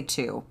going to say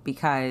 2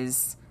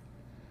 because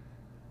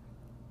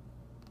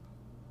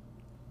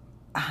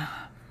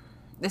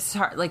this is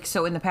hard. Like,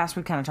 so in the past,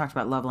 we kind of talked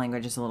about love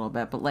languages a little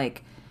bit, but,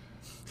 like,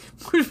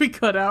 Which we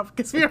cut out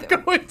because we were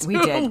going too we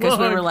did because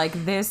we long. were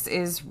like, this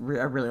is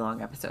a really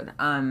long episode.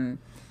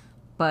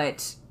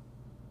 But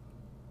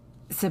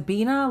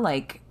Sabina,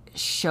 like,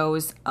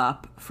 shows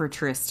up for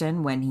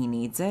Tristan when he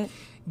needs it.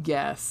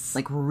 Yes.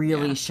 Like,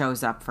 really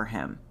shows up for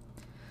him.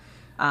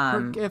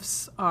 Her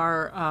gifts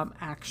are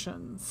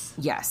actions.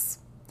 Yes.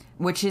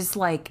 Which is,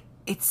 like,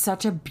 it's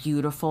such a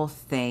beautiful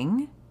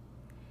thing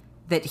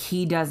that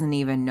he doesn't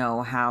even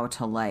know how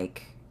to,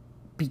 like,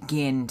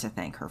 begin to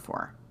thank her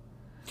for.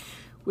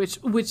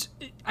 Which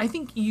I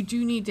think you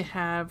do need to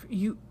have.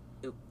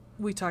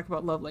 We talked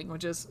about love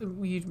languages.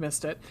 You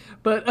missed it.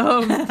 But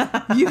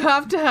you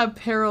have to have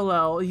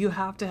parallel. You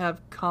have to have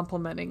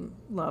complementing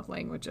love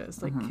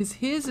languages. Like, because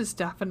his is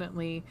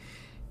definitely,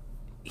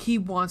 he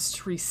wants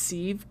to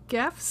receive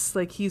gifts.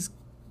 Like, he's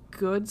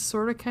good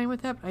sort of kind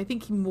with that. But I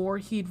think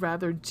he'd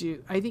rather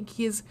do. I think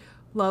his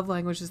love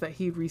languages that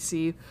he'd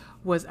receive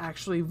was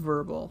actually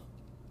verbal.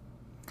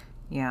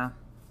 Yeah.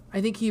 I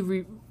think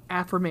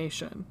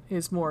affirmation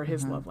is more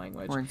his love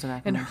language. Words of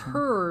and affirmation.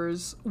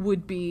 hers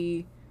would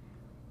be,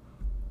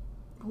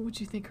 what would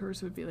you think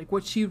hers would be? Like,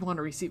 what she'd want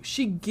to receive.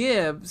 She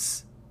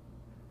gives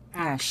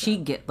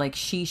action. Yeah,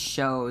 she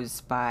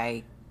shows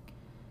by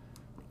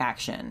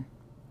action.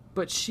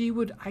 But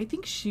I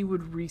think she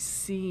would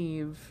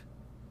receive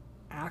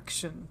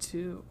action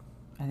too.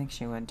 I think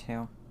she would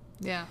too.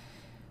 Yeah.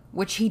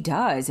 Which he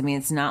does. I mean,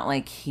 it's not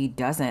like he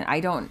doesn't. I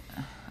don't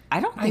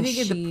think in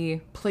she... the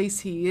place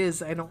he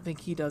is, I don't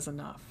think he does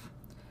enough.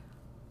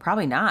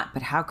 Probably not,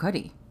 but how could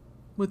he?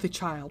 With the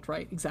child,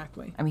 right,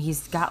 exactly. I mean,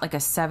 he's got like a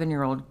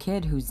 7-year-old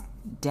kid whose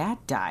dad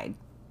died.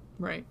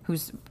 Right.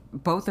 Who's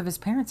both of his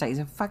parents died. He's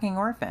a fucking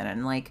orphan.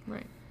 And like,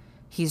 Right.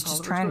 he's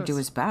just trying to do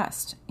his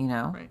best, you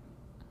know? Right.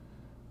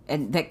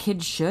 And that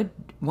kid should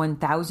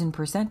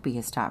 1000% be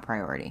his top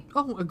priority.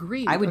 Oh,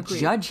 agreed. I would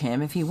judge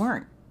him if he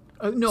weren't.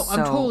 No, So-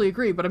 I'm totally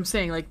agree, but I'm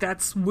saying like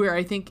that's where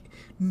I think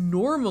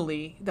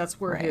normally that's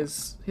where Right.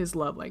 his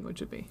love language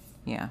would be.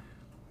 Yeah.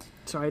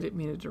 Sorry, I didn't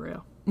mean to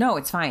derail. No,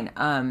 it's fine.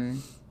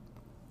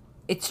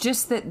 It's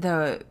just that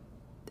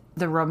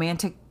the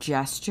romantic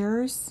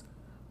gestures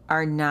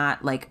are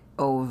not like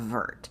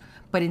overt,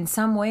 but in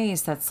some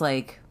ways that's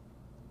like,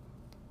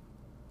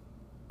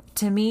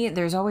 to me,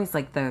 there's always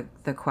like the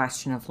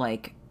question of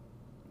like,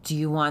 do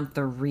you want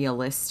the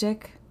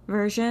realistic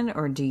version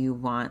or do you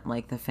want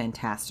like the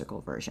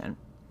fantastical version?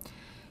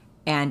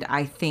 And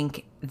I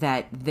think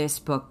that this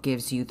book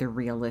gives you the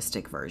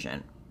realistic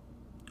version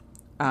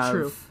of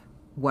True.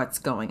 what's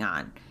going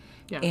on.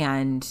 Yeah.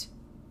 And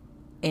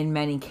in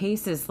many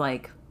cases,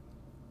 like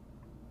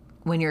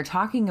when you're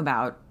talking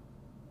about,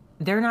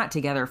 they're not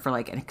together for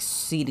like an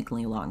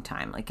exceedingly long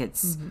time. Like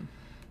it's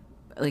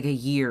like a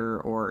year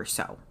or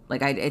so.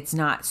 Like it's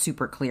not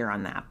super clear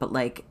on that, but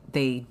like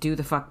they do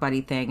the fuck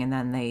buddy thing and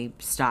then they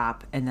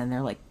stop and then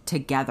they're like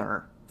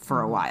together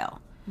for a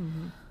while.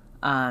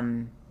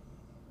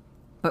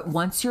 But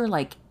once you're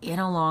like in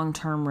a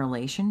long-term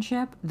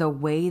relationship, the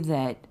way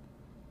that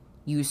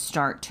you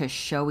start to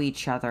show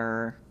each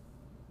other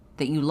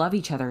that you love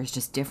each other is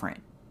just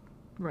different.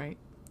 Right.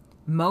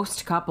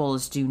 Most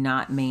couples do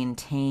not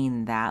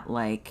maintain that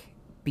like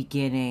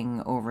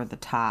beginning over the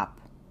top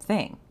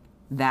thing.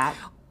 That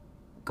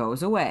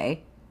goes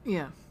away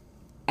Yeah.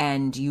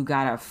 and you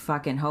gotta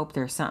fucking hope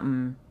there's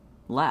something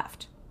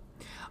left.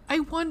 I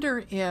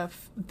wonder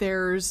if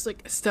there's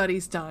like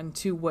studies done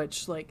to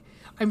which like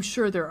I'm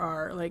sure there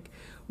are like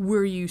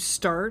where you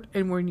start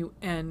and where you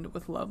end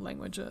with love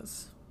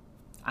languages.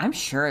 I'm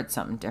sure it's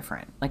something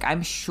different. Like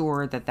I'm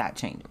sure that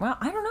changed. Well,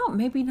 I don't know.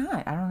 Maybe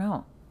not. I don't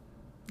know.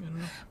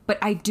 But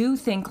I do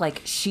think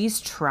like she's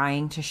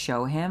trying to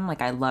show him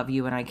like I love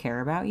you and I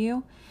care about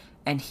you.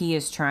 And he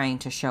is trying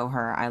to show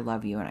her I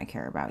love you and I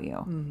care about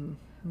you.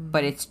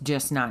 But it's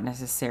just not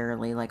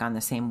necessarily like on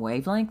the same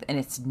wavelength. And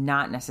it's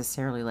not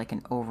necessarily like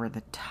an over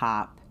the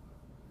top.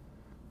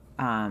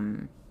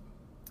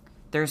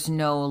 There's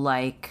no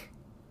like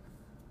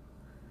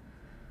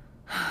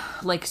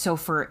so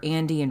for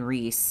Andy and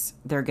Reese,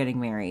 they're getting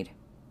married.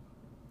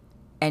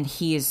 And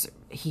he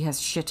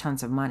has shit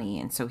tons of money,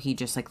 and so he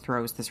just like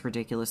throws this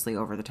ridiculously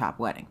over the top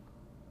wedding.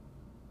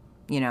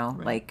 You know,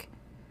 Right. like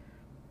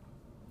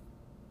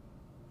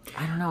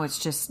I don't know, it's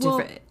just Well,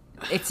 different.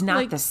 It's not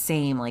like- the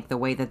same like the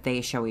way that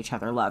they show each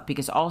other love,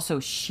 because also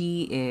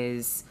she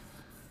is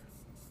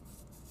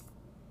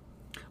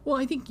Well,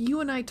 I think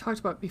you and I talked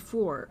about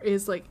before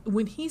is like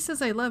when he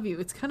says I love you,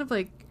 it's kind of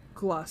like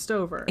glossed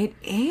over. it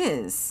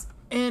is.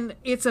 And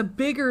it's a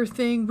bigger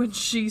thing when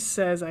she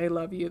says I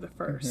love you the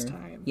 1st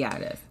time. Yeah,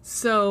 it is.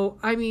 So,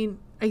 I mean,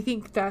 I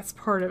think that's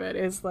part of it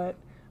is that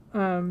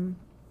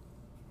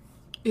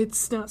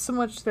it's not so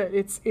much that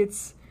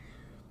it's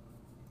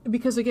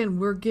because again,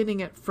 we're getting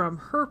it from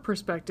her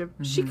perspective.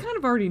 She kind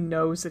of already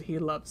knows that he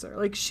loves her.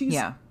 Like she's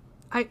Yeah.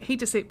 I hate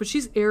to say it, but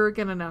she's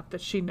arrogant enough that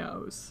she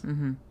knows.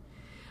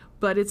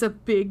 But it's a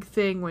big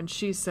thing when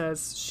she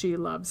says she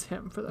loves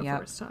him for the Yep.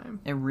 first time.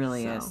 It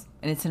really So, is.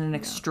 And it's in an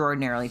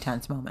extraordinarily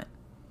tense moment.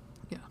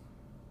 Yeah.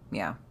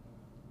 Yeah.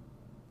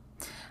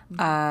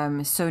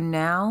 So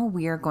now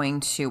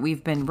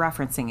we've been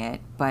referencing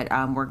it, but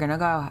we're going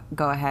to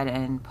go ahead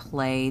and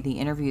play the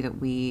interview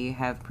that we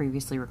have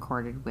previously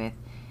recorded with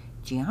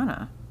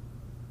Gianna.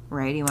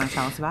 Right? You want to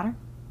tell us about her?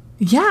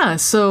 Yeah,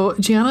 so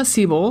Gianna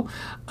Siebel,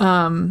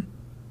 I'm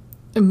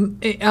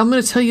going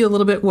to tell you a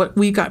little bit what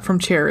we got from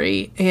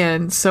Cherry.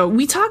 And so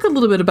we talk a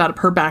little bit about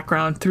her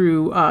background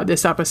through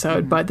this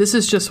episode, but this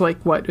is just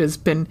like what has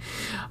been,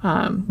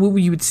 what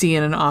you would see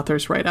in an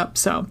author's write-up.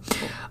 So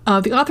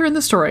the author in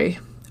the story,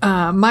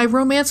 my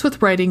romance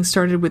with writing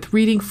started with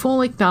reading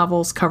full-length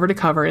novels cover to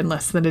cover in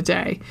less than a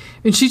day.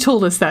 And she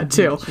told us that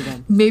too. She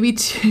did. Maybe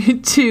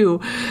two,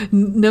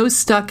 nose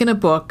stuck in a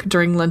book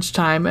during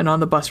lunchtime and on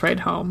the bus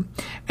ride home.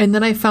 And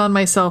then I found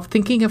myself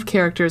thinking of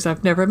characters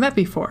I've never met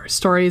before,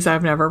 stories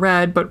I've never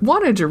read but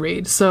wanted to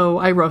read, so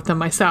I wrote them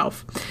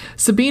myself.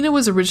 Sabina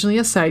was originally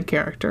a side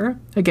character,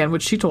 again,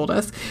 which she told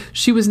us.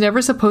 She was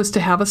never supposed to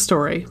have a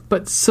story,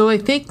 but so I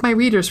thank my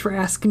readers for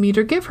asking me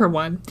to give her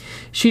one.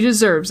 She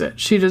deserves it.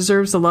 She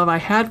deserves the love I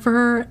had for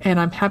her, and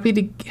I'm happy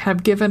to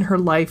have given her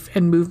life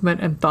and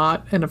movement and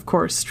thought, and of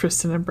course,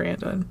 Tristan and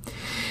Brandon.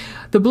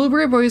 The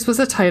Blueberry Boys was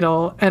a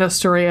title and a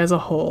story as a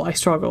whole I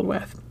struggled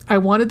with. I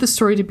wanted the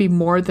story to be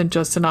more than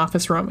just an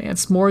office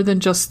romance, more than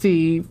just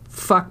the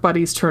fuck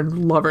buddies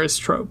turned lovers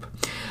trope.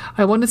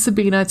 I wanted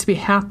Sabina to be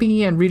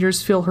happy and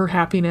readers feel her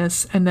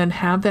happiness and then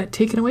have that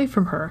taken away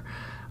from her.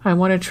 I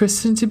wanted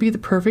Tristan to be the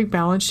perfect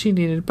balance she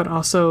needed, but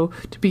also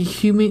to be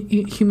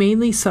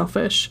humanely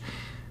selfish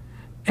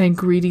and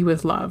greedy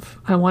with love.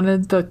 I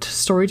wanted the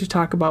story to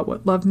talk about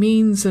what love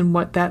means and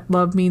what that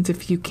love means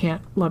if you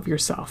can't love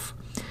yourself.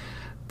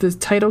 The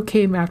title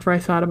came after I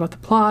thought about the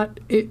plot.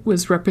 It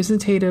was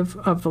representative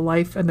of the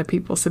life and the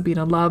people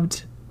Sabina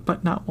loved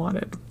but not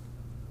wanted.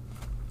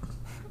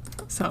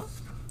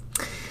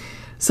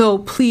 So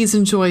please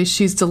enjoy.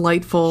 She's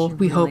delightful. She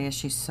really is.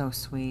 She's so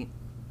sweet.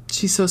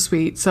 She's so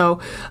sweet. So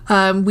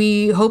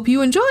we hope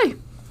you enjoy.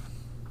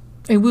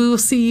 And we will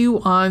see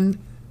you on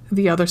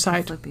the other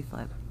side. Flippy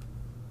flip.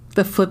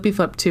 The flippy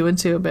flip 2 and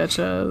 2,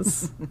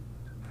 bitches.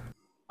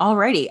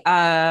 Alrighty.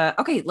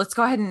 Okay, let's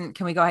go ahead and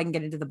can we go ahead and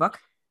get into the book?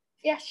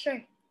 Yeah,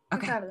 sure. No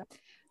Okay.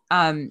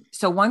 problem.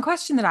 So one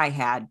question that I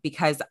had,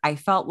 because I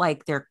felt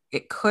like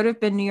it could have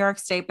been New York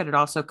State, but it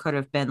also could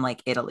have been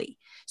like Italy.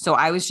 So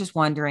I was just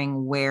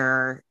wondering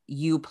where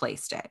you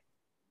placed it.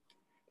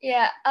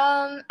 Yeah,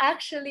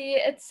 actually,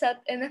 it's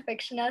set in a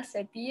fictional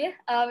city.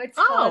 It's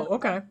called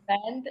okay.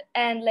 Bend,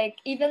 and like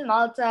even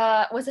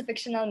Malta was a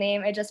fictional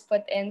name I just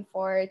put in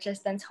for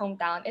Tristan's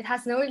hometown. It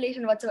has no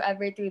relation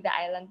whatsoever to the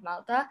island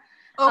Malta.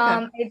 Okay.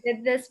 I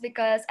did this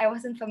because I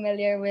wasn't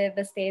familiar with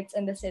the states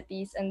and the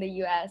cities in the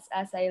U.S.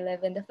 as I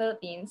live in the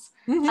Philippines.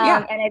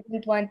 Yeah. And I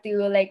didn't want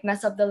to like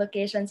mess up the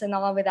locations and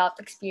all without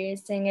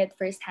experiencing it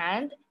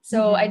firsthand.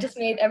 So I just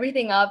made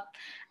everything up.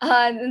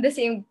 And the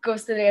same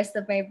goes to the rest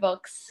of my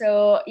books.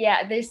 So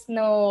yeah, there's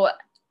no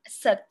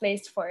set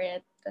place for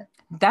it.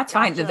 That's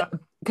fine. Gotcha.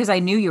 Because I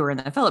knew you were in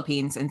the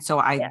Philippines. And so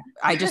I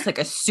just like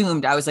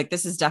assumed, I was like,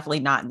 this is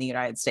definitely not in the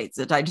United States.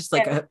 That I just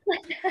like,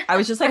 I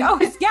was just like, oh,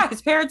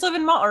 his parents live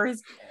in Malta, or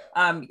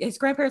his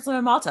grandparents live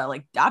in Malta.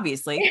 Like,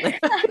 obviously. Like,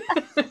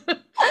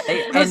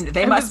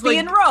 they must be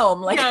in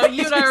Rome. Like, yeah,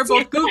 you and I were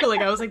both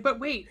Googling. I was like, but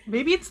wait,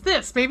 maybe it's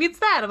this, maybe it's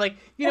that. I'm like,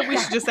 we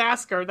should just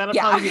ask her. That'll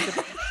probably be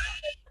the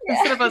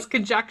instead of us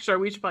conjecture,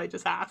 we should probably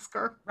just ask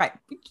her. Right.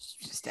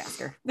 Just ask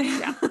her.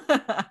 Yeah.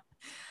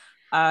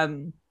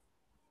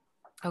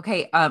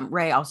 Okay.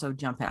 Ray, also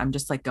jump in. I'm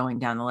just like going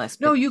down the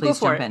list. No, you go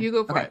for it. You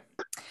go for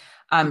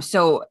it.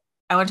 So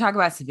I want to talk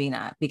about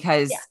Sabina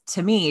because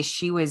to me,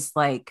 she was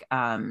like,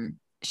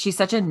 she's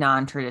such a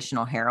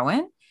non-traditional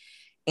heroine.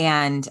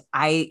 And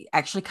I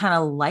actually kind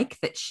of like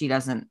that she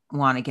doesn't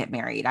want to get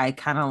married. I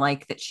kind of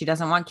like that she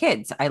doesn't want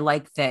kids. I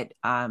like that,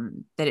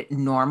 that it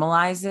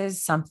normalizes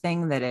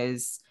something that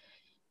is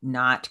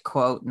not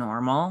quote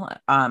normal,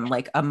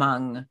 like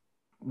among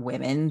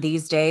women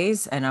these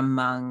days and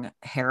among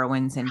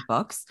heroines in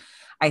books.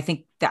 I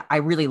think that I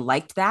really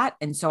liked that.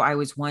 And so I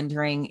was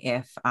wondering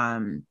if,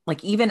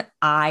 like, even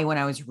when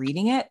I was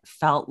reading it,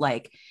 felt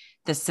like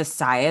the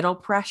societal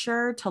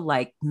pressure to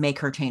like make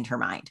her change her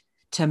mind,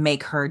 to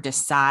make her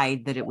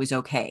decide that it was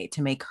okay,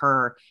 to make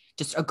her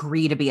just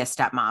agree to be a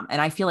stepmom. And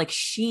I feel like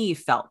she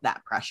felt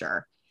that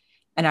pressure.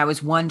 And I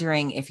was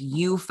wondering if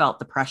you felt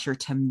the pressure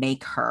to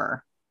make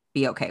her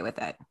be okay with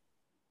it.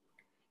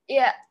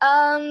 Yeah.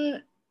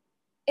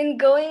 In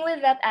going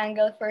with that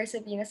angle for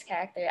Sabina's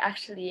character,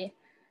 actually,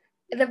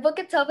 the book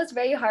itself was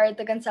very hard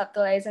to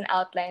conceptualize and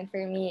outline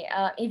for me.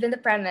 Even the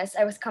premise,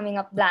 I was coming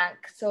up blank.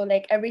 So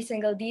like every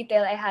single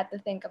detail I had to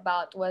think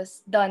about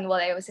was done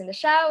while I was in the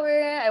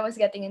shower, I was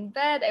getting in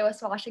bed, I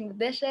was washing the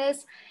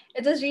dishes.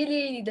 It was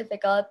really, really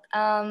difficult.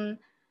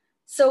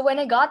 So when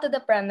I got to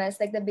the premise,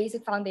 like the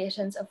basic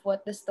foundations of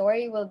what the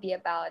story will be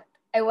about,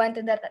 I went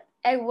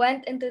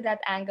into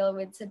that angle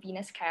with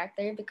Sabina's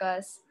character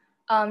because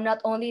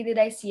not only did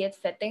I see it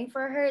fitting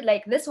for her,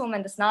 like this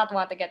woman does not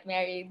want to get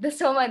married.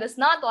 This woman does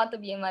not want to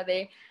be a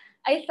mother.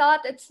 I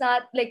thought it's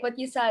not like what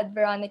you said,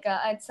 Veronica.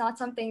 It's not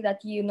something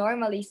that you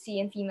normally see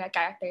in female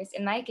characters,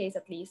 in my case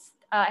at least.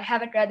 I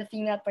haven't read a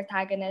female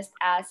protagonist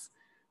as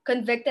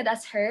convicted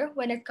as her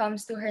when it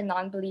comes to her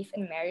non-belief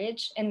in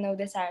marriage and no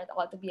desire at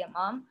all to be a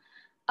mom.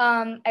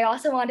 I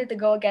also wanted to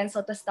go against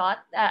what was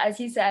thought, as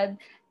he said,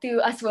 to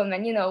us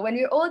women. When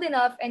you're old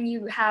enough and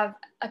you have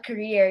a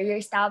career, you're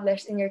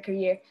established in your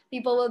career,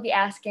 people will be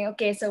asking,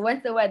 okay, so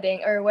when's the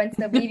wedding or when's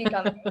the baby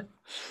coming?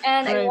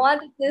 And right.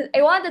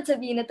 I wanted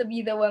Sabina to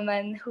be the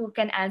woman who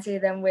can answer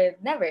them with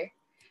never.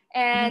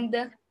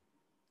 And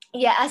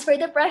as for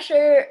the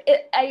pressure,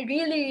 I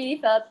really, really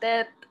felt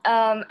it.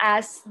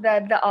 As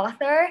the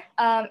author,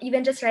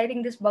 even just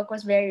writing this book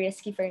was very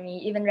risky for me.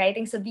 Even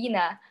writing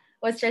Sabina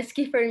was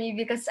risky for me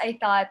because I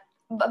thought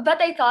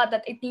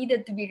that it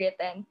needed to be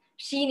written.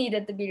 She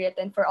needed to be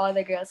written for all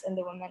the girls and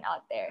the women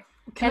out there.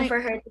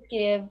 For her to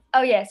give...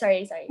 Oh, yeah,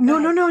 sorry.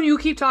 No, you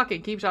keep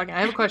talking.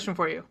 I have a question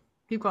for you.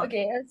 Keep going.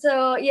 Okay,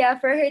 so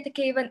for her to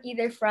cave on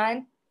either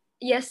front,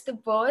 yes to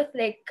both,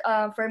 like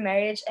for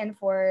marriage and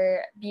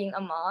for being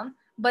a mom.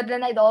 But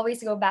then I'd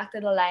always go back to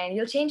the line,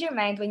 you'll change your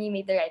mind when you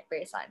meet the right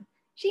person.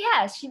 She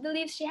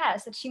believes she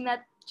has, that she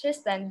met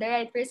Tristan, the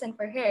right person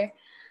for her.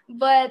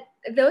 But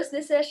those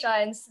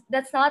decisions,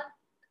 that's not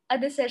a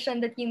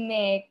decision that you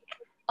make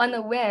on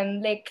a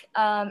whim. Like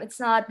it's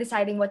not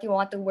deciding what you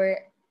want to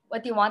wear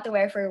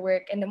for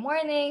work in the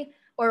morning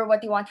or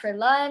what you want for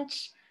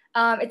lunch.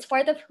 It's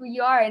part of who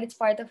you are and it's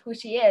part of who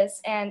she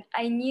is. And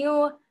I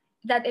knew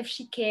that if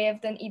she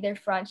caved on either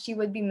front, she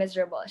would be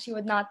miserable. She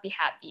would not be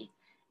happy.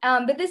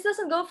 But this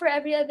doesn't go for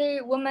every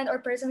other woman or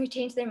person who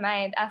changed their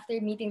mind after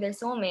meeting their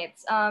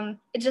soulmates.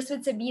 It's just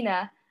with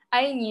Sabina.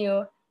 I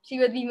knew she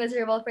would be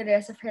miserable for the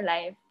rest of her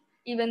life,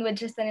 even with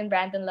Tristan and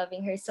Brandon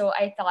loving her. So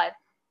I thought,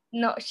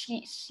 no,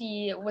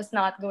 she was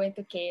not going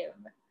to cave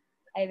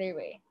either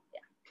way.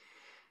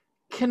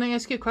 Can I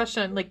ask you a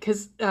question? Like,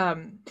 because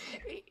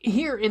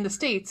here in the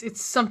States,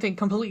 it's something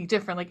completely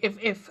different. Like,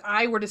 if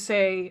I were to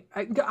say,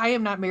 I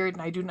am not married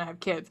and I do not have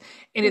kids,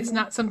 and it's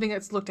not something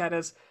that's looked at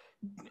as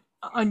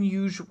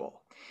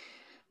unusual.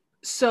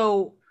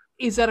 So,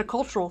 is that a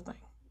cultural thing?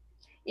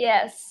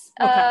 Yes.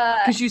 Okay.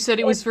 Because you said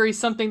it was very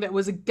something that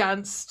was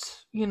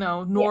against,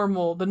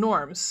 the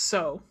norms.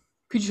 So,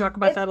 could you talk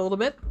about that a little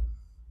bit?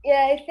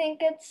 Yeah, I think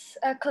it's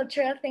a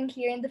cultural thing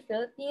here in the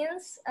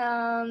Philippines.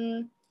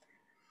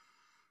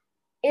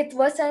 It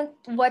wasn't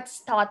what's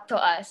taught to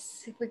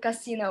us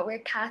because we're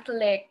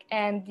Catholic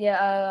and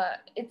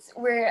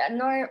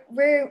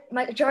we're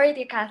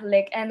majority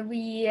Catholic, and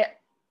we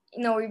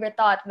were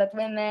taught that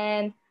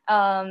women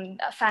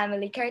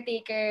family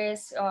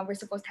caretakers, we're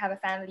supposed to have a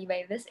family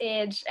by this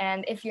age,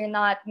 and if you're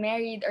not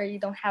married or you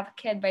don't have a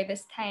kid by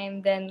this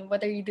time, then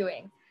what are you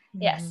doing?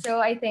 Yeah, so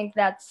I think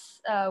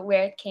that's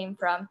where it came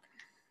from.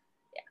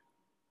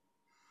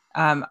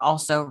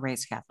 Also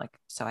raised Catholic,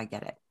 so I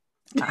get it.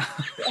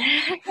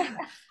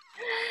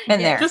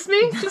 And there. Just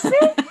me? Just me?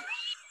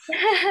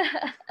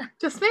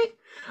 Just me?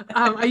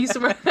 I used to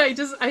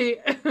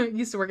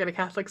work at a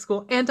Catholic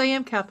school, and I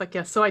am Catholic,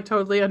 yes, so I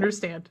totally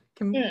understand.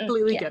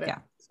 Completely get it. Yeah.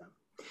 So.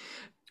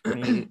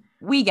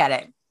 We get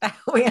it.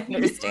 We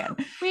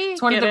understand.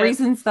 It's one of the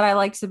reasons that I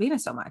like Sabina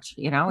so much.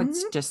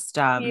 It's just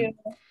going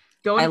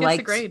against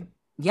the grain.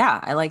 Yeah,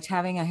 I liked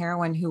having a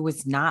heroine who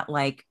was not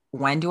like,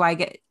 when do I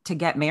get to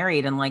get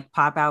married and like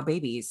pop out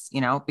babies,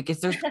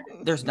 because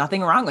there's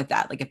nothing wrong with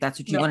that. Like, if that's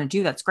what you want to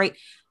do, that's great.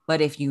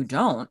 But if you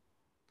don't,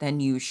 then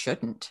you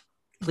shouldn't.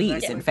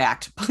 Please, exactly. In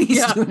fact,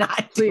 please do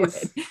not do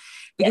it,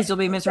 because you'll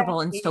be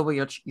miserable, and so will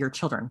your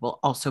children will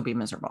also be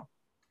miserable.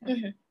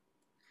 Mm-hmm.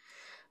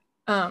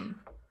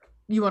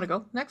 You want to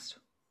go next?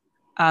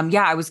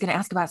 Yeah, I was going to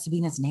ask about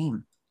Sabina's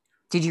name.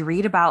 Did you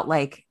read about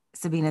like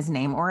Sabina's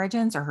name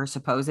origins or her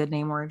supposed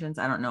name origins?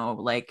 I don't know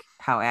like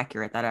how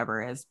accurate that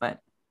ever is, but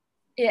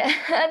yeah,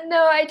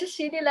 no, I just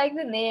really like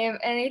the name,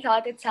 and I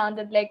thought it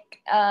sounded good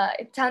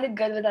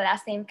with the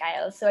last name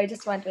Kyle, so I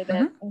just went with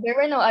it. There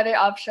were no other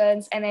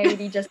options, and I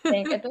really just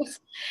think it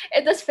was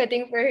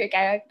fitting for her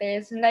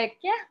characters. And like,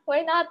 yeah,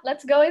 why not?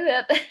 Let's go with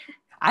it.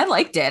 I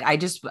liked it. I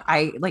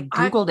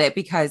Googled it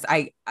because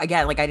I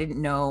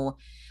didn't know.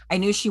 I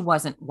knew she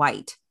wasn't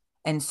white,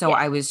 and so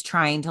I was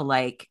trying to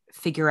like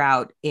figure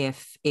out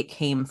if it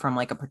came from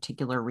like a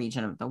particular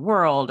region of the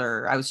world,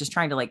 or I was just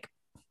trying to like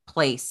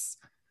place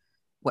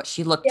what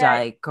she looked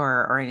like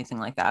or anything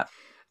like that.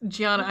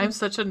 Gianna, I'm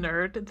such a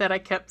nerd that I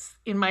kept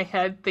in my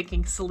head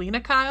thinking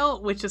Selena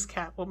Kyle, which is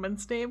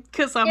Catwoman's name,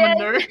 because I'm a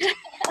nerd.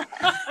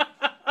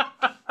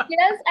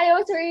 Yes, I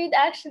was worried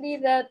actually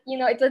that,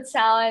 it would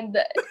sound,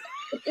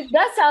 it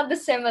does sound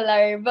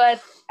similar,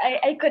 but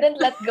I couldn't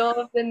let go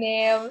of the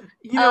name.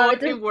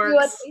 It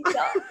works.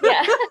 Yeah.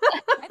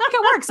 I think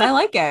it works. I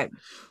like it.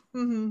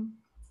 Mm-hmm.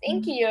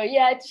 Thank you.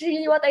 Yeah, it's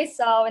really what I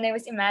saw when I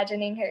was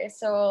imagining her.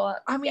 So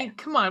I mean,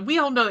 come on. We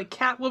all know that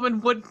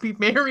Catwoman wouldn't be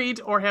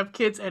married or have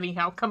kids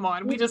anyhow. Come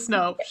on. We just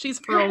know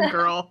she's her own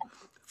girl.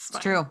 It's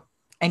true.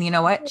 And you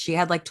know what? She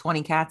had like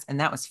 20 cats, and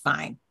that was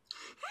fine.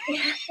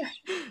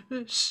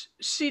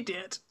 She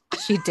did.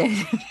 She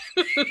did.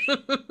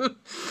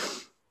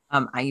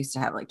 I used to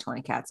have like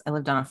 20 cats. I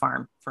lived on a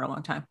farm for a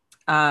long time.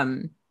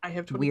 I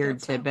have 20 weird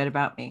cats tidbit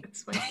about me.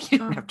 You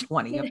don't have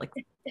 20. You have like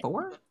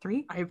 4,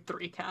 3. I have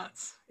 3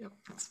 cats. Yep,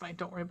 it's fine.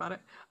 Don't worry about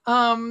it.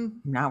 I'm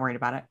not worried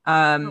about it.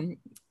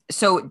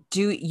 So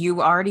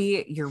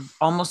you're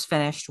almost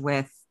finished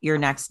with your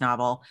next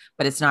novel,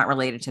 but it's not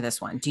related to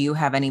this one. Do you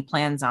have any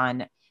plans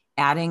on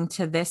adding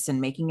to this and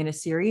making it a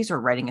series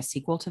or writing a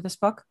sequel to this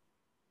book?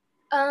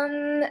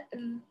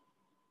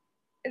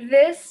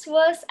 This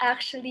was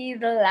actually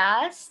the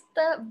last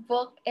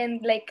book in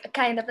like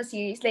kind of a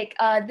series. Like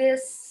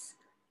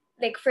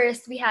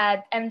first we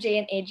had MJ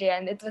and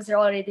Adrian. It was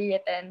already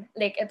written.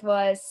 Like it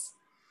was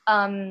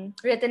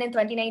written in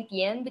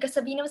 2019 because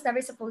Sabina was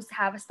never supposed to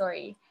have a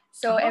story.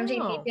 So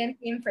MJ and Adrian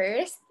came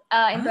first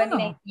in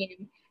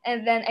 2019.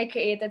 And then I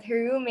created her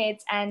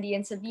roommates, Andy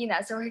and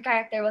Sabina. So her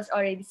character was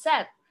already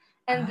set.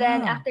 And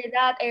then after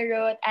that, I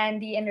wrote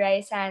Andy and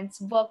Raisan's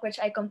book, which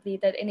I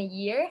completed in a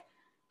year.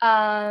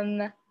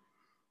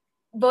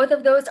 Both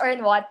of those are in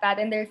Wattpad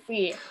and they're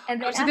free.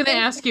 And then I was going to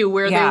ask you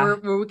where they were,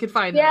 where we could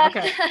find them.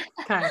 Okay.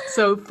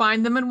 So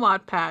find them in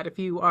Wattpad if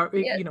you are,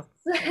 Okay.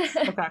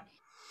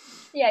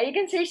 Yeah, you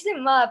can search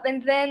them up.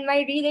 And then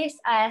my readers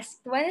asked,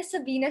 when is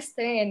Sabina's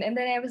turn? And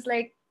then I was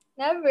like,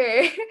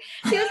 never.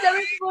 She was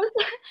never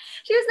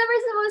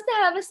supposed to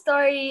have a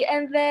story.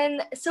 And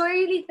then, so I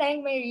really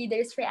thank my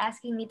readers for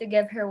asking me to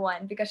give her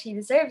one because she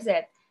deserves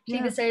it. She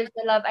deserves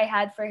the love I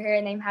had for her,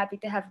 and I'm happy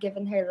to have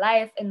given her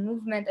life and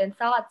movement and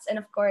thoughts, and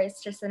of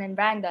course, Tristan and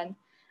Brandon.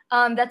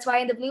 That's why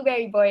in the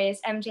Blueberry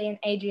Boys, MJ and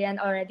Adrian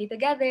already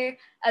together,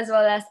 as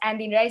well as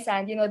Andy and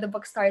Rysand. The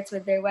book starts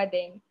with their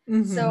wedding.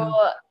 So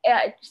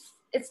yeah,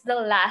 it's the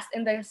last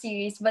in the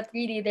series, but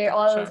really they're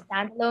all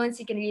standalones.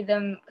 You can read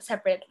them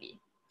separately.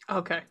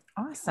 Okay.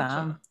 Awesome.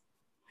 Gotcha.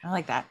 I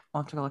like that.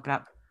 I'll have to go look it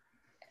up.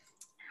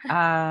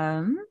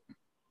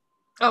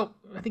 Oh,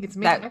 I think it's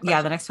me.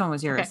 The next one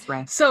was yours, okay.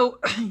 Right? So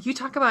you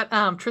talk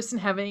about Tristan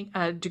having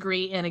a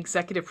degree in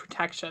executive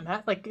protection.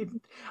 That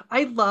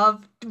I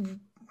love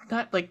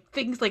not like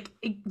things like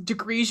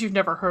degrees you've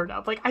never heard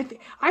of. Like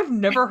I've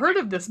never heard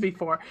of this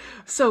before.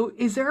 So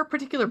is there a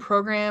particular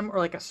program or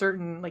like a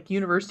certain like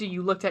university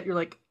you looked at? You're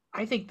like,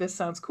 I think this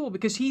sounds cool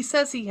because he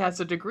says he has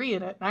a degree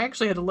in it. And I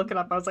actually had to look it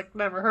up. I was like,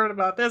 never heard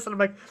about this. And I'm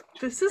like,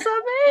 this is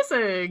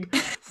amazing.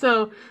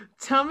 So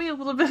tell me a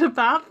little bit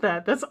about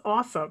that. That's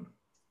awesome.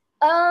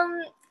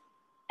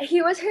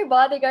 He was her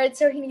bodyguard,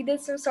 so he needed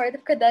some sort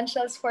of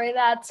credentials for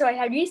that. So I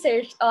had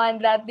researched on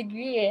that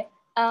degree,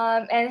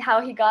 and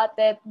how he got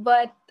it.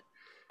 But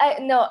I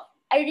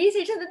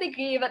researched on the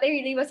degree, but I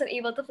really wasn't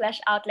able to flesh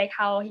out like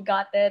how he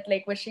got it,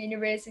 like which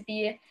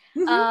university.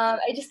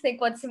 I just think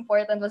what's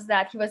important was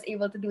that he was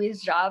able to do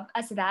his job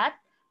as that,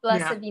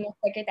 plus Sabina's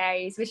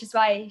secretaries, which is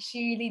why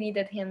she really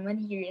needed him when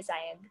he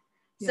resigned.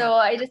 So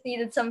I just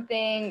needed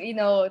something,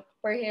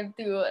 for him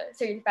to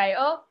certify,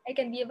 I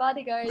can be a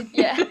bodyguard.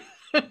 Yeah.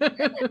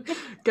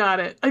 Got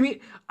it. I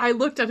mean, I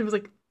looked at it, I was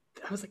like,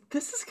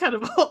 this is kind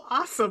of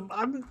awesome.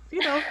 I'm,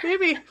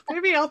 maybe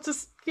I'll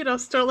just,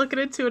 start looking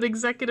into an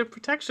executive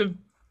protection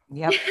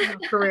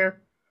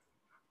career.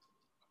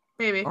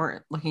 Maybe.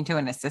 Or looking to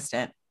an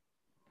assistant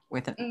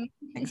with an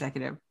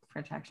executive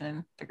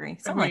protection degree.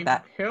 Something like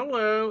that.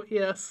 Hello.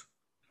 Yes.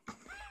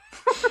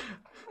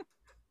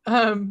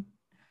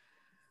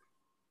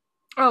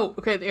 Oh,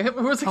 okay.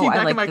 We're looking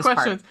back at my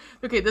questions.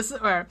 Part. Okay, this is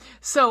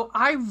so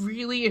I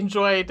really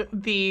enjoyed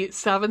the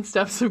 7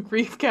 steps of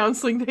grief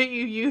counseling that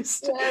you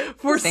used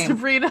for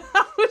Sabrina.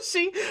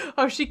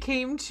 How she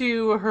came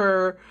to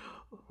her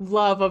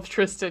love of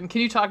Tristan.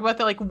 Can you talk about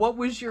that? Like, what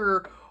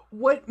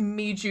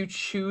made you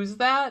choose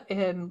that,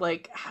 and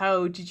like,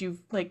 how did you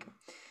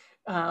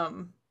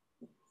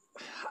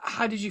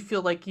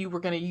feel like you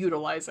were going to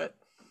utilize it?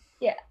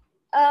 Yeah.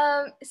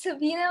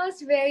 Sabina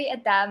was very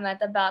adamant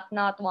about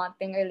not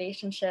wanting a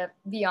relationship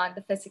beyond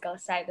the physical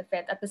side of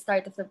it at the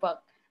start of the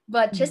book.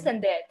 But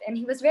Tristan did, and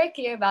he was very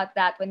clear about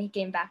that when he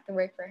came back to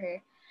work for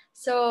her.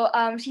 So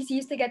she's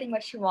used to getting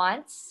what she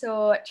wants.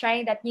 So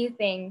trying that new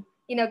thing,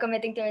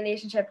 committing to a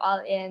relationship all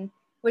in,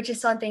 which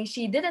is something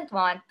she didn't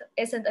want,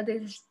 isn't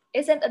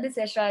a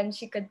decision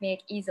she could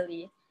make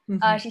easily.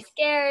 She's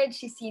scared.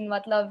 She's seen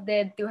what love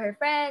did to her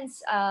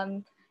friends.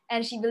 And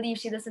she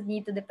believes she doesn't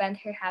need to depend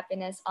her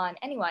happiness on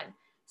anyone.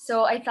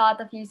 So I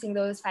thought of using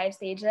those 5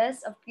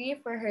 stages of grief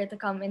for her to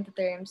come into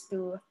terms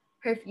to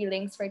her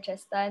feelings for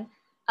Tristan.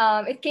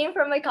 It came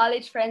from my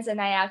college friends and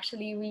I.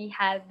 Actually, we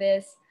had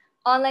this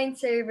online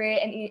server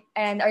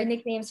and our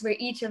nicknames were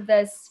each of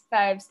these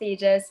 5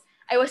 stages.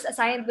 I was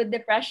assigned with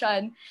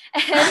depression.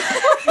 And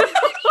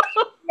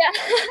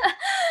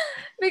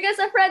because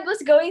a friend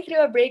was going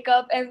through a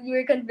breakup and we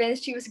were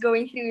convinced she was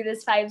going through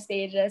these 5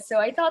 stages. So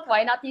I thought,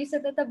 why not use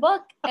it in the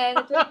book? And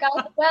it worked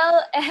out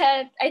well.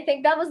 And I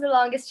think that was the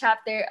longest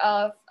chapter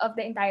of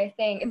the entire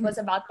thing. It was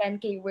about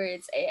 10K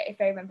words, if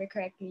I remember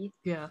correctly.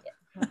 Yeah.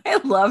 I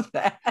love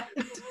that.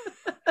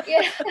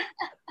 Yeah.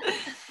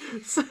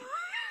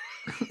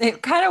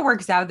 It kind of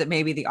works out that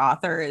maybe the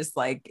author is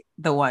like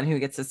the one who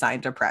gets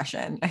assigned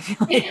depression. I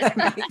feel like that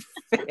might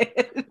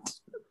fit.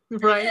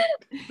 Right.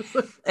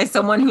 As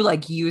someone who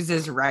like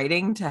uses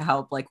writing to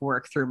help like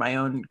work through my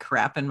own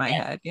crap in my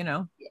head,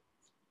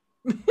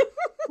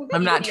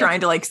 I'm not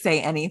trying to like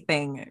say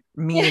anything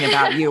mean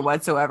about you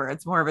whatsoever.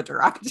 It's more of a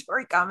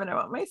derogatory comment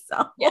about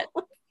myself. Yeah.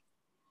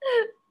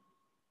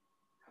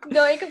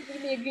 No, I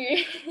completely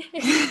agree.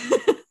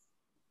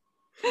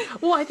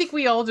 Well, I think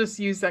we all just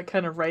use that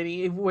kind of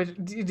writing,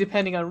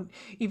 depending on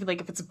even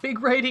like if it's a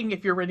big writing,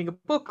 if you're writing a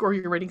book or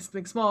you're writing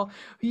something small,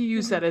 you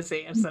use that as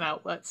an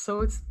outlet. So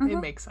it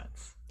makes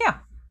sense. Yeah,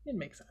 it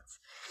makes sense.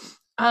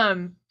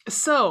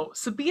 So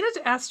Sabina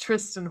asked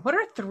Tristan, what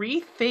are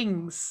 3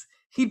 things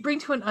he'd bring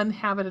to an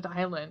uninhabited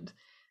island?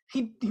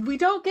 We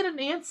don't get an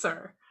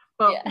answer,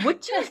 but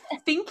what do you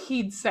think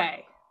he'd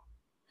say?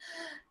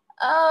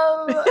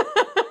 I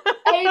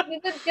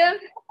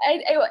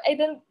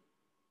didn't.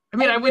 I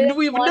mean,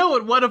 we would know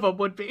what one of them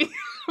would be.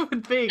 I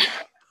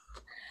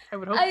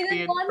would hope I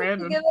didn't want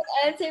to give an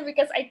answer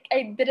because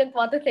I didn't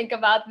want to think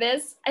about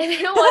this. I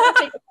didn't want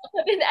to think about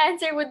what an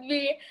answer would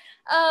be.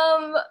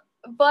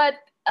 But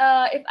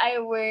if I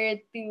were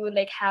to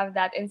like have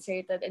that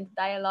inserted in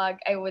dialogue,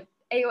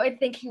 I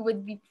think he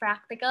would be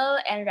practical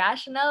and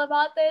rational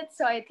about it.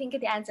 So I think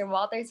the answer: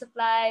 water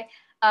supply,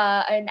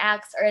 an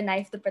axe or a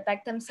knife to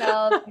protect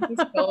himself, and his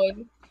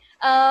phone.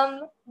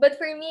 But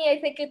for me,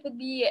 I think it would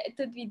be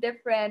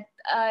different.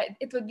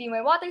 It would be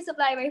my water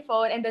supply, my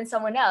phone, and then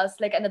someone else,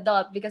 like an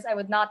adult, because I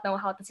would not know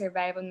how to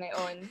survive on my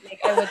own.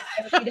 Like I would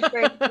be the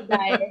first to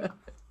die.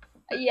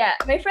 Yeah,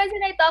 my friends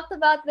and I talked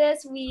about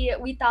this.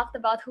 We talked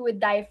about who would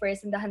die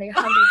first in the Hunger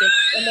Games,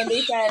 and then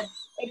they said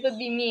it would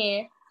be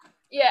me.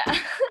 Yeah,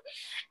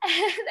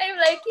 and I'm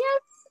like,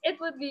 yes, it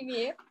would be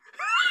me.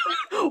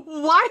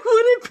 Why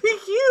would it be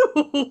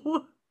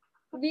you?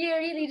 We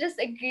really just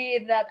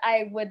agreed that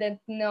I wouldn't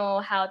know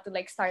how to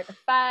like start a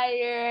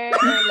fire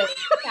or like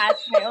catch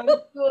my own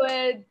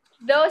food.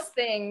 Those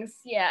things,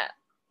 yeah,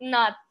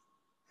 not.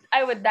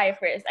 I would die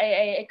first.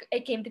 I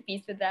came to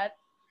peace with that.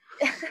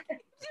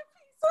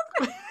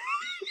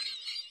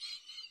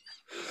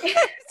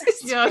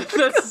 Yeah,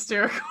 that's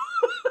hysterical.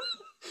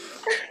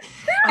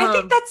 I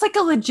think that's like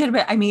a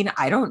legitimate. I mean,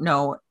 I don't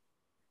know.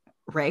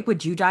 Ray,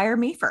 would you die or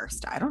me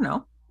first? I don't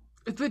know.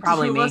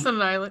 Probably Who me. was on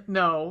an island?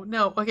 No.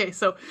 Okay,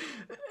 so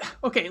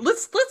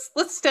let's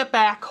step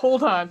back.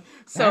 Hold on.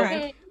 So All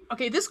right.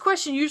 okay, this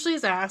question usually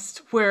is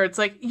asked where it's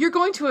like you're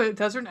going to a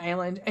desert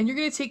island and you're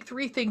going to take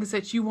 3 things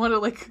that you want to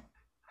like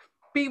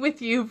be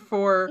with you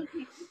for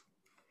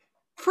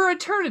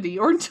eternity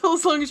or until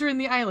as long as you're in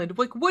the island.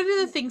 Like, what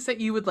are the things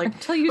that you would like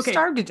Until you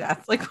starve to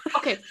death. Like,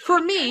 okay, for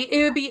me,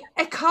 it would be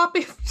a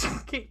copy.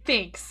 Okay,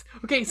 thanks.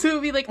 Okay, so it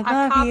would be like a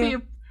love copy you.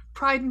 of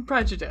Pride and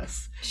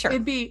Prejudice. Sure.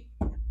 It'd be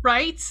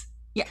right.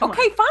 Yeah. Come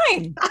Okay.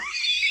 Fine.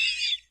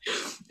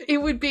 It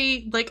would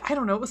be like I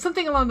don't know,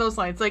 something along those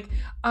lines. Like,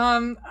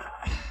 I'm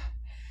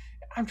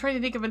trying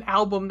to think of an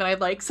album that I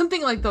like,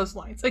 something like those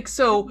lines. Like,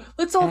 so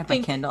let's I all have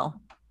think. a Kindle.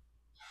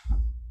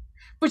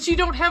 But you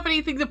don't have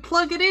anything to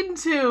plug it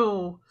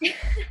into.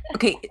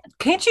 Okay.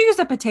 Can't you use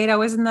a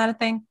potato? Isn't that a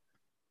thing?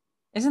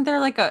 Isn't there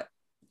like a?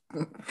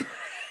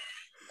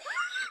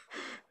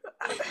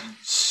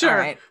 Sure, All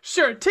right.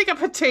 sure. Take a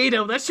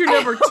potato. That's your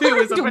number 2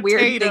 is a The potato.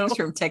 weird things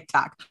from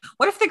TikTok.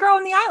 What if they grow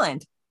on the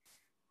island?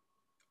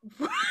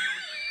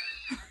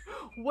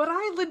 What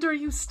island are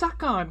you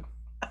stuck on?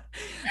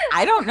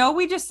 I don't know.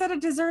 We just said a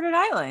deserted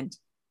island.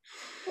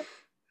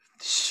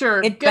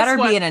 Sure. It guess better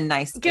what? be in a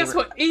nice. Guess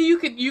what? You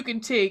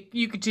can take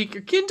your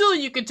Kindle.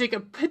 You can take a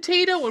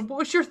potato. And what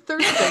was your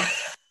third thing?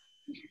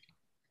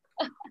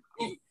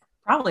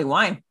 Probably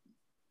wine.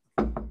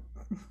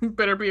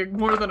 Better be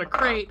more than a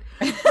crate.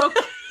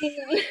 Okay.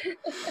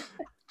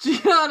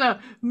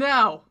 Gianna,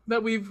 now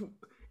that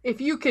if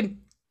you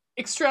can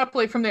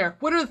extrapolate from there,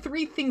 what are the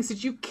 3 things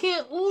that you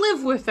can't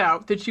live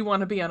without that you want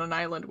to be on an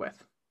island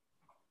with?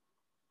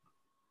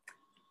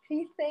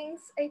 3 things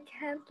I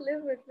can't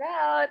live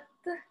without.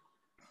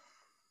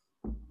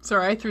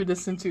 Sorry, I threw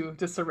this into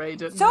disarray,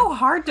 didn't So I?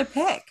 hard to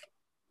pick.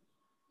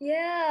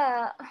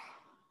 Yeah.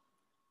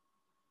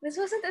 This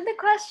wasn't in the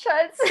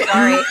questions.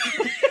 Sorry.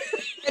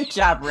 Good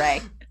job,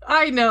 Ray.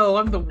 I know,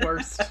 I'm the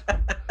worst. 3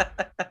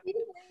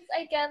 things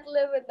I can't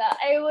live without.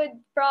 I would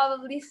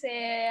probably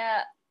say,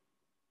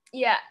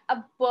 yeah, a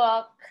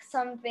book,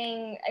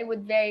 something I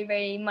would very,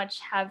 very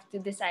much have to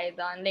decide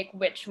on, like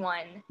which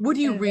one. What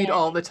do you And read then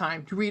all the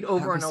time? Do you read over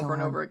That'd and be so over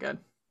and hard. over again?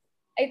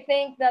 I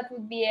think that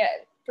would be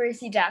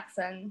Percy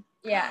Jackson.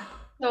 Yeah.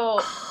 So,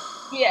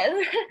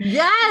 yes.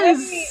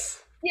 Yes!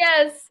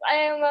 Yes, I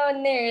am a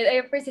nerd.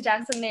 I'm a Percy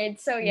Jackson nerd.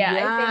 So yeah, I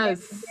think I would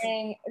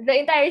bring the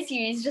entire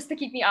series just to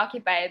keep me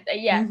occupied.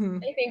 Yeah,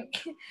 Mhm. I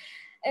think.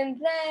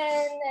 And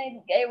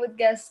then I would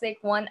guess like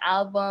one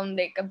album,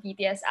 like a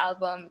BTS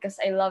album, because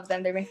I love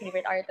them. They're my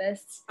favorite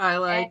artists. I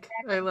like.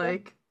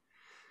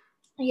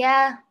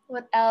 Yeah.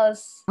 What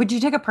else? Would you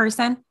take a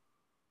person?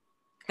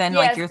 Then,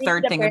 Yes, like, your I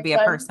third need a thing would be a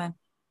person. person.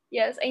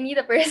 Yes, I need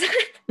a person.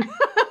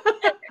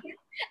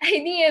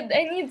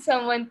 I need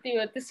someone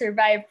to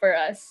survive for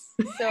us.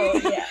 So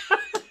yeah.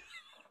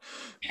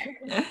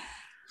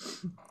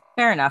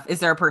 Fair enough. Is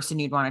there a person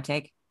you'd want to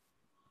take?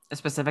 A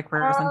specific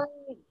person?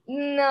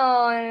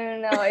 No.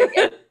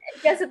 I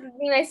guess it would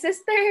be my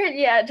sister.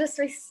 Yeah, just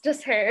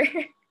her.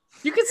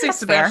 You can say That's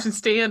Sebastian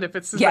Stan if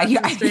it's Yeah,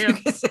 Sebastian you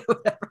Stan. can say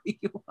whatever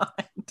you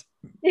want.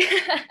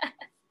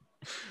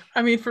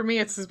 I mean, for me,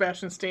 it's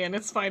Sebastian Stan.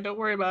 It's fine. Don't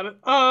worry about it.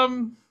 I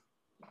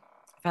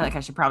feel like I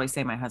should probably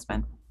say my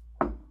husband.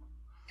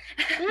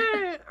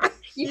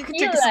 You can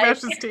feel take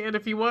Sebastian Stan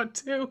if you want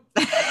to.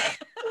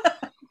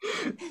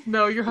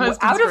 No, your husband's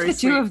Out of very the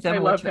two sweet. of them, I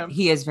love him.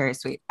 he is very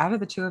sweet. Out of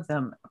the two of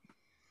them,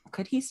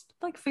 could he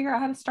like figure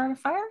out how to start a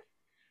fire?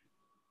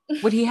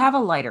 Would he have a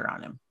lighter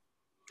on him?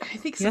 I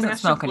think He doesn't Sebastian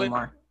smoke would.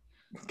 anymore.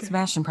 Okay.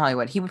 Sebastian probably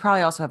would. He would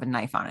probably also have a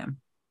knife on him.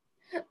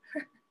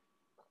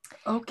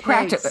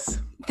 Okay.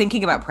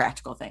 Thinking about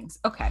practical things.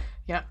 Okay.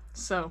 Yeah.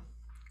 So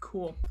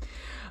cool.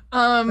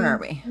 Where are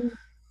we?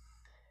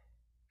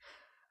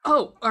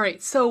 Oh, all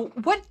right. So,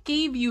 what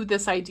gave you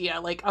this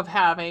idea, like, of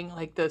having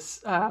like this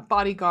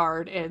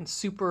bodyguard and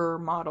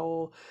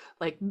supermodel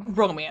like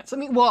romance? I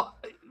mean, well,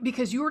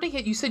 because you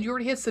said you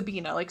already had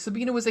Sabina. Like,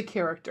 Sabina was a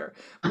character.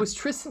 Was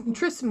Tristan?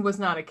 Tristan was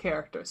not a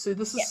character. So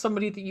this is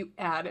somebody that you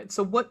added.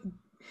 So what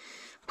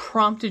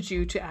prompted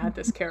you to add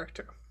this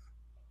character?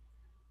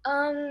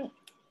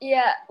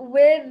 Yeah,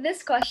 with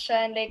this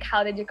question, like,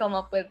 how did you come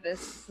up with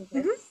this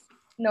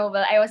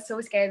novel? I was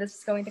so scared this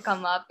was going to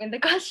come up in the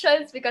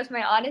questions because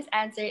my honest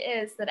answer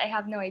is that I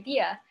have no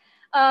idea.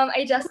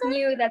 I just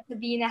knew that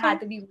Sabina had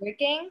to be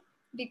working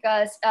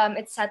because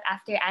it's set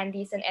after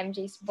Andy's and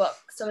MJ's book.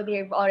 So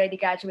they've already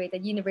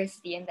graduated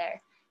university in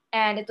there.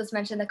 And it was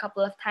mentioned a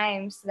couple of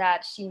times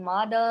that she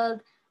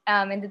modeled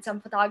and did some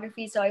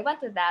photography. So I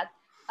went with that.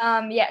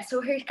 Yeah,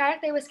 so her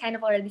character was kind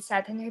of already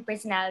set, and her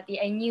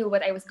personality, I knew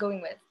what I was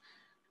going with.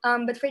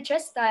 But for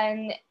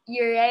Tristan,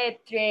 you're right,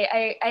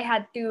 Ray. I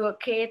had to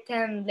create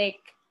him like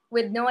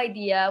with no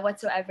idea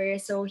whatsoever.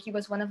 So he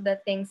was one of the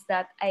things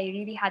that I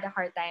really had a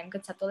hard time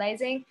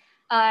conceptualizing.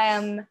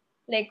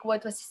 Like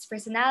what was his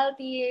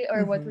personality,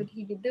 or what would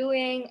he be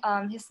doing?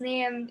 His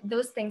name,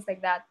 those things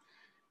like that.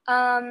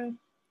 Um,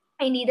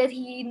 I needed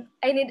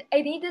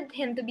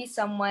him to be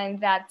someone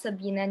that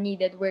Sabina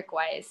needed work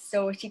wise,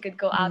 so she could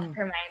go out of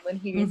her mind when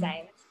he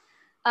resigns.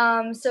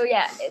 So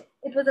yeah,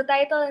 it was a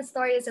title and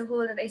story as a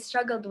whole that I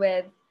struggled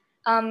with.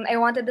 I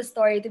wanted the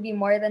story to be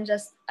more than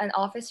just an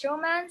office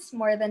romance,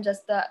 more than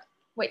just the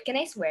wait, can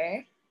I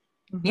swear?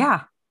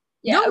 Yeah.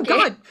 Yeah, No, okay.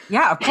 God.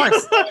 Yeah, of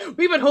course.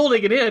 We've been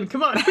holding it in.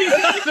 Come on.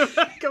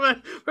 Come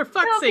on. For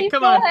fuck's No, sake, please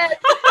come go on. ahead.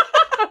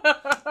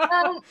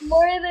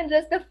 More than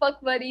just the fuck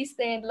buddies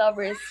and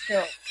lovers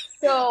show.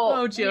 So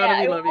Oh,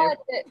 Gianna, we love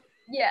you.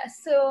 Yeah,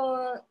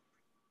 so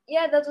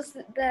yeah, that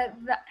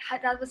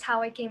was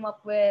how I came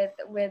up with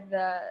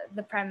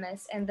the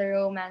premise and the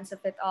romance of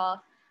it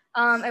all.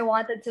 I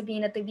wanted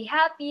Sabina to be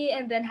happy,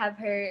 and then have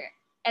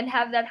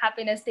that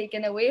happiness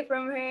taken away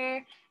from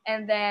her.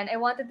 And then I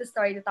wanted the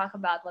story to talk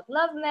about what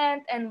love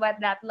meant and what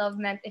that love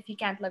meant if you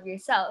can't love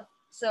yourself.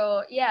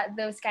 So yeah,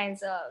 those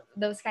kinds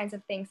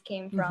of things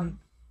came from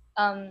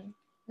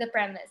the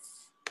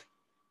premise.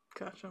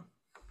 Gotcha.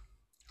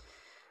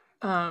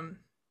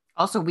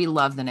 Also, we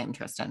love the name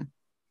Tristan.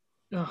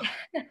 Oh,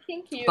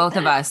 Thank you. Both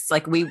of us,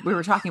 like we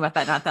were talking about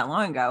that not that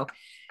long ago,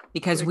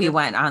 because we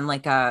went on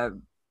like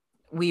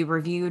we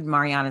reviewed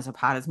Mariana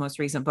Zapata's most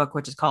recent book,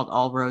 which is called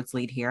All Roads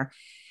Lead Here.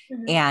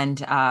 And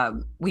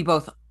we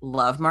both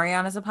love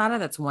Mariana Zapata.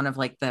 That's one of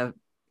like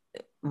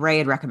Ray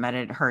had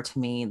recommended her to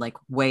me like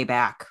way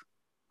back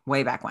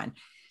when.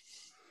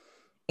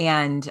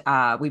 And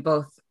we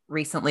both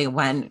recently,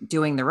 when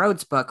doing the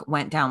Rhodes book,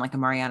 went down like a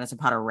Mariana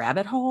Zapata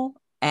rabbit hole.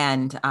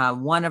 And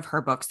one of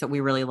her books that we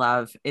really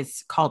love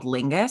is called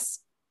Lingus,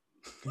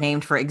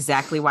 named for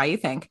exactly why you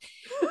think.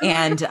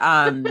 And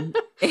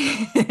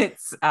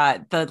it's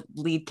the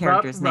lead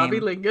character's name. Robbie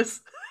Lingus.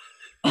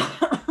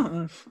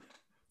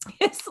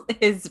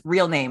 His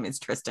real name is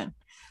Tristan.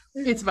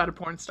 It's about a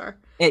porn star.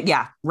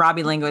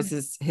 Robbie Lingus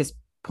is his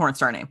porn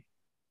star name.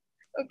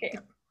 Okay.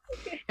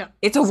 Yeah.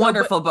 It's a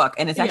wonderful book,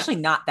 and it's actually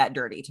not that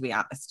dirty, to be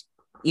honest.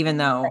 Even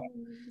though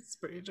it's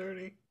pretty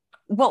dirty.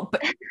 Well,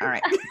 but all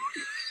right.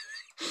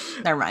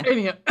 Never mind.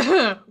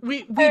 Anyhow,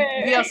 we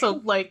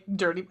also like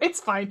dirty. It's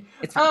fine.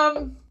 It's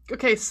fine.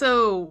 Okay,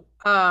 so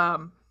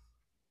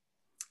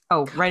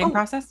writing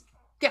process?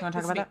 Yeah, you want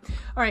to talk about that?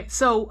 All right.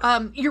 So,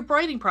 your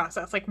writing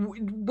process, like,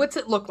 what's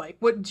it look like?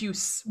 Where do you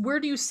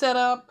set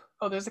up?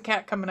 Oh, there's a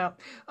cat coming up.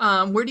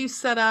 Where do you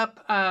set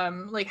up?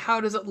 Like, how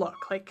does it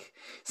look? Like,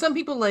 some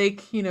people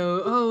like,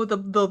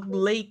 the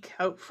lake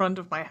out front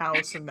of my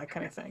house and that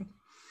kind of thing.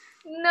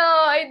 No,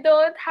 I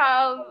don't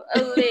have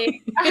a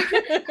lake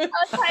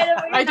outside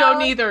of my I don't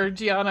house. either,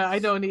 Gianna. I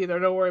don't either.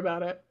 Don't worry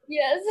about it.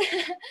 Yes.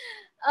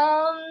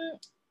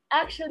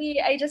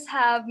 Actually, I just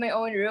have my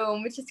own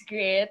room, which is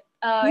great.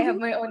 I have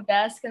my own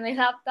desk and my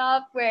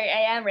laptop where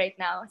I am right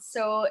now.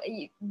 So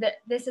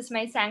this is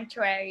my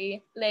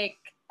sanctuary. Like,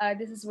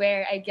 this is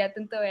where I get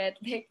into it.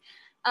 Like,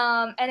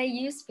 and I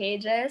use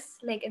Pages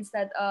like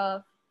instead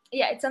of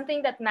it's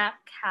something that Mac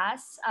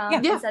has.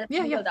 Instead of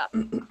Google Doc.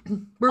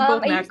 We're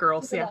both Mac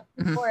girls. Yeah.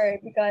 Before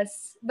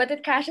but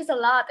it crashes a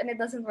lot and it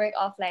doesn't work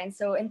offline.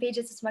 So in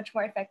Pages, it's much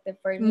more effective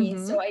for me.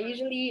 So I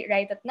usually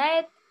write at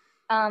night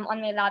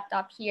on my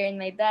laptop here in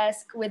my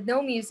desk with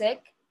no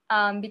music.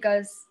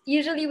 Because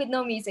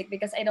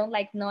I don't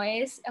like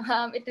noise.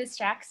 It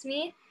distracts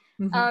me.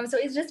 So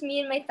it's just me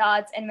and my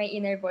thoughts and my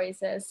inner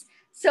voices.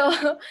 So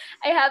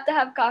I have to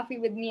have coffee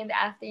with me in the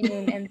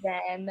afternoon and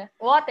then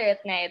water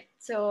at night.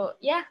 So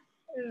yeah,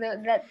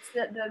 that's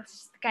the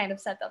kind of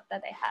setup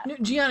that I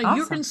have. Gianna, Awesome.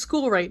 You're in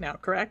school right now,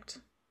 correct?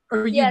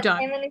 Or are you Yes,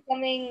 done? I'm an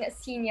incoming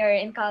senior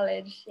in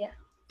college. Yeah.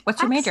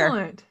 What's your major?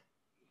 Excellent.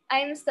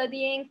 I'm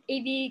studying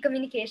AV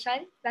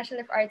Communication, Bachelor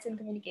of Arts in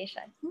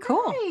Communication.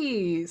 Cool.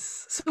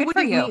 Nice. So Good what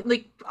for do you.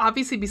 like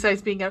obviously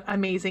besides being an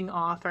amazing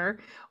author,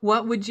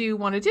 what would you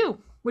want to do?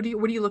 What are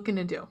you looking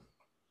to do?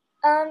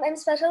 I'm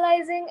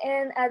specializing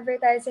in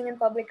advertising and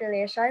public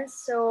relations.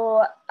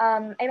 So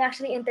I'm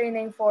actually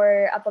interning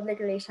for a public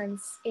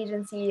relations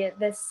agency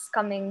this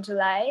coming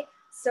July.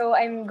 So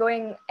I'm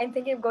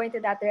thinking of going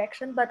to that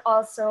direction, but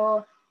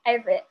also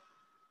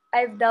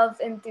I've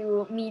delved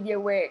into media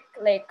work,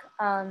 like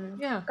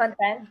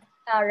content,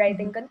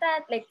 writing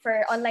content, like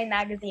for online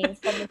magazines,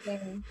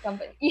 publishing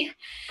company.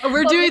 Oh,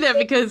 we're doing that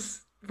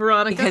because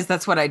Veronica. Because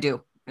that's what I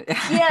do.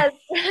 Yes.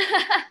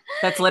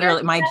 That's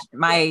literally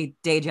my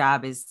day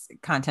job is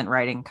content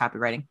writing,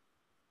 copywriting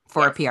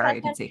for a PR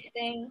agency.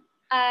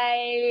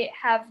 I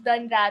have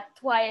done that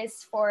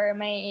twice for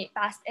my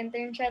past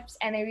internships,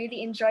 and I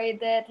really enjoyed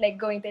it, like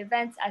going to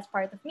events as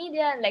part of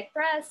media, and like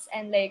press,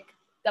 and like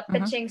the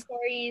pitching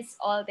stories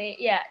all day.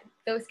 Yeah,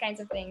 those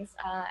kinds of things.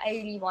 I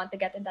really want to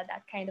get into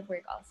that kind of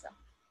work also.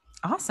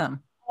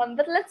 Awesome.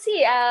 But let's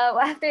see.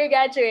 After I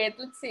graduate,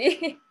 let's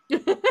see.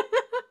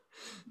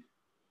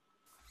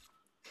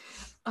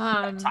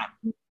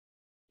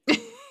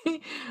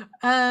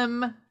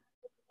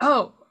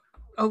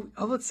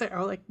 Let's say,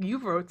 like you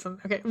wrote some.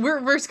 Okay, we're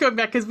just going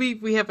back because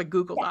we have a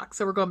Google Doc,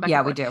 so we're going back.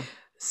 Yeah, we do.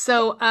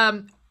 So,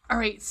 all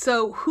right.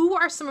 So, who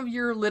are some of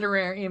your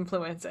literary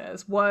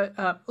influences? What?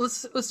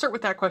 Let's start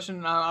with that question,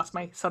 and I'll ask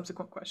my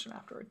subsequent question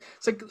afterwards.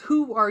 So,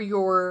 who are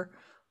your?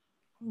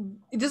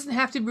 It doesn't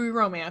have to be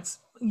romance.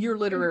 Your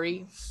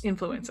literary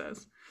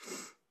influences.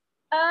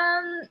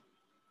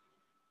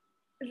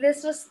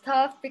 This was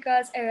tough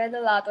because I read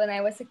a lot when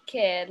I was a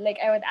kid. Like,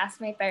 I would ask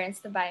my parents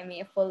to buy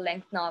me a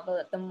full-length novel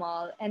at the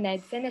mall, and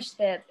I'd finish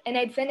it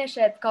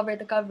cover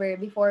to cover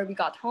before we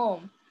got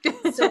home.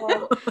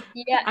 So,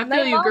 yeah. I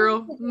feel you,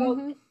 girl.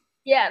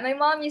 Yeah, my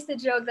mom used to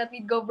joke that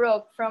we'd go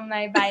broke from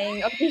my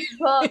buying of these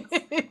books.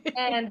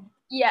 And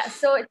yeah,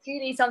 so it's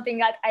really something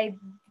that I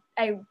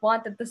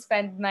wanted to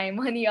spend my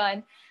money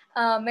on,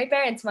 my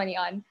parents' money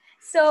on.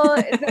 So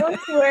those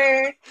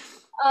were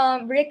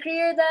Rick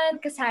Riordan,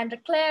 Cassandra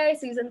Clare,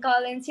 Susan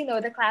Collins,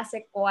 the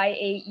classic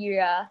YA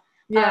era.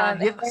 Yeah,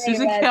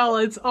 Susan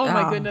Collins. Oh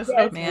my goodness.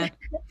 Yes, man.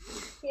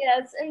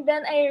 Yes, and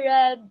then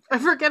I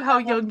forget how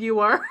young you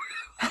are.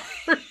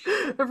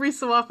 Every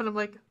so often I'm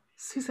like,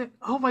 Susan,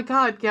 oh my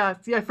God, yeah,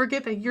 I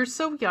forget that you're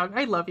so young.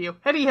 I love you.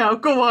 Anyhow,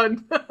 go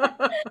on.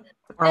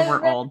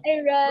 We're old. I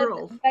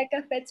read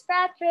Becca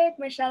Fitzpatrick,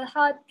 Michelle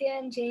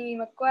Hodkin, Jamie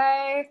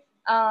McGuire.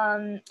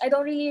 I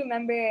don't really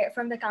remember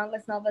from the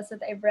countless novels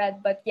that I've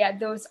read, but yeah,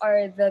 those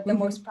are the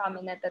most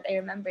prominent that I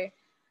remember.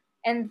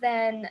 And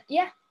then,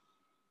 yeah,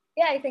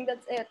 I think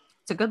that's it.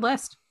 It's a good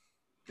list.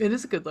 It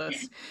is a good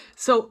list.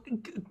 So,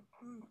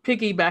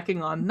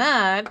 piggybacking on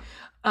that,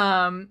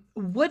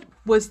 what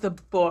was the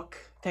book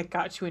that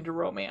got you into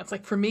romance?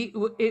 Like for me,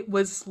 it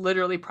was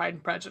literally Pride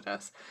and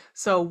Prejudice.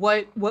 So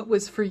what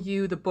was for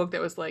you the book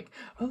that was like,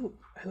 oh,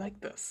 I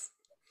like this?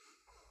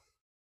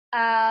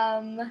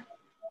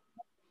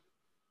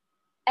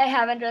 I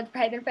haven't read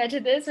Pride and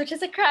Prejudice, which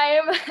is a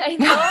crime. I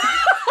know.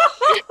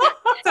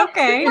 It's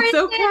okay. It's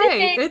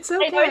okay. It's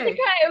okay. I know it's a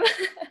crime.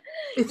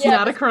 It's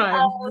not a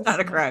crime. It's not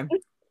a crime.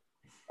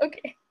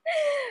 Okay.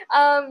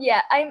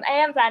 Yeah, I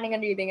am planning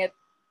on reading it.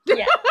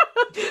 Yeah.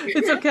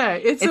 It's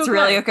okay. It's okay.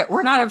 Really okay.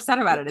 We're not upset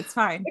about it. It's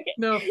fine. Okay.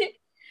 No.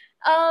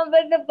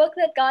 But the book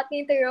that got me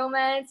into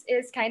romance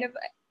is kind of,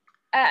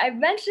 I've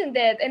mentioned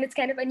it, and it's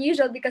kind of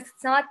unusual because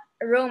it's not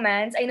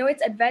romance. I know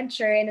it's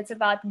adventure and it's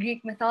about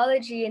Greek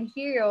mythology and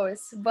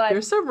heroes, but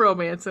there's some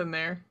romance in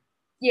there.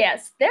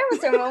 Yes, there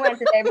was some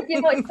romance in there, but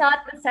it's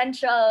not the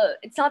central.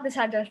 It's not the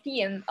central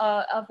theme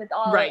of it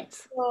all. Right.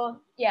 So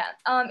yeah,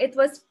 it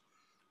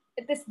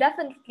is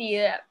definitely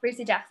a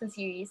Percy Jackson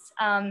series.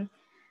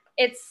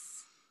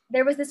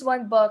 There was this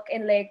one book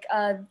in like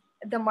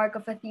the Mark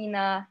of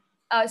Athena.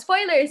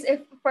 Spoilers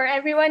if for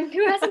everyone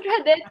who hasn't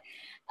read it.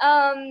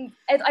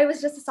 I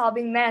was just a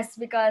sobbing mess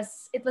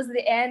because it was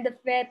the end of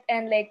it,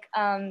 and like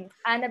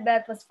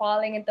Annabeth was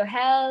falling into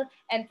hell,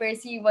 and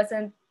Percy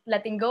wasn't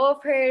letting go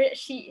of her.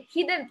 He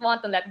didn't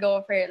want to let go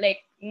of her.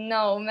 Like,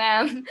 no,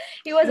 ma'am,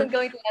 he wasn't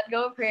going to let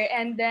go of her,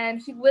 and then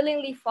he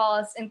willingly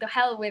falls into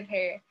hell with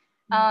her.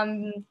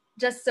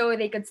 Just so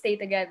they could stay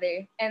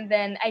together. And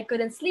then I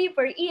couldn't sleep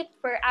or eat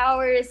for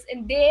hours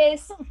and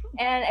days,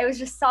 and I was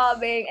just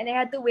sobbing, and I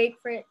had to wait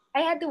for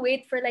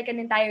like an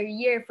entire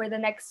year for the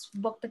next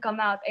book to come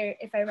out,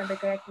 if I remember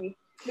correctly,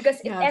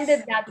 because it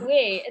ended that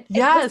way. It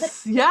ended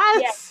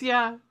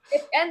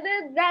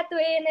that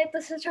way, and it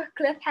was such a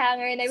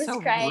cliffhanger, and I was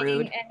so crying.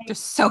 Rude. And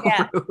just so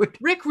rude.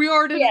 Rick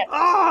Riordan. Yes.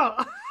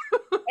 Oh!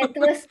 It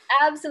was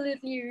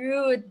absolutely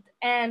rude.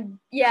 And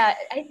yeah,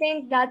 I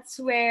think that's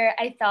where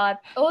I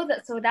thought,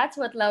 so that's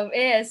what love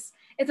is.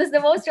 It was the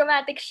most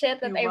romantic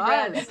shit that I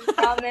read.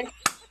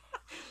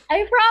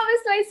 I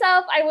promised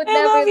myself I would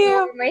never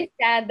lower my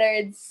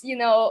standards.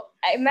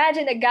 I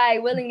imagine a guy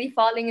willingly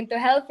falling into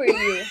hell for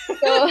you.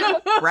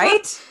 So,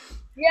 right?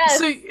 Yes.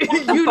 So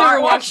you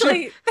never watched.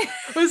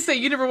 Let's say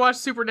you never watched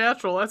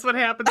Supernatural. That's what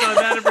happens on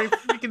that every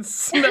freaking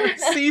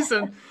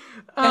season.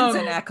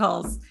 Benson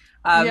Eccles.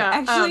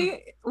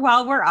 Actually,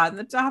 while we're on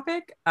the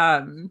topic,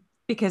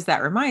 because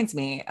that reminds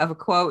me of a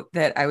quote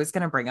that I was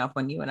going to bring up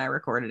when you and I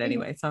recorded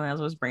anyway, so I might as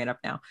well just bring it up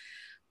now.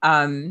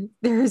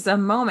 There's a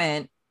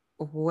moment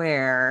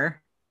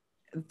where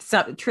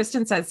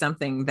Tristan said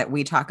something that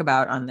we talk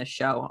about on the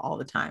show all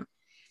the time,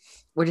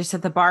 which is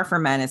that the bar for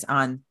men is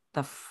on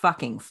the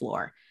fucking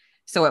floor.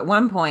 So at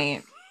one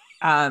point,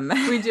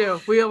 we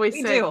do. We always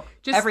say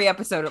just every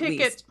episode at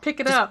least. Pick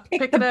it up.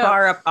 Pick the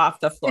bar up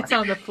off the floor. It's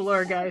on the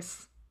floor,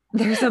 guys.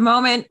 There's a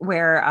moment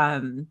where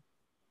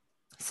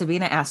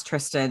Sabina asked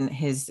Tristan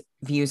his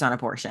views on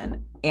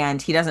abortion,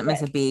 and he doesn't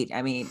miss a beat.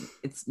 I mean,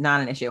 it's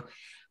not an issue.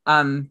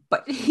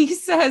 But he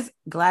says,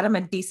 glad I'm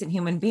a decent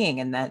human being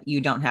and that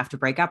you don't have to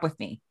break up with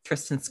me.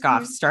 Tristan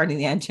scoffs, starting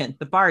the engine.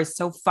 The bar is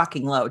so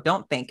fucking low.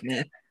 Don't thank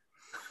me.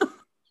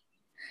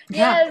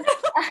 Yes.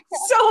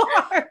 So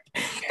hard.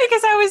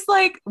 Because I was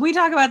like, we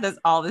talk about this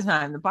all the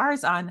time. The bar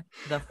is on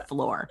the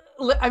floor.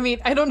 I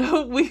mean, I don't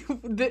know.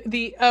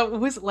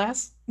 Was it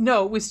last?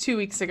 No, it was 2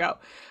 weeks ago.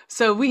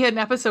 So we had an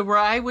episode where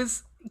I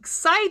was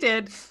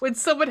excited when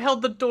someone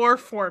held the door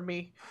for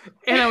me,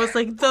 and I was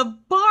like, "The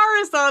bar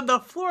is on the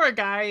floor,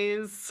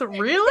 guys.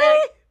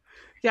 Really?"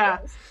 Yeah.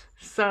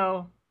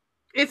 So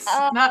it's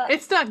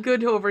not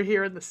good over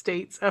here in the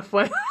States.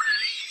 FYI.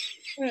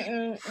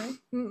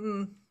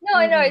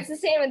 No, it's the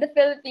same in the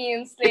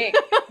Philippines. Like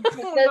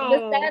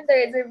the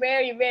standards are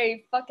very,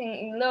 very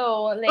fucking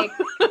low. Like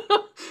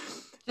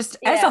just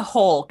as a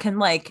whole,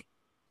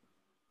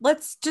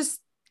 let's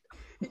just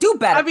do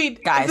better. I mean,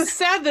 guys. The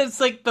sad that's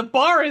like the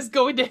bar is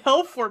going to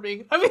hell for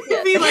me. I mean,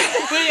 it'd be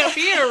like way up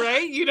here,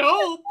 right? You'd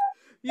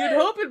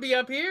hope it'd be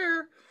up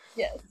here.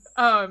 Yes.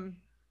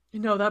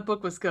 That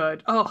book was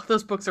good. Oh,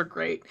 those books are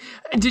great.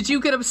 And did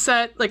you get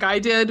upset like I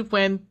did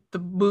when the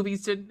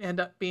movies didn't end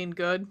up being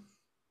good?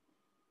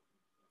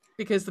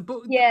 Because the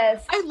book,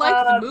 yes, I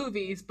liked the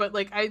movies, but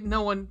like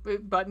no one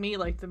but me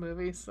liked the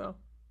movies. So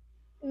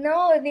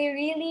no, they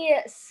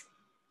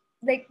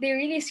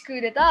really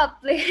screwed it up.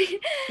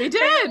 Like they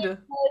did. It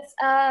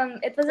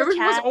was everyone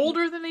was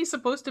older than they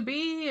supposed to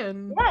be,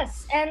 and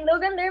yes, and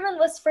Logan Lerman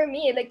was for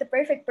me like the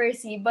perfect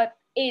Percy, but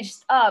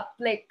aged up,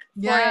 like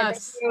for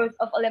the Heroes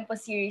of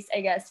Olympus series,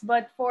 I guess.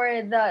 But for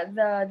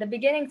the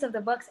beginnings of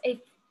the books,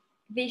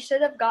 they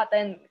should have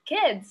gotten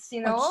kids,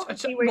 they were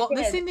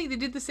kids. They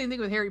did the same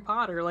thing with Harry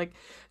Potter. Like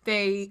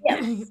they,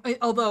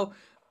 although,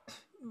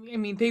 I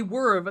mean, they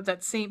were, but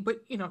that same,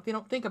 but they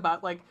don't think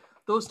about like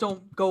those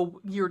don't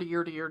go year to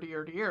year to year to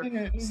year to year.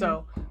 Mm-hmm.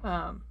 So,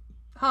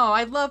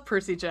 I love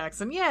Percy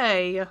Jackson!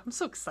 Yay! I'm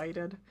so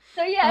excited.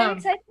 So yeah, I'm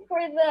excited for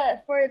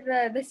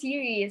the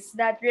series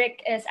that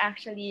Rick is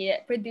actually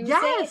producing.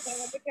 Yes. If I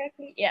remember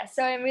correctly. Yeah.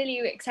 So I'm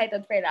really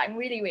excited for that. I'm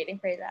really waiting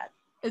for that.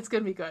 It's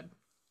gonna be good.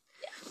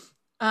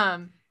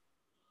 Yeah.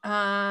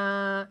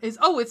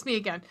 It's me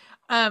again.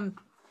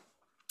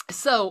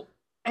 So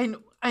and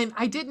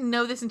I didn't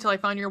know this until I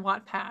found your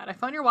Wattpad. I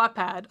found your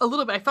Wattpad a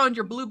little bit. I found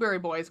your Blueberry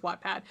Boys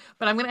Wattpad,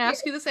 but I'm going to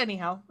ask you this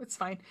anyhow. It's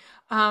fine.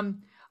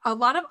 A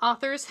lot of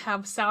authors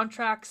have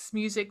soundtracks,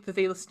 music that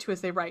they listen to as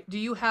they write. Do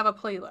you have a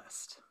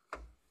playlist?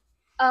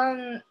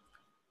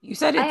 You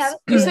said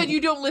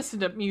you don't listen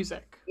to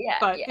music. Yeah.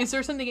 But is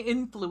there something that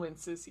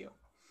influences you?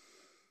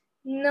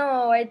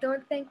 No, I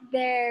don't think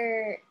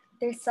there's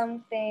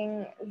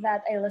something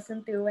that I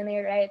listen to when I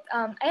write.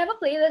 I have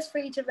a playlist for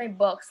each of my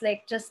books,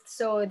 like just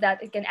so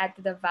that it can add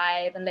to the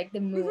vibe and like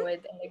the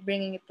mood and like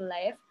bringing it to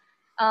life.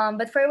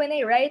 But for when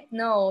I write,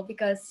 no,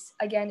 because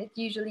again, it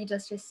usually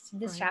just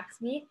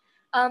distracts me.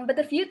 But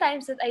the few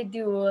times that I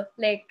do,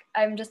 like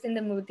I'm just in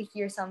the mood to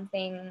hear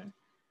something,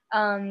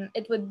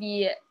 it would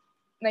be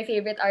my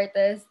favorite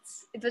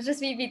artists. It would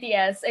just be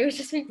BTS. I would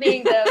just be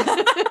playing them.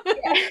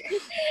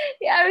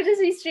 I would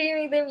just be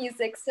streaming the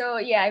music. So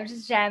yeah, I'm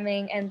just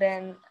jamming and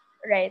then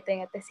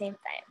writing at the same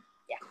time.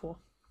 Yeah. Cool.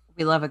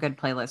 We love a good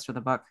playlist for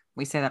the book.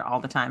 We say that all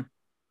the time.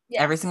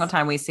 Yes. Every single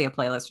time we see a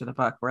playlist for the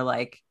book, we're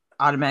like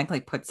automatically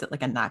puts it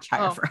like a notch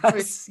higher for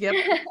us. Yep.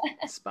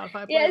 Spotify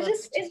playlist. Yeah,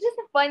 it's just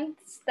a fun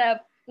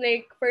step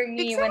like for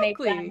me when I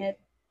plan it.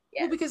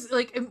 Yeah. Well, because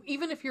like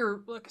even if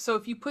you're like, so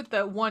if you put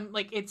that one,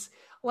 like it's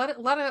a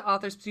lot of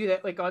authors do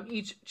that, like on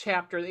each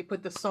chapter they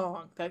put the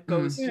song that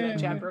goes to that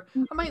chapter.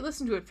 I might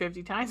listen to it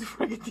 50 times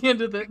before I get to the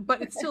end of it,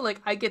 but it's still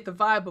like I get the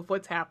vibe of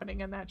what's happening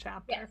in that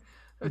chapter. Yeah.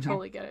 I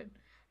totally get it.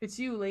 It's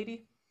you,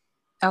 lady.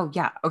 Oh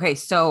yeah. Okay.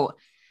 So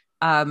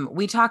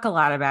we talk a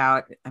lot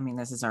about, I mean,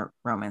 this is our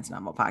romance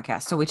novel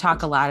podcast. So we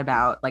talk a lot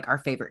about like our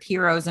favorite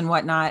heroes and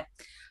whatnot.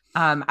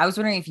 I was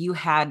wondering if you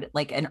had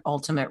like an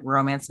ultimate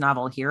romance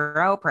novel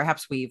hero.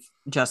 Perhaps we've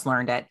just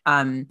learned it.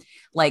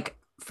 Like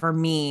for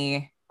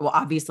me, well,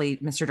 obviously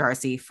Mr.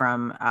 Darcy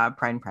from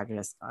Pride and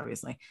Prejudice,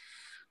 obviously.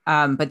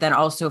 But then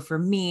also for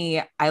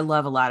me, I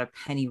love a lot of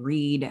Penny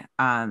Reed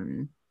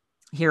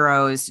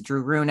heroes,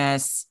 Drew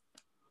Runis,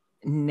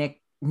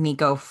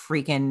 Nico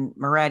freaking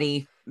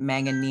Moretti,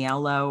 Megan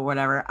Niello,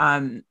 whatever.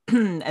 And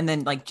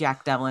then like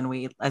Jack Devlin,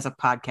 we as a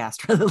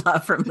podcast really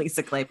love from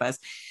Lisa Kleypas.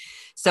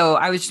 So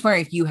I was just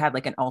wondering if you had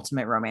like an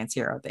ultimate romance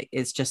hero that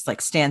is just like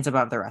stands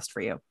above the rest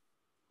for you.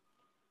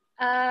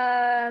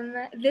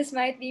 This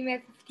might be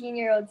my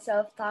 15-year-old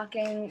self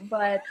talking,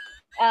 but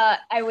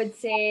I would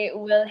say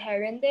Will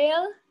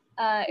Herondale.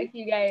 If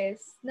you guys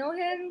know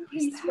him,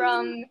 he's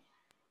from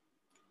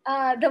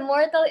The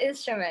Mortal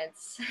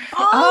Instruments.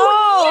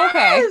 Oh,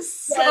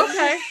 yes!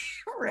 Okay.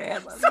 Okay.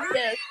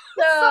 Yes.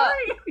 So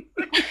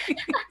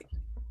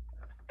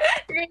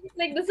Grace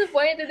like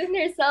disappointed in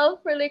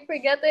herself for like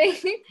forgetting.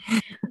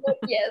 But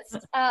yes,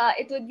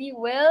 it would be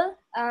Will.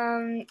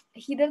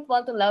 He didn't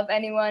want to love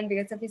anyone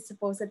because of his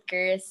supposed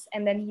curse,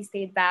 and then he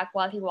stayed back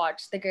while he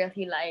watched the girl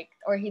he liked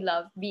or he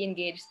loved be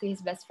engaged to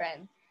his best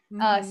friend.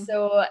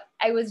 So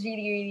I was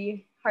really,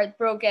 really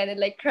heartbroken and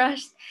like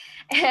crushed.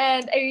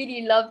 And I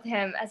really loved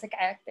him as a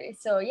character.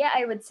 So yeah,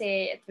 I would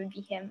say it would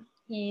be him.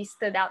 He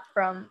stood out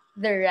from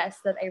the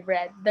rest that I've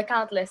read, the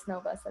countless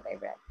novels that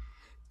I've read.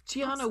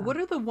 Gianna, Awesome. what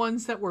are the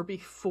ones that were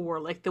before?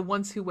 Like the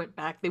ones who went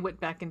back? They went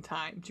back in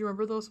time. Do you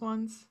remember those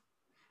ones?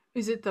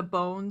 Is it the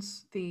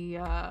Bones? The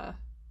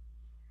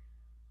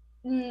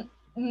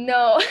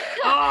No,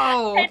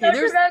 oh, I okay. don't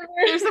remember.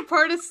 There's a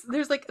part of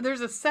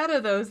there's a set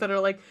of those that are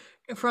like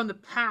from the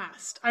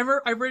past. I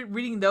read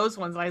reading those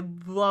ones. I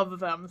love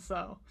them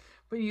so.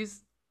 But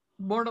use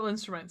Mortal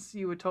Instruments.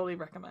 You would totally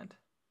recommend.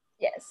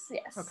 Yes,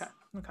 yes. Okay.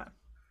 Okay.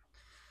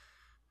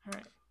 All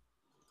right.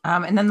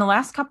 And then the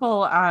last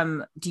couple,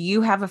 do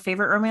you have a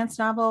favorite romance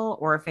novel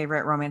or a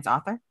favorite romance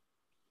author?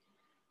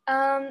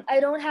 I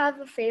don't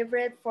have a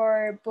favorite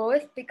for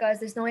both because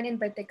there's no one in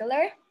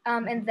particular.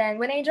 And then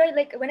when I enjoy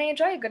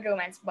a good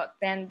romance book,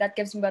 then that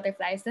gives me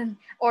butterflies, then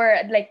or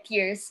like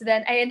tears,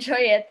 then I enjoy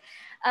it.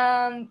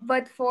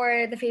 But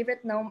for the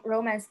favorite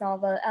romance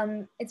novel,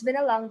 it's been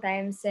a long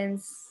time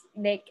since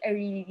like I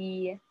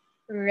really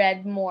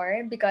read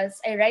more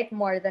because I write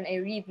more than I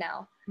read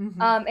now.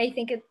 Mm-hmm. I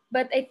think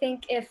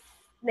if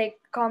like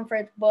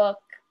comfort book,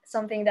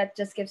 something that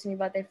just gives me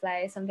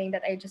butterflies, something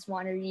that I just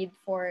want to read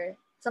for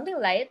something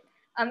light.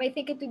 I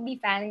think it would be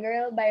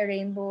Fangirl by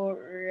Rainbow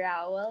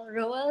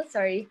Rowell,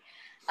 sorry.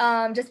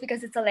 Just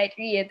because it's a light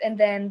read. And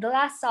then The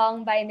Last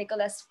Song by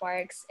Nicholas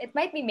Sparks. It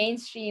might be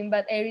mainstream,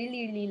 but I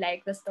really, really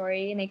like the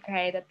story and I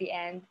cried at the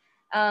end.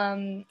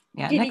 Yeah,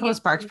 really Nicholas gives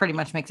Sparks me- pretty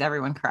much makes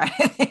everyone cry,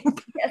 I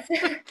think. Yes.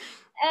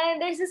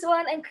 And there's this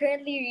one I'm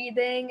currently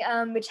reading,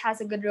 which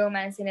has a good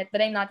romance in it,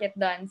 but I'm not yet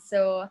done.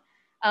 So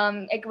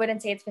I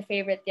wouldn't say it's my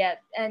favorite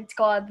yet. And it's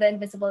called The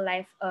Invisible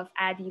Life of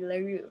Addie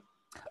LaRue.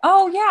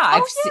 Oh yeah,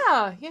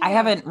 Yeah. I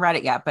haven't read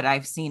it yet, but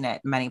I've seen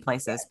it many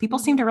places. People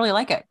seem to really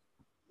like it.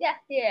 Yeah,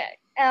 yeah.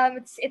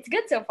 It's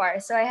good so far.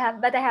 So I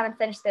haven't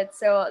finished it.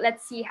 So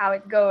let's see how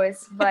it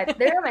goes. But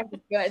the romance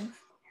is good.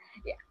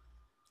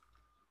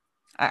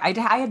 I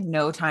had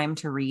no time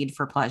to read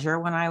for pleasure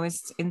when I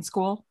was in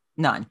school.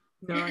 None.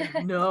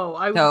 No.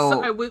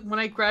 So- When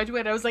I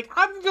graduated, I was like,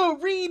 I'm gonna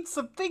read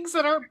some things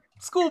that are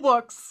school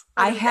books.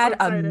 I was so had a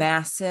excited.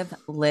 massive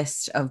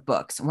list of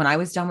books. When I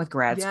was done with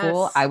grad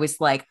school, Yes. I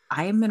was like,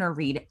 I am going to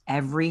read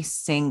every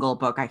single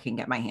book I can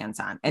get my hands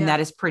on. And Yeah. that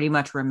has pretty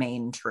much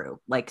remained true.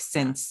 Like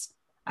since,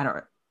 I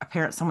don't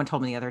apparently someone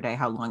told me the other day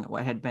how long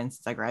it had been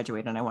since I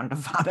graduated and I wanted to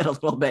vomit a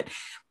little bit.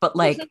 But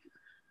like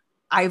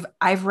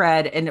I've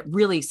read, and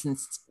really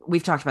since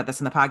we've talked about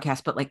this in the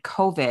podcast, but like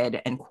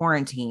COVID and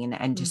quarantine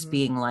and just Mhm.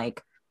 being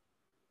like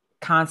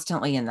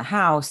constantly in the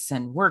house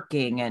and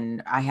working,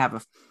 and I have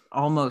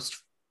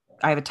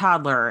a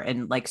toddler,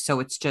 and like so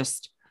it's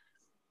just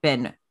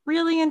been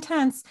really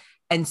intense.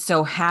 And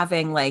so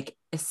having like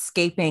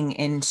escaping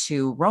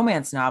into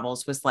romance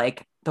novels was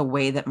like the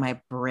way that my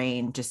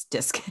brain just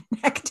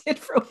disconnected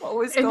from what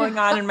was going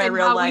on in my And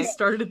real how life. we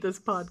started this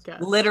podcast.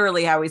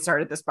 Literally how we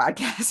started this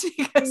podcast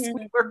because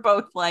we were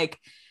both like,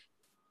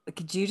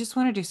 do you just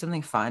want to do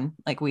something fun?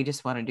 Like we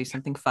just want to do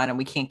something fun and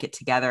we can't get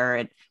together,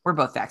 and we're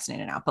both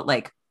vaccinated now, but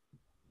like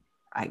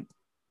I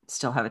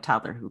still have a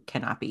toddler who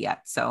cannot be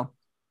yet. So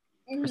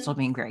we're still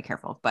being very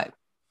careful, but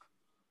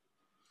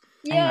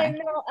Yeah,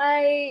 anyway. no,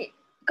 I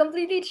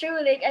completely true.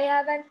 Like I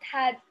haven't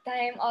had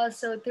time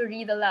also to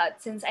read a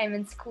lot since I'm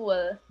in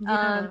school.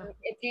 Yeah.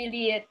 It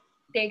really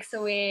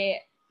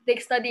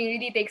studying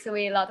really takes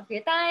away a lot of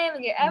your time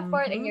and your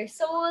effort and Mhm. your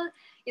soul.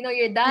 You know,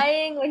 you're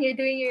dying when you're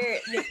doing your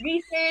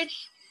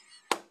research.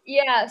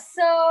 Yeah,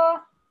 so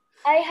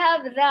I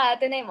have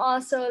that, and I'm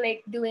also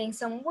like doing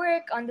some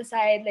work on the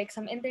side, like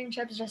some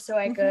internships, just so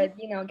I Mhm.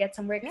 could, get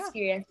some work Yeah.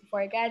 experience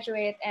before I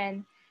graduate.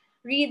 And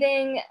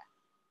reading,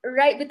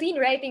 right between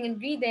writing and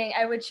reading,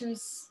 I would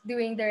choose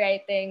doing the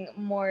writing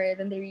more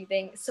than the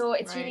reading. So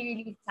it's Right. really,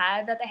 really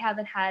sad that I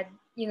haven't had,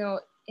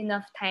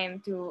 enough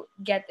time to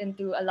get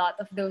into a lot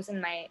of those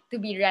in my to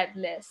be read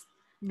list.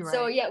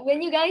 So Right. yeah,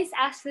 when you guys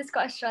asked this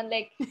question,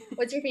 like,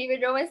 what's your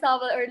favorite romance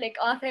novel or like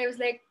author, I was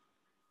like,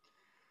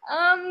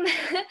 haven't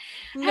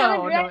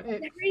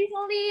read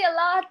recently a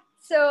lot.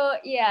 So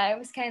yeah, it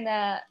was kind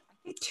of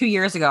 2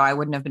 years ago, I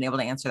wouldn't have been able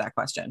to answer that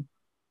question.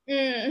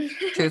 mm.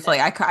 Truthfully,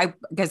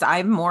 because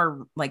I'm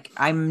more like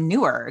I'm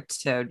newer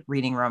to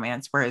reading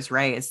romance, whereas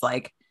Ray is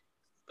like,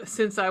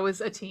 Since I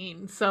was a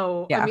teen.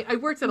 So, Yeah. I mean, I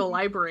worked at a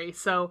library,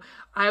 so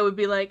I would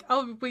be like,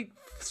 oh, we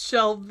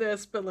shelved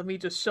this, but let me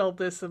just shelve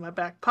this in my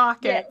back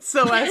pocket. Yes.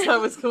 So as I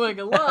was going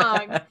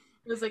along, it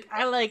was like,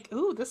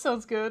 ooh, this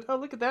sounds good. Oh,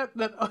 look at that.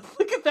 Look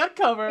at that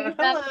cover.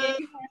 Hello.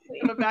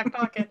 In my back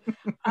pocket.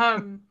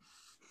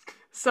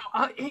 So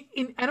I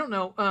don't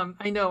know.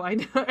 I know I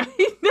know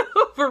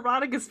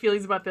Veronica's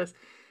feelings about this.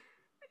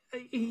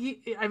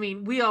 I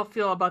mean, we all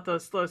feel about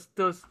those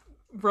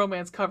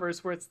romance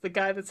covers where it's the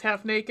guy that's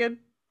half naked.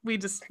 We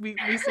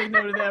say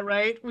no to that,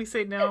 right? We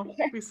say no.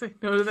 We say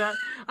no to that.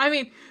 I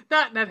mean,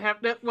 not half.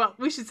 Well,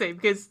 we should say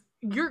because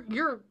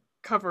your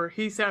cover,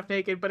 he's half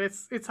naked, but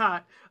it's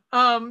hot.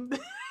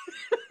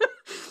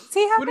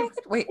 See how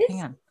naked? Wait,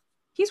 hang on.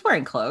 He's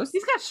wearing clothes.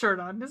 He's got a shirt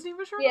on, doesn't he have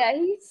a shirt on? Yeah,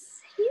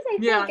 I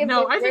Yeah, think,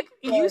 no, I think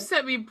you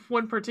sent me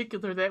one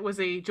particular that was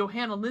a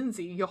Johanna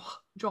Lindsay,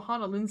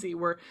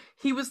 where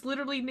he was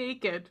literally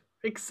naked,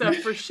 except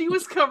for she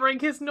was covering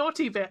his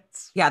naughty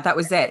bits. Yeah, that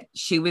was it.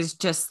 She was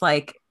just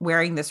like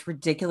wearing this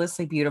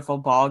ridiculously beautiful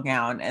ball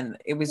gown, and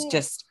it was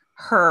just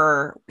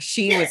her.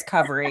 She was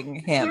covering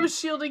him. He was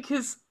shielding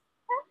his.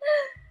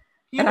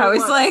 And I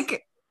was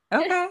like,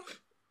 okay.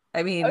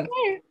 I mean,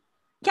 okay.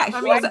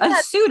 Yeah, he has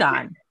a suit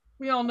on.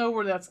 We all know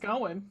where that's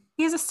going.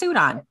 He has a suit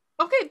on.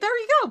 Okay, there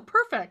you go.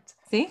 Perfect.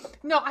 See?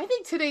 No, I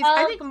think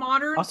I think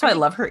modern. Also, I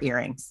love her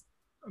earrings.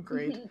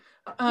 Great.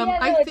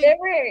 There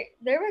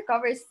were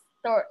cover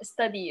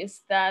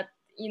studies that,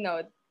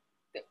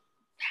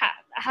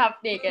 half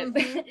naked,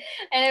 and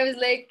I was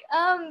like,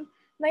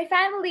 my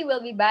family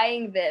will be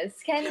buying this.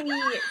 Can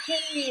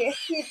we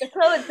keep the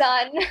clothes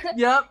on?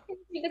 Yep. Can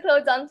we keep the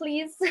clothes on,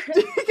 please?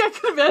 I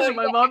can imagine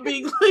my mom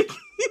being like,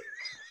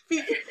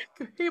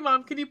 "Hey,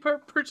 mom, can you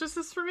purchase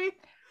this for me?"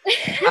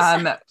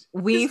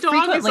 We His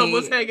dog is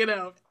almost hanging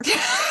out.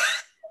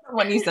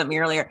 When you sent me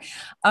earlier,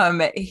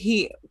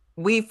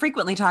 we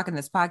frequently talk in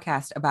this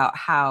podcast about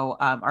how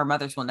our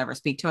mothers will never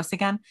speak to us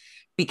again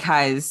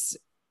because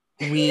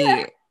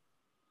we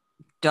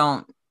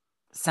don't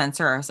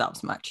censor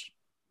ourselves much.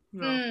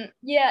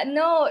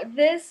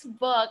 This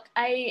book,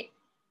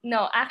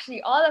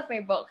 actually all of my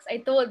books, I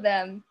told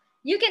them,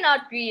 you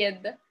cannot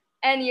read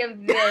any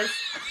of this.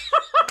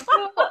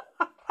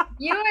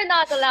 You are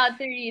not allowed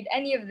to read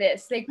any of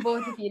this, like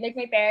both of you, like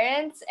my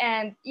parents,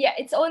 and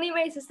it's only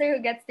my sister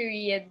who gets to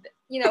read.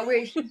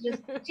 Where she's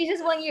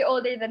just 1 year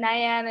older than I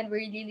am, and we're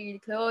really,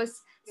 really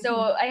close.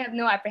 So I have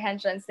no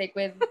apprehensions, like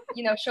with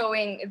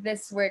showing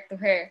this work to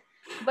her.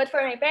 But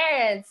for my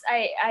parents,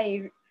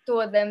 I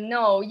told them,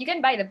 no, you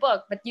can buy the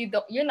book, but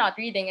you're not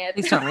reading it.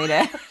 Please don't read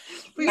it.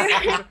 You're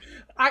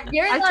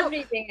not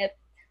reading it.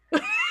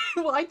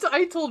 Well,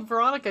 I told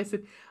Veronica, I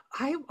said,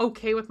 I'm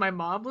okay with my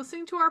mom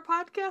listening to our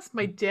podcast.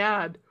 My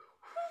dad,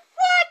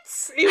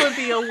 what? It would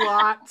be a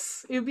lot.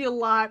 It would be a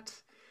lot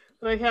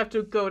that I have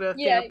to go to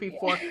therapy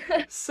for.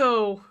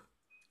 So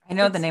I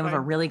know the name of a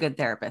really good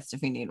therapist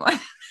if you need one.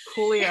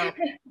 Coolio.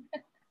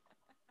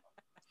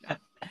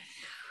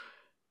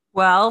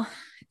 Well,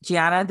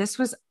 Gianna, this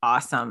was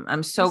awesome.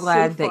 I'm so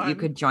glad that you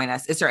could join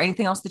us. Is there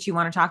anything else that you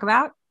want to talk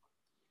about?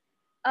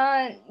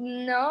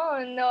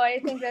 No, I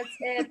think that's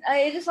it.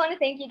 I just want to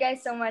thank you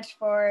guys so much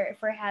for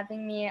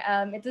having me.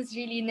 It was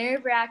really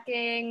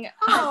nerve-wracking.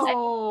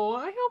 Oh,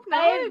 I hope not.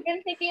 I've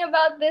been thinking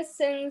about this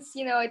since,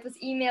 it was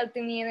emailed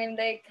to me, and I'm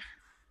like,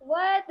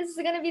 what? This is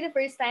going to be the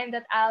first time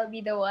that I'll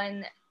be the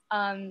one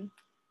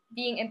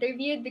being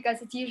interviewed,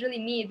 because it's usually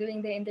me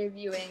doing the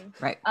interviewing.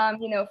 Right.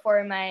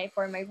 For my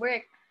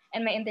work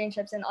and my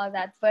internships and all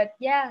that. But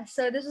yeah,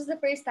 so this was the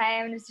first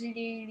time. I'm just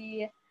really,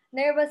 really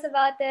nervous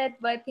about it,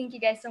 but thank you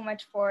guys so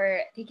much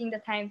for taking the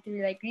time to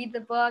read the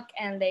book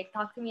and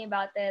talk to me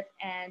about it.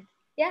 And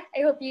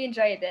I hope you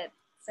enjoyed it.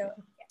 So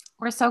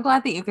we're so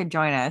glad that you could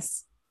join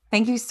us.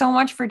 Thank you so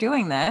much for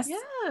doing this.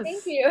 Yes.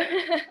 Thank you.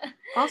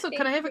 Also,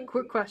 can I have a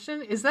quick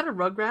question? Is that a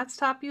Rugrats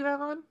top you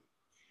have on?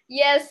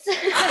 Yes. Did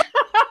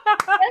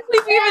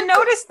you even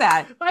notice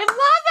that? I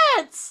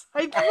love it.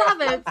 I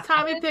love it.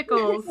 Tommy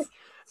Pickles.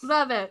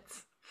 Love it.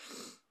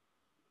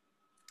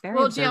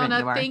 Very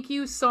Gianna, thank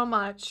you so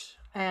much.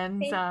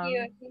 And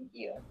thank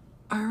you.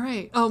 All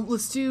right.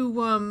 Let's do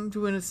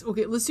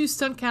let's do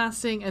stunt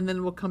casting, and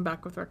then we'll come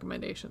back with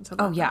recommendations.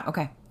 Okay.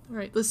 All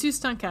right, let's do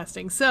stunt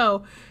casting.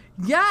 So,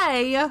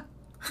 yay!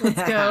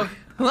 Let's go.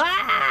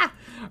 Ah!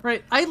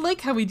 Right. I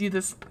like how we do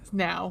this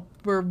now,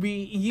 where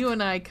you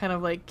and I kind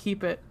of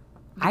keep it.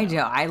 I do.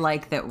 I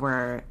like that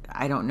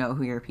I don't know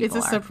who your people are.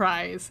 It's a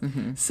surprise.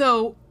 Mm-hmm.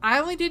 So I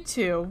only did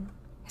 2.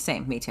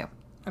 Same. Me too.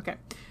 Okay.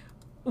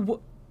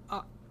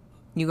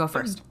 You go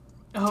first.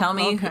 Tell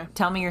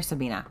me you're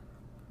Sabina.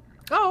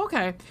 Oh,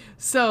 okay.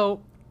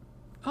 So,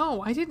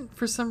 I didn't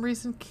for some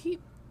reason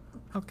keep.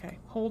 Okay,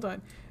 hold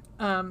on.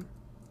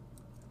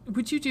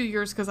 Would you do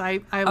yours? Because I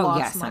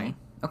lost mine. Honey.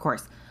 Of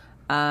course.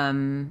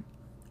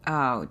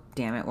 Oh,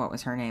 damn it. What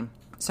was her name?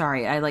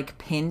 Sorry, I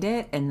pinned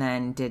it and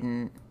then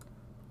didn't.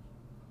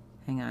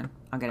 Hang on.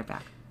 I'll get it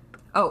back.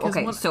 Oh,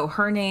 okay. So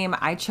her name,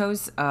 I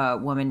chose a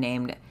woman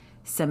named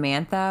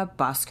Samantha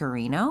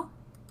Boscarino.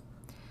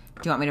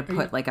 Do you want me to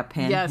put a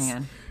pin? Yes. Hang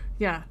on.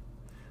 Yeah.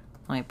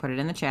 Let me put it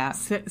in the chat.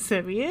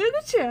 Send me in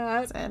the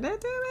chat. Send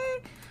it to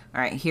me.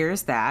 All right,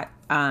 here's that.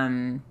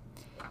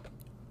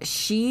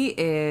 She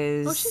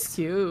is. Oh, she's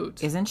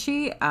cute, isn't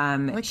she?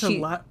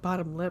 Her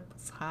bottom lip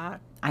is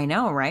hot. I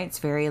know, right? It's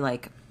very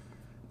puffy.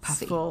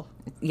 It's full.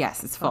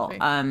 Yes, it's full.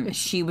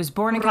 She was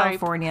born in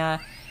California.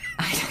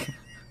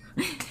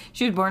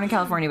 She was born in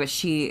California, but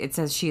it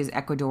says she is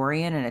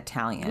Ecuadorian and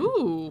Italian.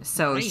 Ooh,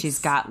 so nice. She's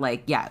got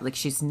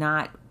she's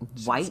not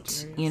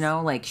white,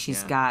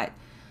 she's got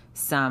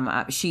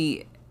some.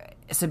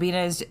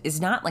 Sabina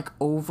is not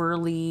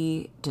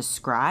overly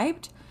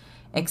described,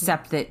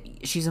 except that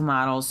she's a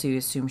model, so you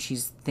assume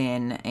she's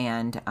thin,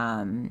 and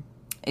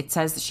it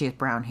says that she has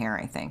brown hair,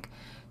 I think.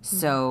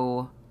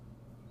 So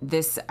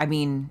I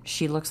mean,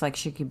 she looks like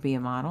she could be a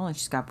model, and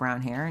she's got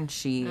brown hair, and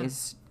she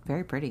is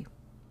very pretty.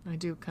 I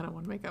do kind of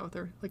want to make out with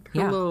her. Like her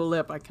Yeah. little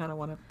lip, I kind of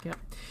want to, yeah.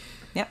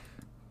 Yep.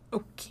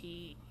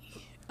 Okay.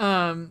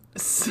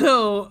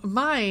 So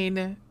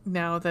mine,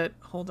 now that,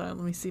 hold on,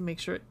 let me see, make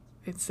sure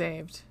it's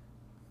saved.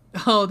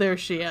 Oh, there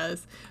she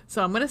is.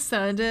 So I'm going to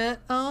send it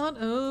on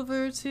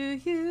over to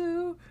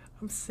you.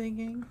 I'm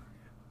singing.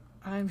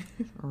 I'm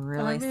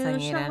Really I'm in a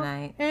singing shower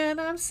tonight.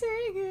 and I'm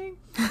singing.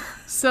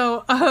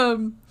 So,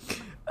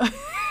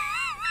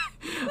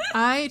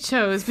 I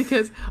chose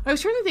because I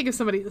was trying to think of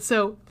somebody.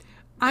 So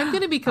I'm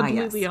going to be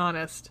completely yes.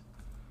 honest.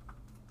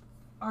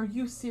 Are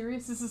you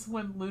serious? This is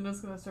when Luna's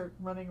going to start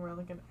running around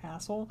like an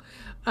asshole.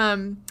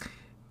 Sounds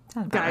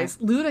about Guys,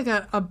 right. Luna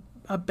got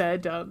a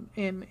bed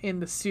in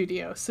the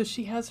studio, so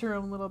she has her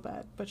own little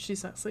bed, but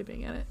she's not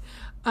sleeping in it.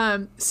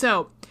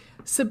 So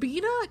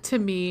Sabina to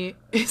me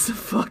is a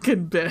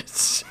fucking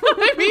bitch.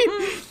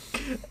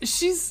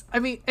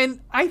 And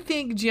I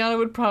think Gianna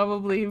would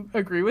probably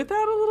agree with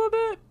that a little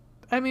bit.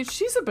 I mean,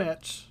 she's a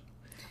bitch.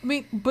 I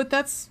mean, but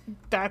that's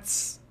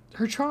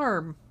her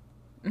charm.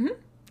 Mm-hmm.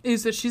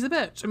 Is that she's a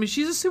bitch. I mean,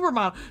 she's a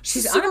supermodel.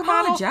 She's a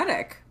supermodel.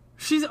 unapologetic.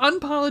 She's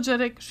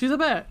unapologetic. She's a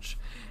bitch.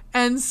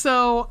 And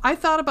so I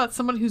thought about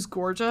someone who's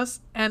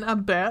gorgeous and a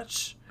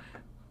bitch.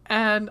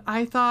 And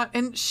I thought,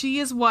 and she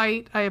is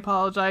white. I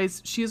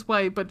apologize. She is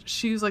white, but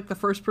she was like the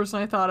first person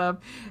I thought of.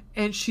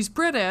 And she's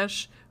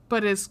British,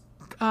 but is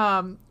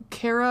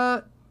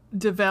Cara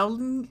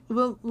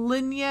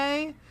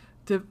Delevingne.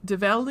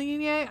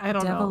 Delevingne? I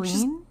don't know.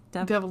 She's-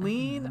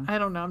 Develine? I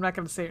don't know. I'm not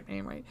going to say her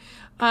name right.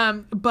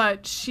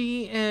 But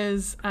she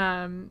is,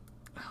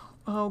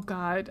 oh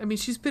God. I mean,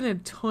 she's been in a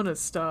ton of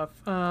stuff.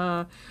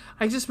 I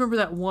just remember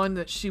that one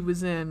that she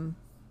was in.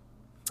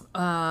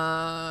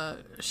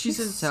 She's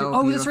in, so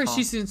oh, that's right. beautiful.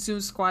 She's in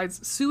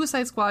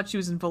Suicide Squad. She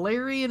was in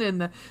Valerian and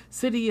the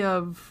City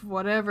of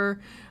whatever.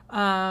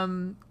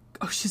 Oh,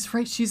 she's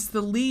right. She's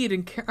the lead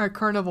in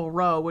Carnival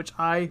Row, which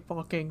I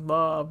fucking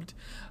loved.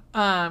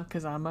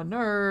 Cause I'm a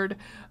nerd.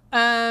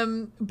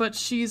 But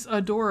she's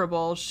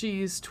adorable.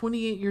 She's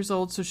 28 years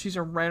old, so she's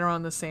right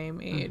around the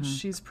same age. Mm-hmm.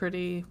 She's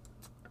pretty.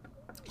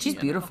 She's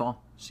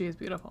beautiful. She is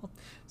beautiful.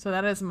 So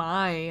that is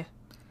my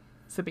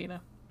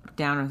Sabina.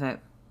 Down with it.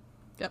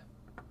 Yep.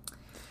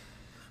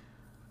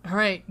 All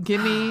right,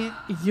 give me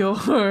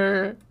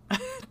your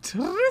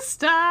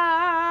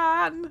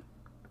Tristan.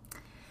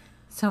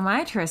 So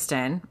my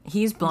Tristan,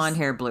 he's blonde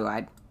hair, blue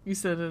eyed. You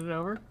said it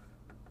over.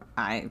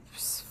 I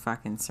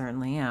fucking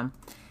certainly am.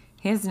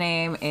 His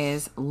name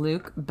is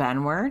Luke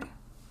Benward.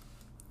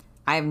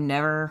 I've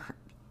never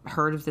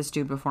heard of this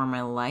dude before in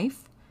my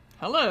life.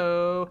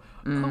 Hello.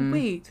 Oh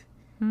wait,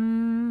 he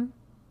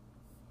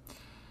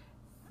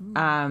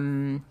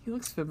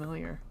looks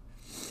familiar.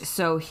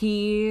 So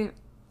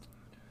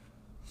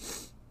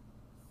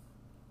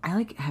I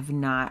don't think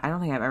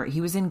I've ever,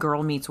 he was in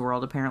Girl Meets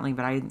World apparently,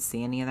 but I didn't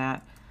see any of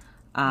that.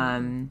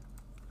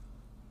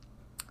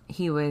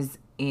 He was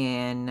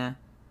in an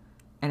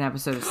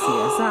episode of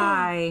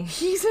CSI.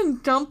 He's in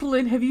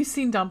Dumplin'. Have you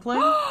seen Dumplin'?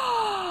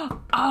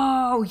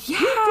 Oh,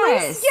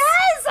 yes!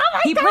 Yes! Oh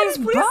my He God, plays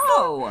please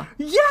Bo!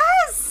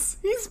 Yes!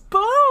 He's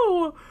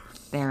Bo!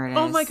 There it is.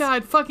 Oh my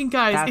God, fucking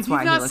guys, That's if why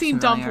you've he not looks seen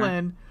familiar.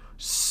 Dumplin',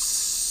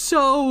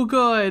 so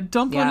good.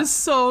 Dumplin' Yeah. is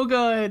so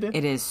good.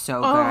 It is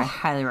so good. I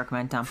highly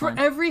recommend For Dumplin'.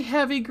 every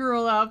heavy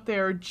girl out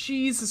there,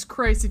 Jesus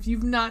Christ, if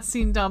you've not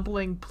seen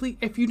Dumpling, please,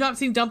 if you've not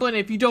seen Dumpling,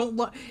 if you don't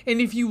and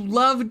if you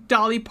love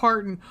Dolly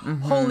Parton,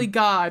 holy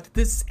God,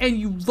 and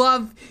you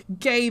love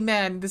gay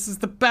men, this is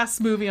the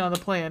best movie on the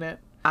planet.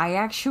 I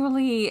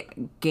actually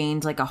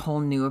gained like a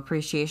whole new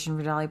appreciation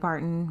for Dolly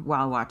Parton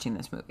while watching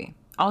this movie.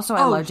 Also,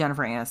 I love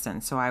Jennifer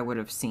Aniston, so I would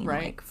have seen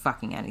Right. like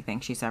fucking anything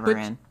she's ever But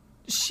in.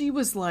 she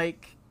was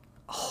like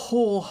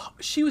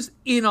she was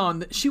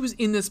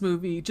in this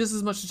movie just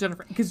as much as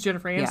Jennifer, because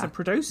Jennifer Aniston Yeah.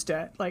 produced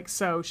it. Like,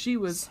 so she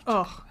was,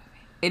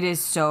 It's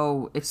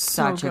So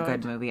such a good.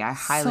 good movie. I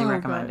highly So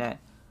recommend good.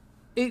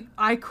 it.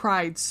 I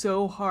cried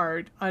so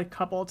hard a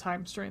couple of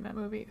times during that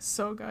movie.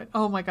 So good.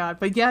 Oh my God.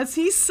 But yes,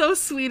 he's so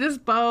sweet as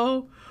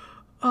Bo.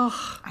 I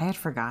had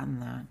forgotten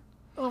that.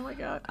 Oh my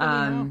God.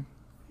 I know.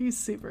 He's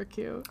super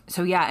cute.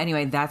 So yeah,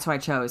 anyway, that's who I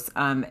chose.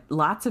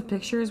 Lots of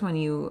pictures when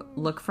you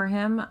look for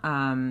him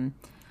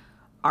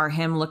are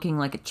him looking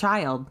like a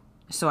child.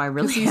 So I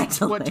really had He's,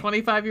 to what,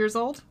 25 years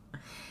old?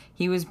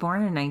 He was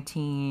born in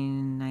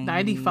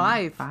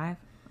 1995. 95.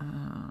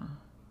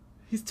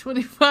 He's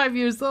 25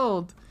 years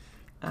old.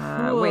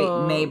 Cool.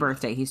 Wait, May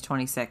birthday. He's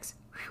 26.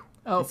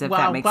 Oh, As if wow.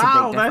 that makes a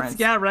Wow. big That's, difference.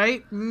 yeah,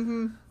 right?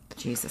 Mm-hmm.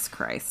 Jesus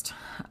Christ.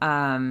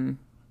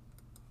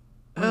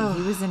 Wait,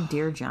 he was in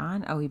Dear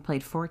John? Oh, he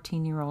played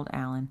 14-year-old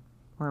Alan.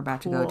 We're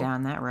about to go Cool.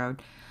 down that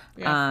road.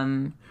 Yeah.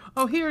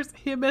 Oh, here's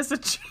him as a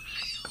child.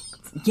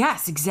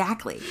 Yes,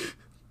 exactly.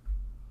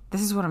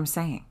 This is what I'm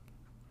saying.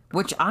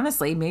 Which,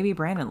 honestly, maybe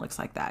Brandon looks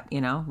like that,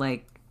 you know?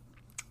 Like,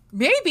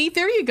 Maybe.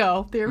 There you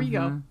go. There you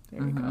go.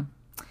 There you go.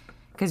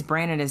 because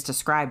Brandon is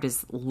described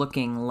as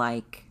looking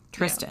like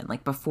Tristan.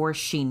 Like, before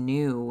she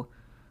knew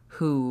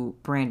who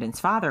Brandon's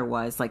father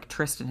was, like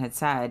Tristan had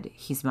said,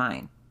 he's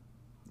mine.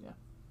 Yeah.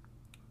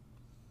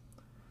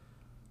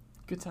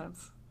 Good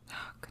times.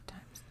 Oh, good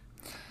times.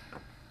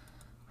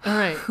 All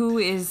right. Who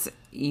is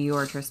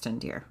your Tristan,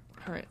 dear?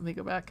 All right, let me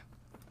go back.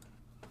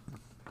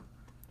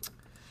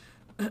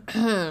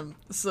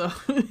 So,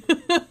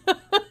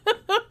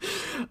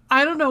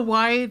 I don't know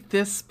why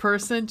this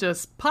person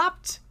just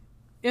popped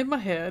in my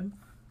head.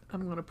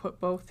 I'm going to put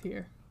both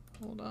here.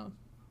 Hold on.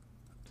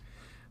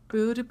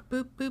 Boo da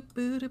boo boo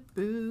boo da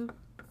boo.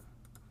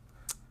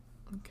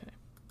 Okay.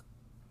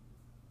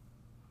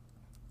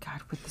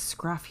 God, with the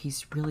scruff,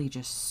 he's really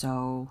just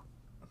so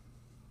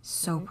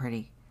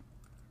pretty.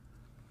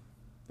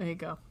 There you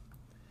go. All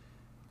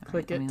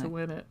Click right, let it me to look.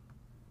 win it.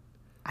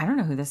 I don't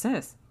know who this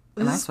is.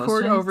 Am I This is supposed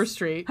Cord to?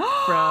 Overstreet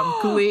from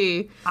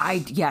Glee.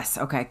 Yes,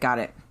 okay, got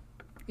it.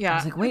 Yeah. I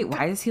was like, wait,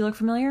 why does he look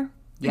familiar?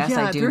 Yes,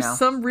 yeah, I do there's know.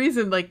 some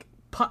reason like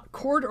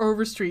Cord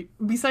Overstreet.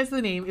 Besides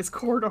the name, is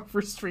Cord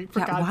Overstreet for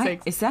God's why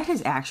sake. is that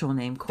his actual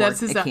name? Cord? That's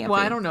his. It can't Well,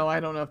 be. I don't know.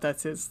 I don't know if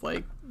that's his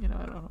I don't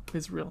know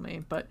his real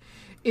name, but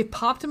it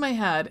popped in my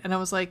head, and I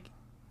was like,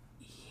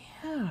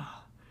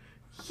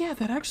 yeah,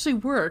 that actually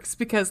works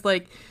because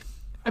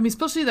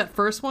especially that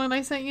first one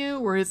I sent you,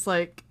 where it's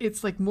like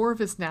more of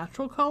his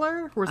natural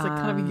color, where it's like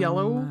kind of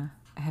yellow.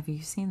 Have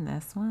you seen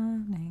this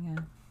one? Hang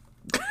on.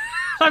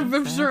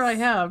 I'm sure I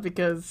have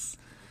because.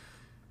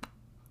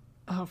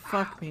 Oh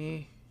fuck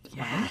me!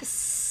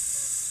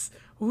 Yes.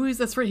 Ooh,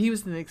 that's right. He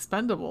was in the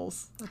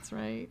Expendables. That's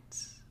right.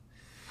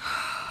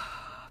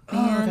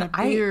 Man, that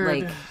I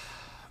beard. like.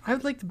 I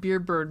would like the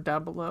beard burn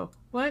down below.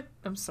 What?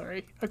 I'm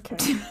sorry.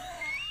 Okay.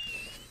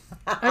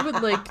 I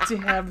would like to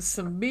have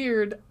some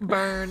beard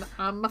burn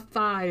on my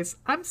thighs.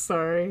 I'm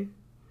sorry.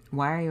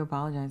 Why are you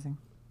apologizing?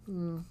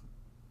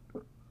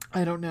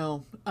 I don't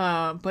know.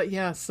 But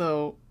yeah,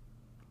 so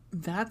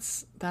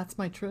that's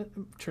my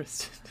Tristan.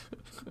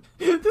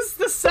 This is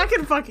the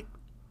second fucking.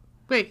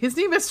 Wait, his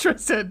name is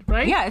Tristan,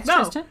 right? Yeah, it's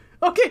No. Tristan.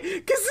 Okay,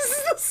 because this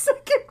is the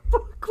second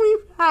book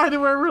we've had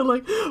where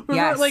we're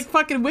Yes. like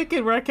fucking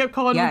Wicked, where I kept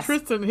calling him Yes.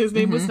 Tristan. His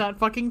name was not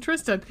fucking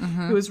Tristan.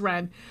 It was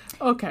Ren.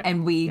 Okay.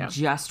 And we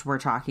just were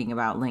talking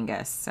about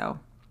Lingus, so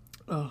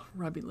Oh,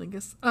 Robbie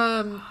Lingus.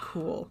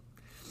 Cool.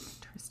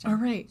 Tristan. All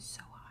right.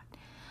 So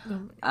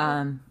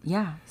hot.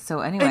 Yeah.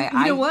 So anyway, And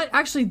you know what?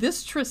 Actually,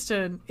 this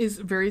Tristan is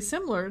very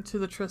similar to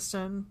the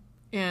Tristan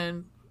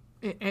and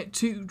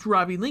to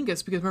Robbie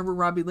Lingus, because remember,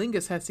 Robbie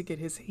Lingus has to get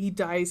he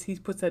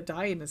puts that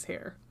dye in his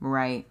hair.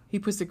 Right. He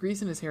puts the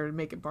grease in his hair to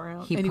make it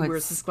brown. He wears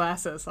puts- his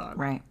glasses on.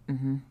 Right.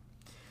 Mm-hmm.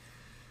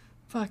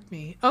 Fuck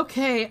me.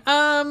 Okay.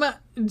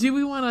 Do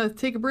we want to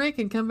take a break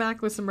and come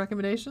back with some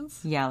recommendations?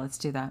 Yeah. Let's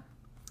do that.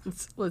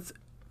 Let's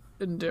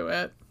do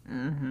it.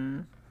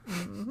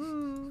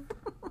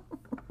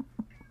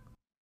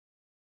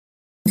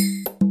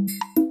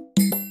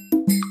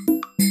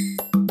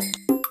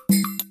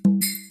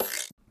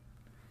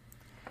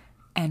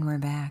 And we're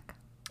back.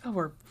 Oh,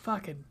 we're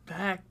fucking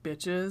back,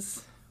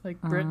 bitches. Like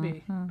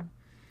Britney.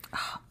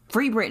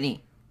 Free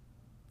Britney.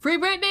 Free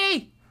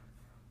Britney!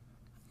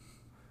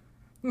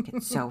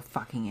 Get so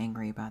fucking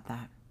angry about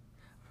that.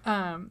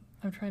 I'm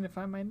trying to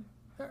find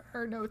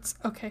our notes.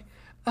 Okay.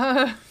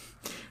 The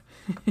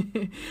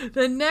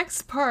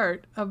next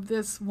part of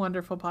this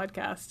wonderful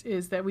podcast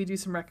is that we do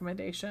some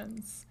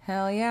recommendations.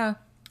 Hell yeah.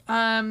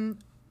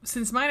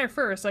 Since mine are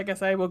first, I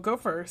guess I will go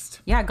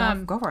first. Yeah,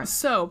 go for it.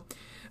 So,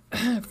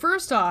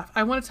 first off,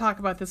 I want to talk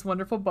about this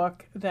wonderful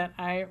book that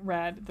I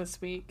read this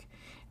week.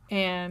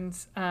 And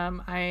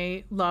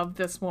I love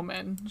this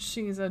woman.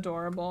 She's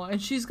adorable.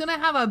 And she's going to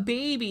have a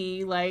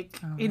baby,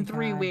 in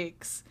 3 God.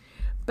 weeks.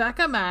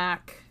 Becca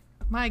Mack.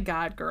 My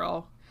God,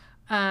 girl.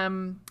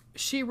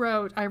 She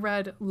wrote, I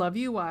read Love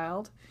You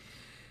Wild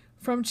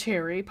from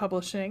Cherry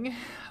Publishing.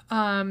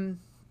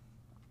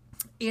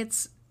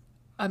 It's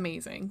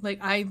amazing.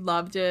 I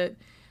loved it.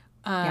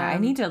 Yeah, I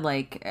need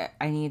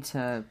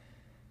to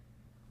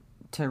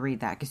read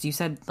that because you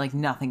said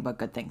nothing but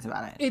good things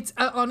about it. It's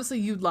honestly,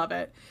 you'd love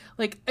it.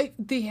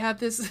 They have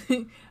this.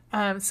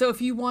 So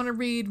if you want to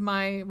read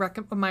my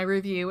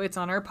review, it's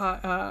on our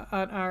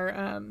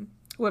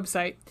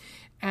website,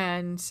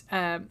 and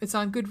it's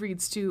on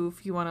Goodreads too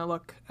if you want to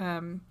look.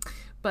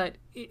 But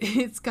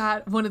it's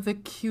got one of the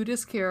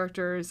cutest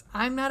characters.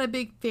 I'm not a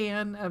big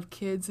fan of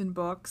kids in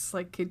books,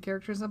 kid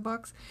characters in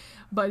books,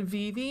 but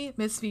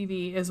Miss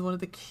Vivi, is one of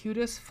the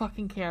cutest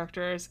fucking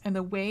characters, and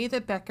the way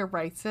that Becca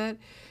writes it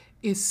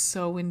is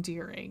so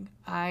endearing.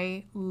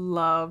 I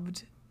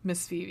loved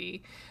Miss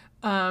Vivi.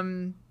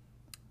 And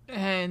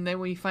then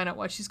when you find out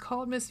why she's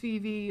called Miss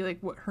Vivi,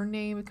 what her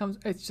name becomes,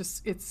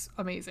 it's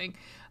amazing.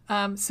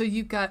 So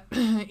you've got,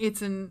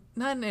 it's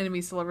not an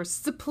enemies to lovers,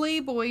 it's a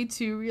playboy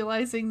too,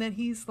 realizing that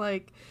he's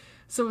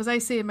so as I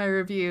say in my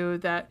review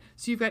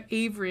so you've got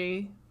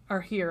Avery,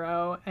 our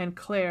hero, and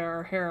Claire,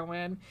 our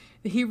heroine.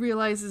 He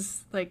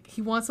realizes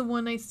he wants a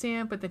one night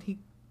stand, but then he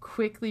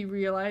quickly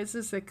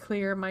realizes that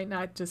Claire might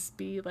not just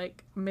be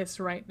Miss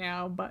Right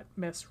now, but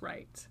Miss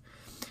Right.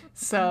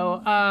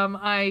 So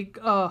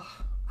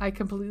I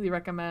completely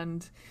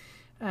recommend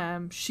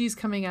she's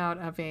coming out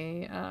of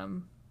a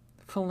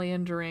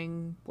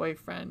philandering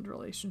boyfriend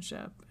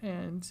relationship,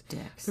 and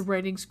Dicks. the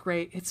writing's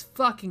great. It's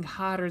fucking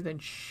hotter than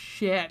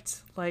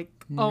shit. Like,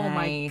 oh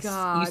my Nice.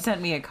 god. You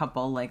sent me a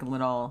couple like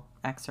little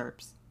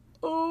excerpts.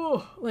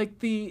 Oh, like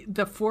the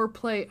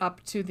foreplay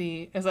up to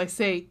the, as I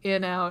say,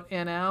 in out.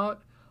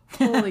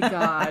 Holy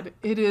god,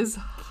 it is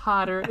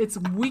hotter. It's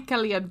muy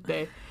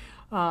caliente,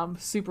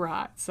 super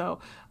hot. So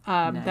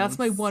that's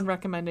my Nice. one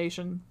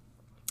recommendation.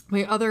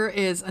 My other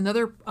is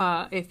another.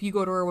 If you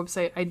go to our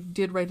website, I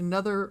did write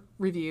another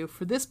review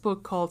for this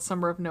book called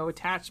 "Summer of No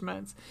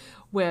Attachments,"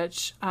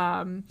 which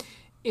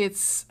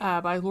it's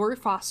by Laurie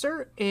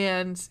Foster,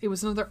 and it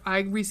was another. I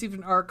received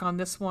an ARC on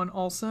this one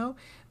also.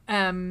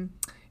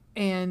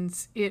 And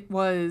it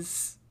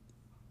was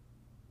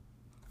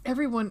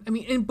everyone, I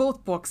mean, in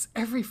both books,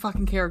 every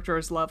fucking character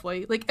is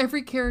lovely. Like,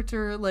 every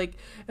character, like,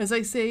 as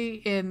I say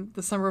in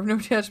The Summer of No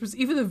Attachments,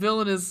 even the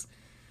villain is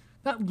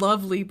not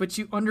lovely, but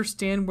you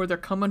understand where they're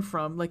coming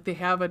from. Like, they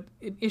have an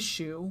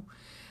issue,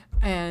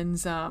 and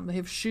they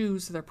have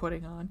shoes they're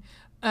putting on.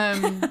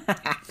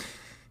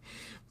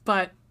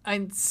 But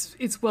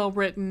it's well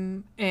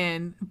written,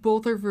 and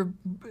both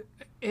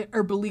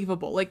are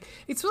believable. Like,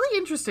 it's really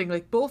interesting.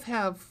 Like, both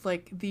have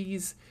like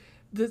these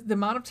the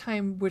amount of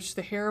time which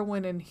the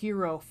heroine and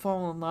hero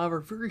fall in love are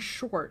very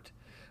short,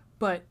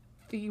 but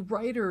the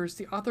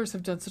authors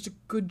have done such a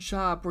good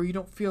job where you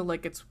don't feel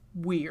like it's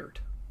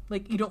weird.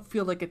 Like, you don't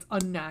feel like it's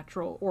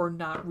unnatural or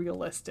not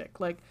realistic.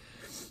 Like,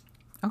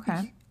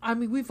 Okay. I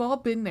mean, we've all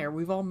been there.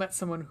 We've all met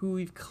someone who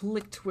we've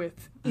clicked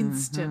with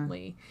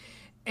instantly.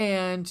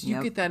 And you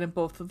Yep. get that in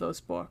both of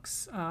those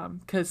books.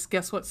 Because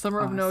guess what? Summer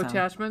of No Awesome.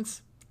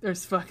 Attachments.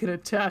 There's fucking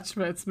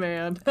attachments,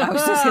 man. I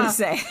was just gonna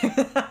say.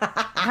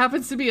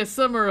 Happens to be a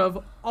summer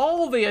of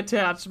all the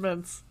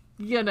attachments.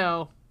 You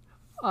know.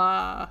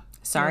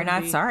 Sorry,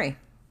 not the- sorry.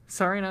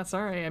 Sorry, not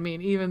sorry. I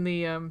mean, even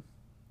the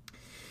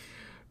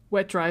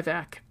wet dry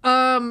vac.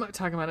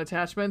 Talking about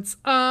attachments.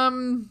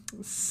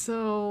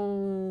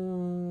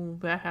 So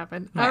that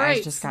happened. My All eyes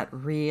right. just got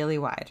really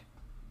wide.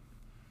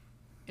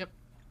 Yep.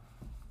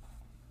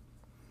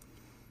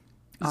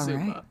 All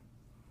Zumba. right.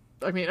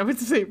 I mean, I meant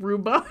to say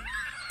Roomba.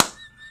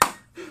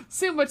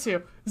 Zumba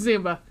too.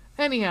 Zumba.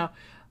 Anyhow,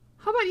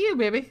 how about you,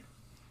 baby?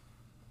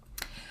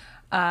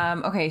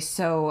 Okay,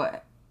 so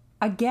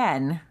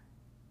again,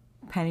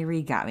 Penny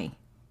Reed got me.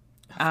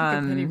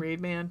 Fucking Penny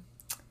Reed, man.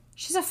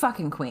 She's a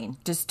fucking queen.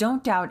 Just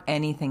don't doubt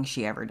anything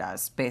she ever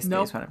does, basically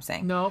Nope. is what I'm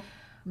saying. Nope.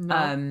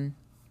 No.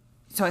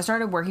 So I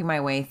started working my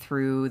way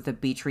through the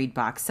Beach Read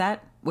box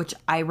set, which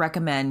I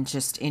recommend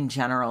just in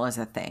general as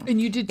a thing.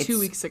 And you did 2 It's-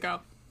 weeks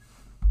ago.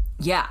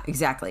 Yeah,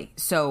 exactly.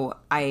 So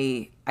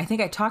I think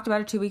I talked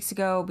about it 2 weeks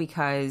ago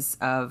because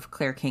of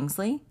Claire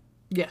Kingsley.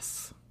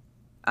 Yes.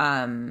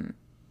 I'm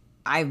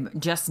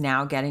just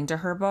now getting to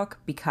her book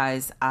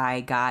because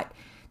I got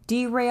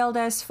derailed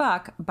as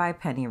fuck by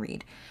Penny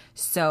Reed.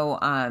 So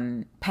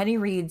Penny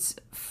Reed's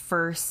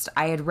first,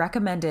 I had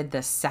recommended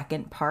the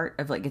second part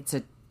of, like, it's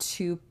a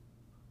two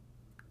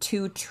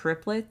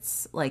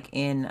triplets, like,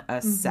 in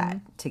a set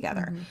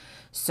together.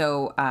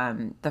 So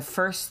the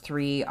first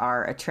three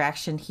are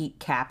Attraction, Heat,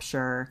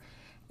 Capture,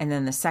 and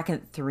then the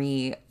second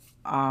three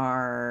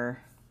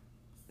are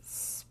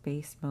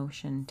Space,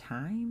 Motion,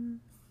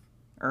 Time,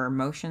 or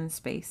Motion,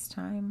 Space,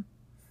 Time.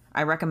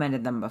 I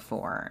recommended them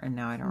before, and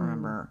now I don't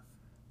remember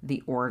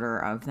the order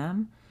of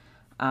them.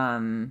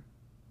 Damn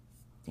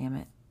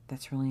it.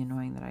 That's really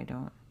annoying that I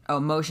don't. Oh,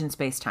 Motion,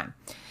 Space, Time.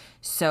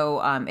 So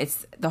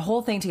it's the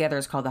whole thing together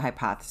is called the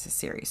Hypothesis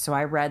series. So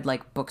I read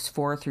like books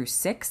 4 through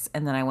 6,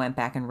 and then I went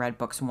back and read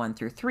books 1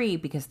 through 3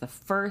 because the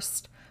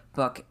first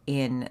book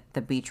in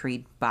the Beach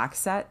Read box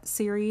set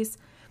series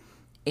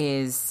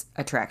is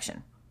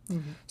Attraction.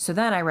 So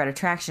then I read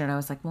Attraction, and I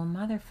was like, well,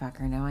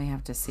 motherfucker, now I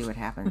have to see what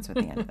happens with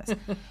the end of this.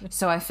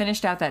 So I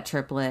finished out that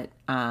triplet,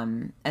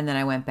 and then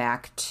I went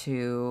back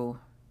to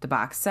the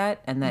box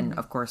set, and then,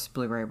 of course,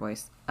 Blueberry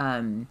Boys.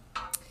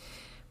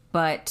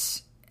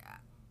 But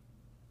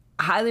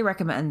I highly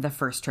recommend the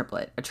first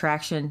triplet,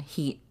 Attraction,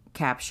 Heat,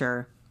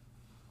 Capture.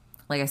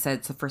 Like I said,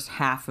 it's the first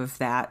half of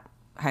that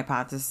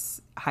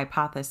hypothesis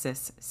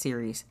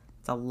series.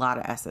 It's a lot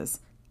of S's,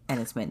 and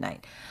it's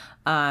midnight.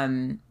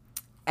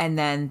 And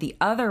then the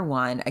other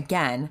one,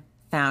 again,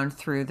 found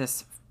through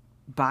this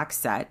box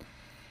set.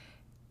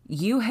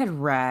 You had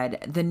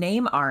read, the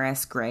name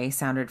R.S. Gray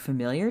sounded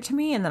familiar to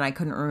me, and then I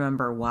couldn't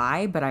remember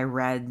why, but I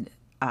read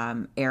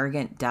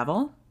Arrogant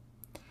Devil.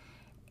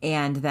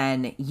 And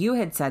then you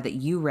had said that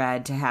you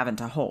read To Have and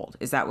To Hold.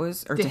 Is that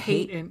was, or To To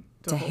Hate Hate, and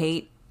To To Hold.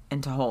 Hate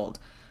and To Hold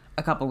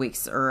a couple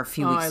weeks or a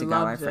few Oh, weeks I ago.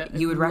 loved it.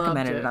 You had I loved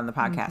recommended it. it on the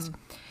podcast.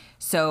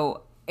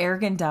 So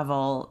Arrogant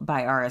Devil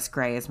by R.S.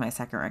 Gray is my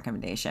second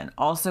recommendation.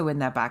 Also in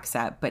that box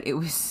set, but it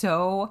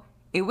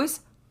was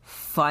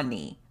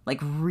funny, like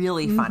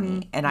really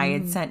funny. And I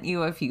had sent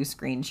you a few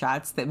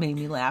screenshots that made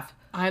me laugh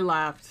I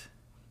laughed.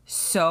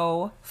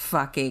 so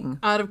fucking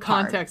Out of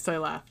hard. context, I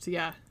laughed.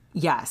 Yeah.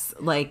 Yes,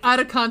 like Out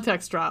of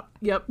context drop.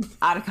 Yep.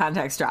 out of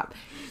context drop.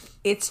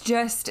 It's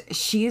just,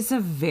 she's a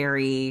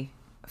very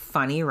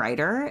funny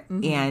writer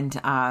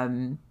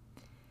and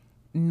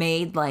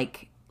made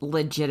like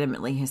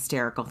legitimately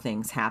hysterical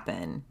things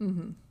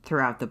happen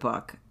throughout the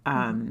book.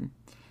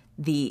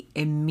 The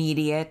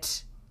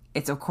immediate,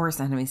 it's of course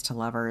enemies to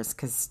lovers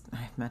because I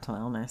have mental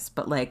illness,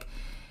 but like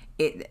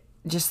it,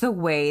 just the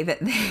way that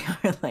they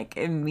are like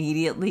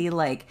immediately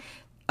like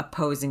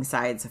opposing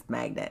sides of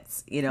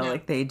magnets, you know,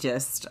 like they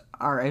just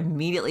are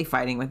immediately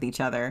fighting with each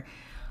other.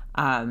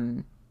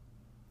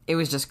 It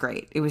was just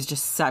great. It was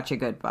just such a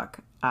good book.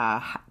 10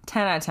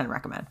 out of 10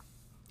 recommend.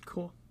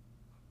 Cool.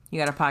 You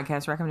got a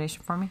podcast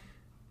recommendation for me?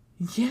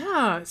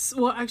 Yeah.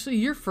 Well, actually,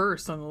 you're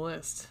first on the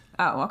list.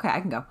 Oh, okay. I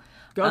can go.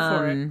 Go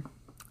for it.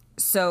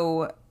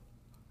 So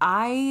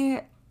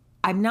I'm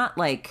not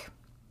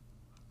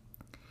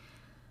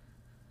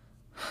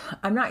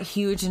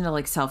huge into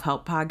like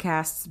self-help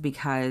podcasts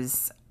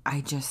because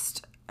I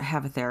just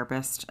have a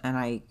therapist and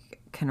I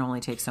can only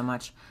take so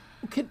much.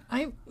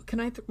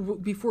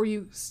 Before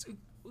you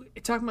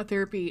talk about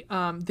therapy,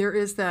 there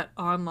is that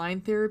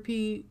online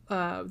therapy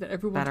that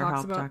everyone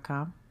talks about.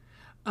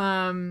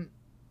 BetterHelp.com.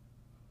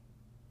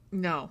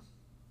 No.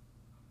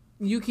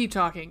 You keep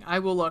talking. I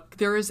will look.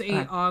 There is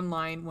a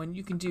online one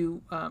you can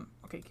do.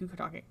 Okay, keep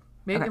talking.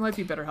 Maybe it might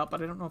be BetterHelp,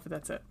 but I don't know if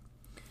that's it.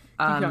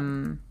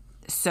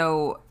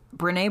 So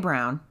Brene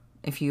Brown,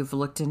 if you've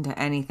looked into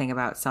anything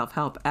about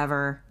self-help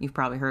ever, you've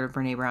probably heard of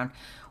Brene Brown.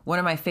 One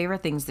of my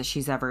favorite things that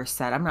she's ever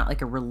said, I'm not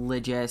like a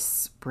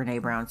religious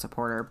Brene Brown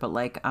supporter, but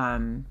like, I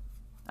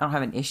don't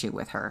have an issue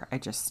with her.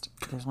 There's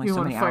only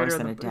so many hours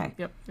in a day.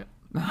 Yep.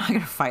 I'm not going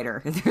to fight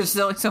her. There's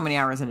only so many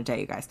hours in a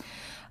day, you guys.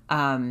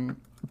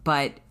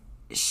 But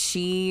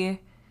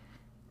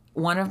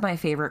one of my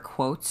favorite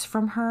quotes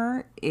from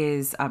her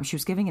is, she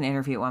was giving an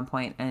interview at one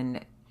point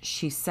and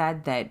she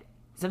said that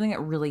something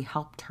that really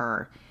helped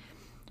her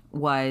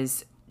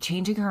was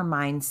changing her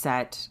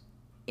mindset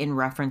in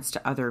reference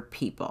to other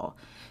people.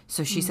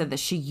 So she said that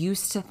she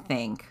used to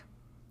think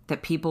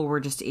that people were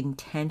just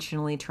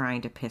intentionally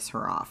trying to piss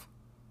her off.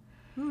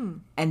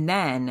 And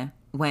then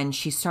when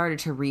she started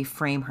to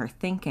reframe her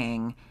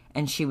thinking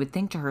and she would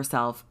think to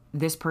herself,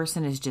 this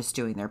person is just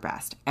doing their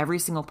best. Every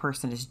single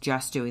person is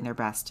just doing their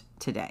best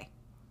today.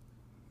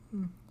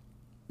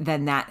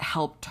 Then that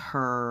helped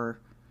her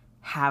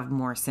have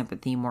more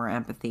sympathy, more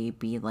empathy,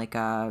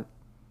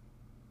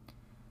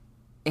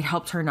 it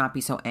helped her not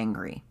be so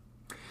angry.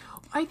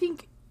 I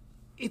think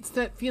it's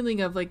that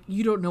feeling of like,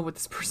 you don't know what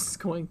this person's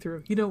going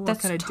through. You know what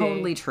That's kind of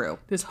totally day true.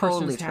 this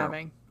Totally person's true.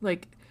 having.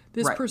 Like,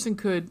 this Right. person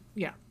could,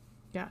 yeah.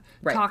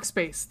 Right.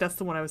 Talkspace. That's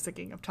the one I was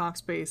thinking of.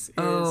 Talkspace is...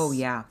 Oh,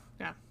 yeah.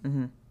 Yeah.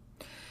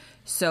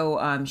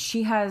 So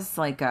she has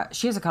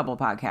she has a couple of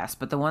podcasts,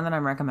 but the one that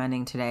I'm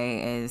recommending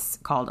today is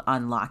called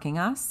Unlocking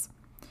Us.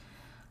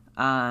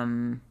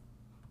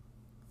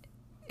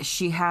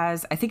 She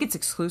has, I think it's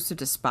exclusive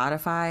to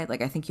Spotify.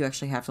 Like, I think you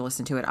actually have to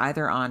listen to it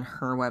either on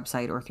her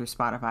website or through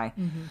Spotify.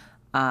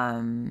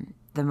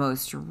 The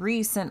most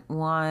recent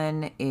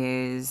one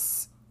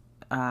is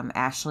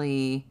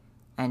Ashley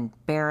and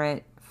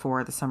Barrett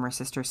for the Summer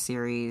Sisters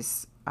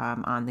series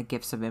on the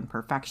Gifts of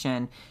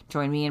Imperfection.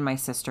 Join me and my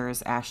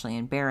sisters, Ashley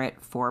and Barrett,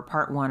 for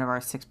part 1 of our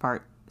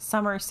 6-part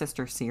Summer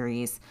Sister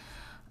series.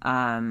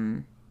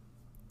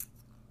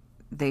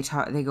 They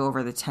go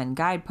over the 10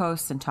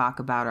 guideposts and talk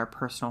about our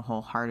personal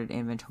wholehearted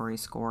inventory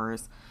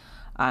scores.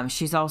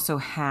 She's also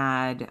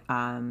had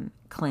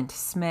Clint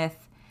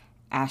Smith,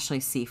 Ashley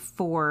C.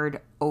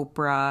 Ford,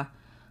 Oprah,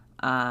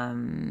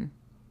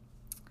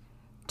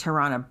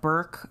 Tarana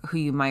Burke, who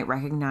you might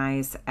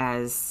recognize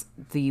as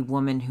the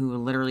woman who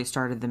literally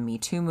started the Me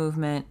Too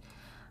movement.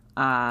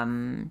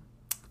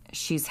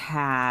 She's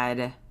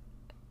had,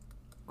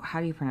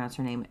 how do you pronounce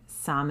her name?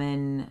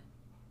 Samin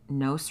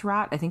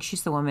Nosrat. I think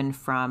she's the woman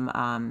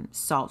from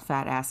Salt,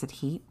 Fat, Acid,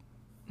 Heat.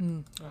 I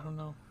don't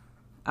know.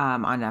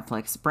 On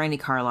Netflix. Brandi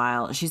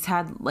Carlile. She's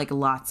had like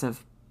lots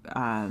of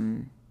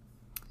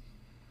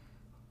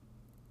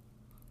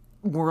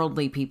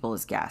worldly people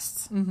as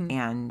guests.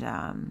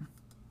 And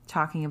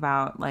talking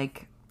about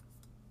like,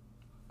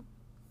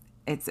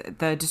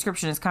 the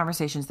description is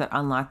conversations that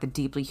unlock the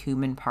deeply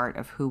human part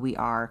of who we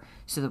are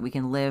so that we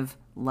can live,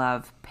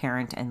 love,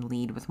 parent, and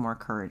lead with more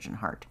courage and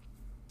heart.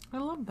 I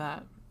love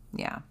that.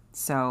 Yeah.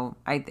 So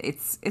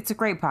it's a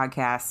great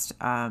podcast.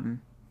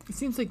 It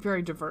seems like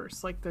very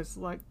diverse. Like, there's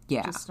like,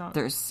 just not...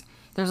 there's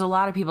a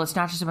lot of people. It's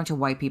not just a bunch of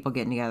white people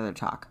getting together to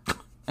talk.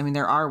 I mean,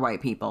 there are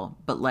white people,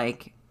 but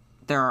like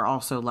there are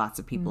also lots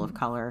of people of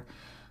color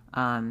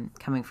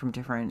coming from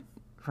different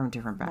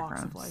backgrounds.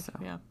 walks of life. So,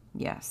 Yeah.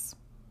 yes.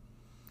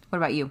 What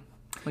about you?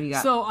 What do you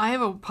got? So I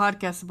have a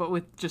podcast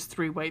with just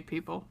 3 white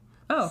people.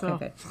 Oh,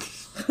 okay.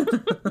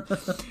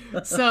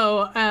 Good.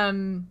 So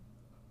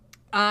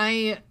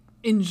I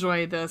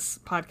enjoy this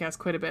podcast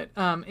quite a bit.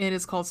 It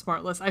is called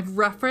Smartless. I've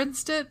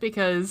referenced it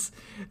because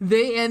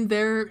they end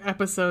their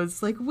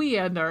episodes like we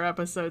end our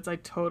episodes. I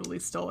totally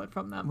stole it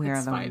from them. We are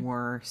It's the fine.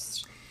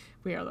 worst.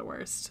 We are the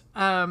worst.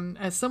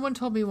 As someone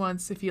told me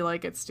once, if you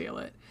like it, steal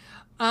it.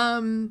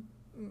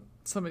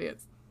 Somebody at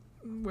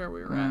where we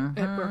were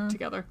at work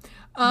together.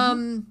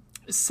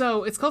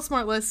 So it's called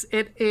Smartless.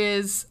 It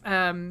is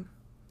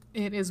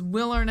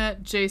Will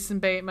Arnett, Jason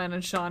Bateman,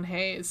 and Sean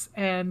Hayes.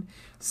 And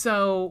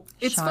so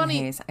it's Sean funny.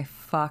 Hayes. I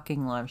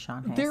fucking love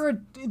Sean Hayes.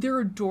 They're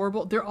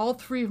adorable. They're all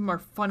three of them are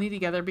funny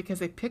together because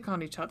they pick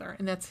on each other,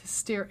 and that's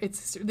hysterical.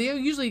 They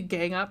usually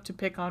gang up to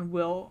pick on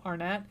Will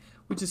Arnett,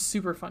 which is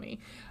super funny.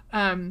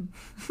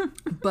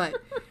 But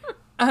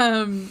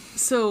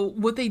so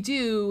what they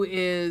do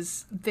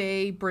is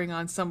they bring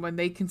on someone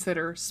they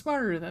consider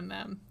smarter than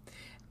them,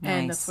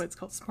 and that's why it's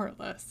called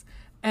Smartless.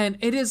 And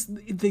it is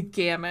the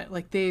gamut.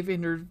 Like, they've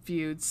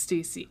interviewed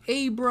Stacey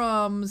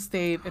Abrams.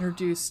 They've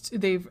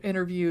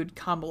interviewed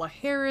Kamala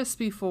Harris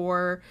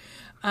before.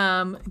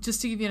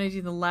 Just to give you an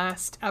idea, the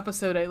last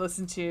episode I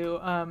listened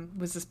to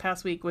was this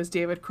past week was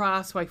David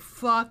Cross, who I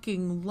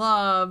fucking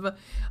love.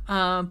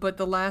 But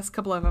the last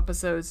couple of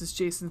episodes is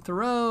Jason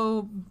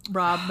Thoreau,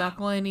 Rob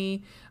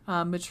McElhenney,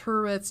 Mitch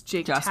Hurwitz,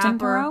 Jake Justin Tapper.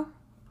 Thoreau?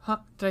 Huh?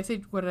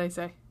 What did I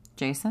say?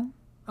 Jason?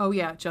 Oh,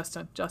 yeah,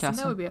 Justin.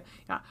 That would be it.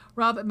 Yeah.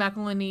 Rob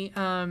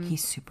McElhenney.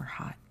 He's super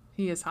hot.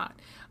 He is hot.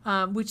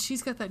 Which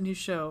he's got that new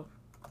show.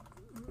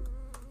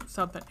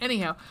 Something.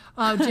 Anyhow,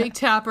 Jake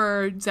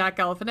Tapper, Zach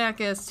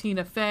Galifianakis,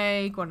 Tina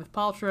Fey, Gwyneth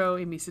Paltrow,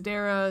 Amy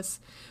Sedaris.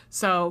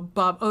 So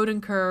Bob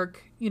Odenkirk.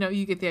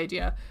 You get the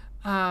idea.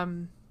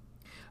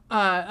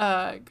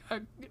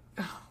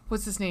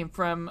 What's his name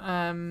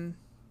from?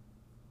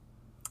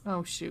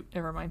 Oh shoot,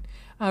 never mind.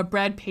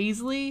 Brad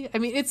Paisley. I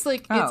mean, it's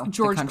like it's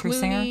George Clooney.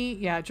 Singer?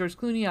 Yeah, George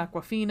Clooney,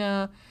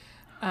 Awkwafina,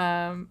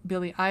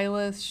 Billie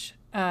Eilish,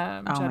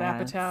 Judd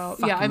Apatow.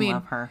 Yeah, I mean,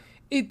 love her.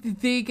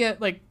 They get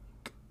like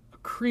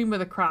cream of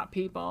the crop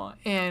people,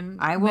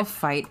 and I will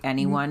fight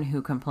anyone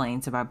who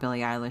complains about Billie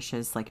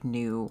Eilish's like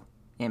new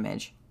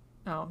image.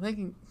 Oh, they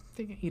can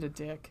eat a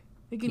dick.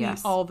 They can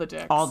eat all the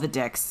dicks. All the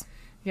dicks.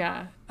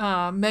 Yeah.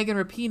 Megan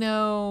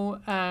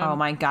Rapinoe. Oh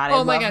my God.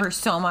 I love her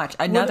so much.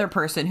 Another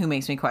person who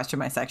makes me question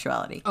my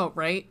sexuality. Oh,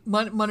 right.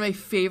 One of my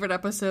favorite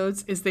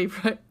episodes is they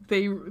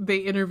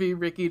interview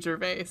Ricky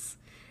Gervais.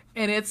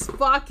 And it's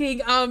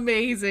fucking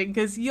amazing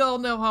because y'all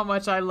know how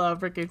much I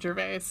love Ricky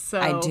Gervais. So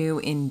I do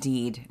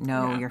indeed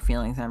know your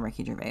feelings on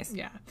Ricky Gervais.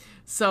 Yeah.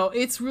 So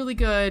it's really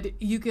good.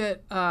 You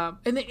get, and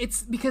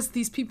it's because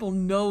these people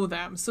know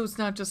them. So it's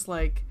not just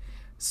like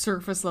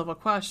surface level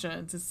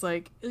questions. It's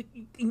like,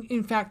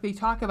 in fact, they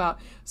talk about,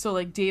 so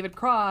like David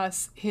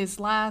Cross, his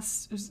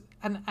last,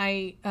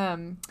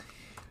 and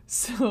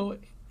so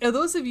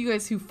those of you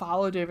guys who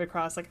follow David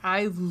Cross, like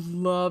I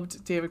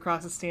loved David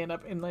Cross's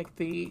stand-up in like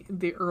the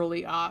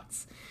early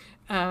aughts.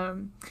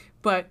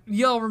 But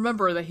y'all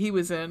remember that he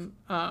was in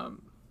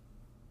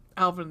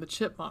Alvin and the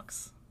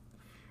Chipmunks.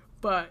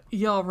 But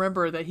y'all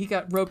remember that he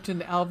got roped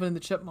into Alvin and the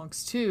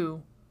Chipmunks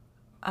 2.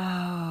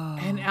 Oh.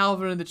 And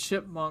Alvin and the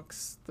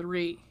Chipmunks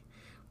 3.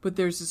 But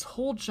there's this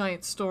whole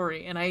giant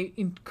story, and I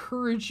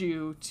encourage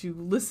you to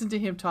listen to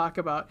him talk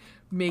about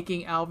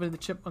making Alvin and the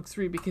Chipmunks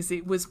 3 because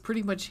it was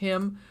pretty much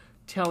him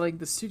telling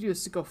the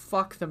studios to go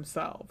fuck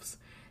themselves.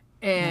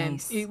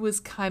 And It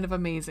was kind of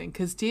amazing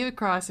because David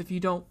Cross, if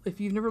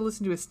you've never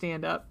listened to his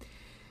stand-up,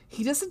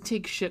 he doesn't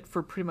take shit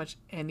for pretty much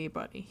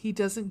anybody. He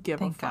doesn't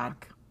give a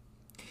fuck.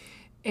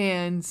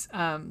 And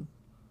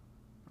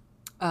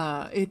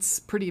it's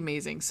pretty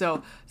amazing.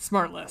 So,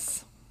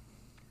 Smartless.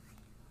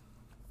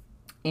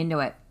 Into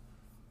it.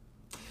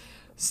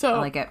 So, I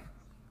like it.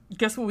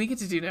 Guess what we get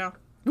to do now?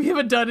 We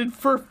haven't done it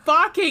for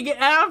fucking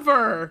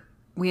ever.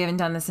 We haven't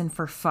done this in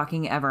for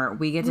fucking ever.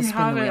 We get to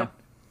spin the wheel.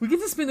 We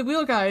get to spin the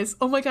wheel, guys.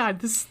 Oh my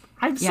God.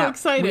 I'm so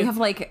excited.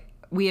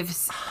 We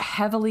have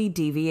heavily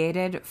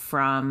deviated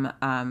from,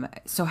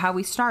 so how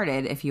we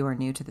started, if you are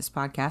new to this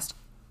podcast,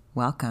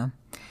 welcome.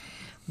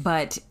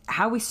 But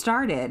how we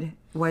started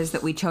was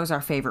that we chose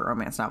our favorite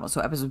romance novels.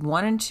 So episodes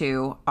 1 and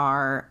 2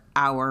 are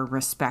our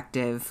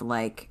respective,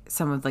 like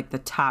some of like the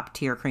top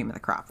tier cream of the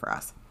crop for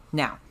us.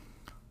 Now,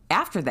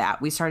 after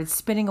that, we started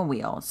spinning a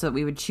wheel so that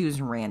we would choose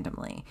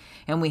randomly.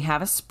 And we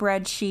have a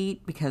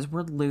spreadsheet because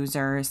we're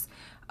losers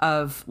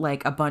of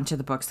like a bunch of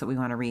the books that we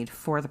want to read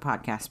for the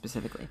podcast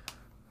specifically.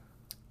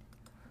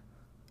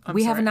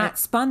 We have not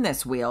spun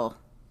this wheel,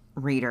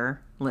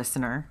 reader,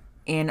 listener,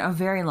 in a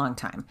very long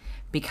time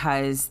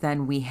because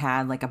then we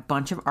had like a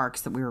bunch of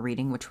arcs that we were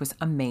reading, which was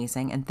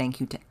amazing. And thank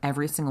you to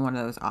every single one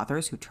of those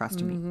authors who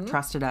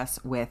trusted us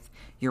with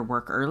your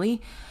work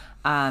early.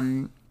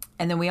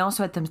 And then we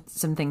also had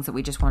some things that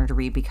we just wanted to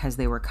read because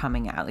they were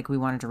coming out. Like we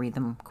wanted to read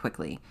them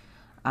quickly.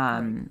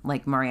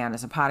 Like Mariana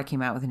Zapata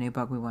came out with a new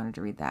book. We wanted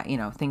to read that,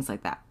 things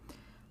like that.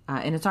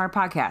 And it's our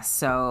podcast.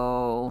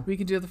 So we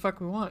can do what the fuck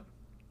we want.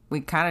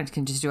 We kind of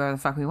can just do whatever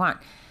the fuck we want.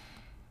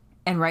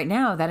 And right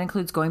now, that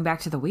includes going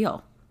back to the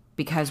wheel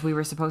because we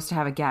were supposed to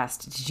have a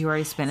guest. Did you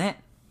already spin it?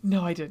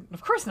 No, I didn't.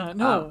 Of course not.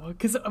 No,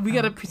 because we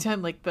got to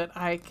pretend like that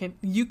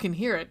you can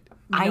hear it.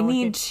 I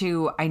need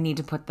to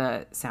put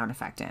the sound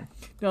effect in.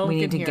 We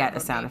need to get a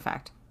sound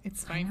effect.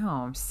 It's fine. I know.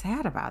 I'm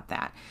sad about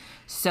that.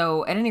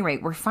 So at any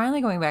rate, we're finally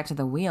going back to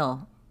the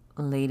wheel,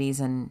 ladies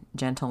and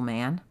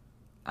gentlemen.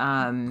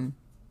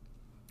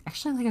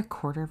 Actually, like a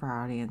quarter of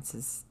our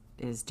audience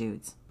is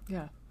dudes.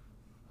 Yeah.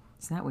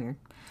 Isn't that weird?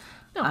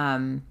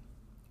 No.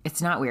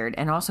 It's not weird.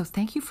 And also,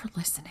 thank you for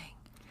listening.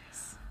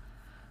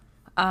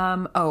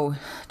 Oh,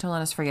 don't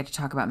let us forget to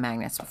talk about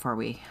magnets before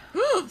we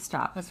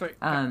stop. That's right.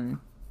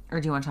 Or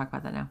do you want to talk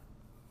about that now?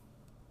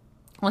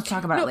 Let's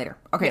talk about it later.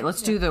 Okay,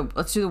 let's do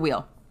the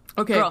wheel.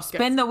 Okay, girl,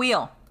 spin the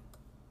wheel.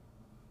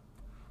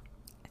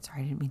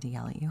 Sorry, I didn't mean to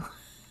yell at you.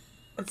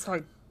 It's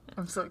fine.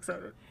 I'm so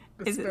excited.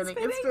 Is it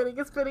spinning?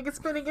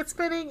 It's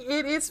spinning.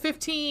 It is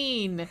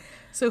 15.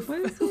 So,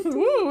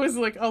 woo, it's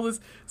like all this.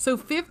 So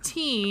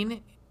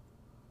 15.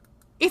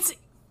 It's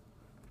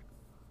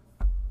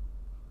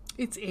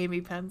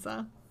Amy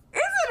Penza.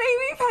 Is it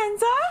Amy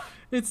Penza?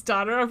 It's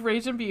Daughter of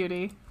Rage and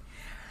Beauty.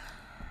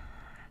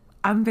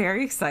 I'm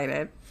very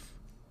excited.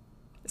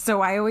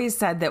 So I always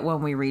said that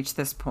when we reach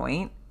this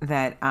point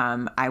that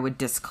I would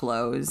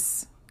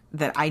disclose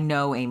that I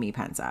know Amy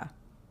Penza.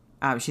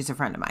 She's a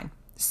friend of mine.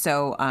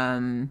 So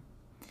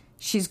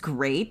she's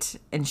great,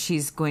 and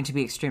she's going to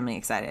be extremely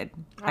excited.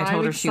 I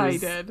told her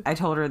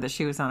that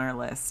she was on our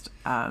list.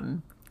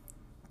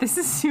 This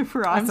is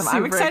super awesome.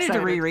 I'm excited to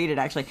reread it,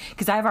 actually,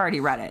 because I've already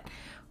read it.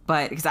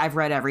 But because I've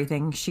read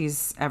everything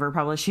she's ever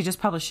published. She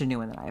just published a new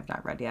one that I have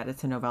not read yet.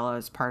 It's a novella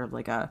as part of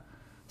like a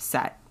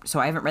set.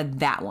 So I haven't read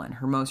that one,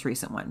 her most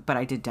recent one, but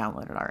I did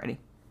download it already.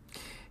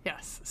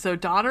 Yes. So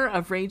Daughter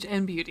of Rage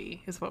and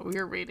Beauty is what we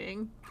are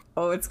reading.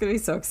 Oh, it's going to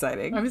be so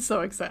exciting. I'm so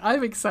excited.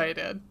 I'm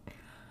excited.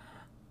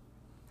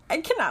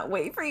 I cannot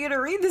wait for you to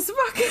read this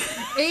book.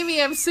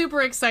 Amy, I'm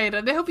super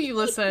excited. I hope you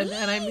listen,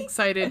 and I'm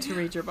excited to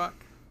read your book.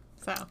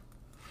 So,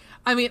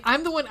 I mean,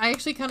 I'm the one, I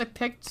actually kind of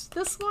picked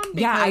this one.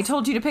 Yeah, I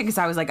told you to pick because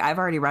I was like, I've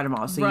already read them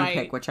all, so you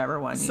pick whichever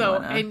one you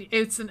want to. And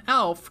it's an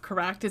elf,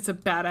 correct? It's a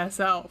badass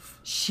elf.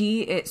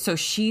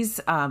 She's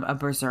a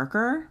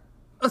berserker.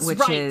 That's which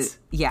right. is,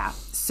 yeah.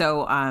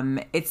 So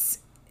it's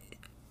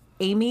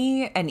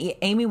Amy, and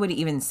Amy would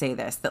even say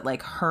this, that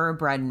like her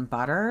bread and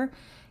butter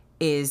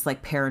is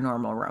like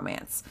paranormal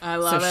romance. I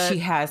love it. So she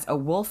has a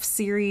Wolf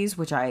series,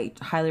 which I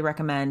highly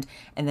recommend.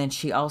 And then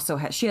she also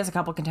has a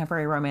couple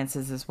contemporary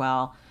romances as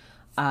well.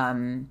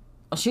 Well,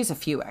 she has a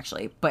few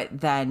actually, but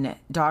then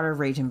Daughter of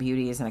Rage and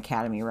Beauty is an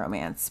academy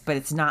romance, but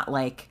it's not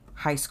like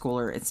high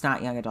schooler. It's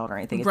not young adult or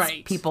anything. It's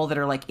people that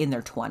are like in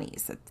their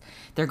 20s.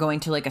 They're going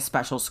to like a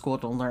special school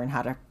to learn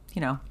how to,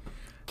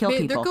 kill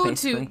people. They're going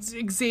basically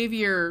to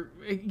Xavier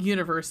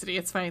University.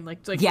 It's fine. Like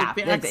yeah,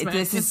 the X-Men.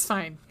 It's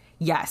fine.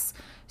 Yes.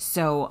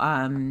 So,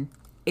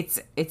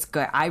 it's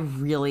good. I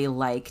really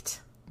liked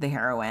the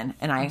heroine,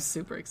 and I'm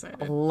super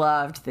excited.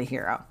 Loved the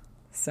hero.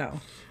 So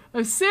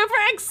I'm super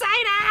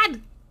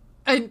excited.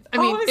 I mean,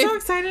 I'm so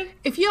excited.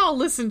 If y'all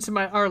listened to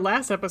our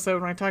last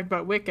episode when I talked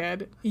about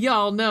Wicked,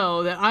 y'all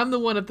know that I'm the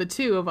one of the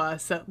two of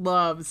us that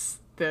loves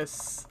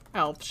this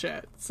elf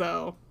shit.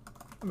 So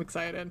I'm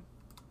excited.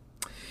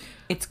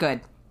 It's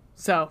good.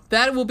 So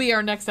that will be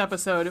our next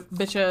episode,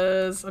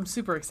 bitches. I'm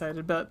super excited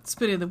about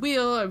Spinning the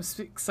Wheel. I'm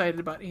excited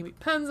about Amy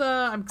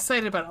Penza. I'm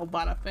excited about a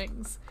lot of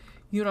things.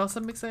 You know what else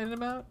I'm excited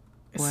about?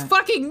 It's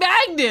fucking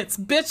magnets,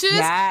 bitches.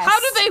 Yes. How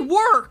do they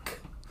work?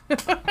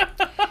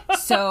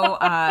 So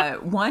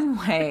one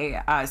way,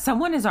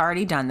 someone has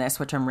already done this,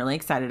 which I'm really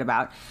excited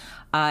about.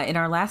 In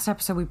our last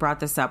episode, we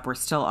brought this up. We're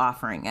still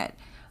offering it.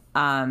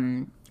 I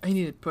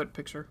need to put a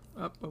picture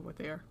up of what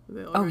they are.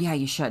 Oh, yeah,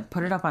 you should.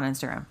 Put it up on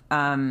Instagram.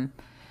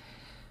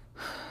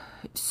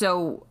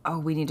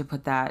 We need to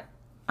put that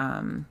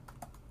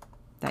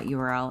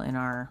URL in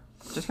our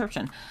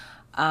description.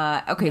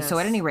 Okay, yes. So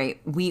at any rate,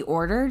 we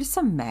ordered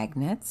some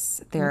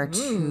magnets. There are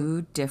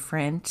two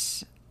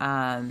different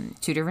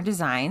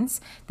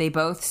designs. They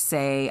both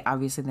say,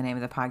 obviously, the name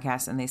of the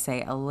podcast, and they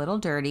say a little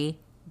dirty,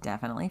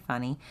 definitely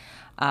funny.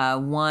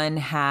 One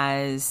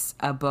has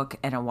a book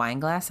and a wine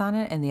glass on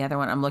it, and the other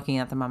one, I'm looking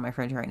at them on my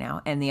fridge right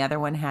now, and the other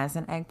one has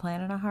an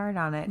eggplant and a heart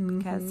on it,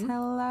 because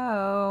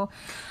hello.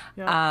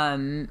 Yeah.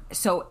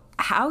 So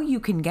how you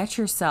can get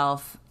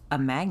yourself a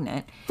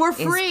magnet for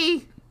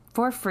free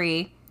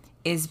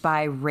is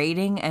by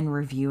rating and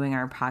reviewing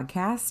our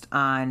podcast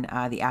on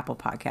the Apple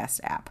Podcast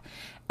app.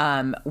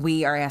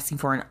 We are asking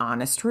for an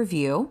honest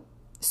review.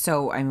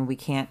 So, I mean, we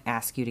can't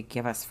ask you to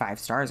give us 5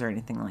 stars or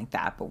anything like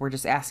that, but we're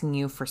just asking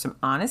you for some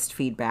honest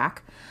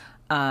feedback.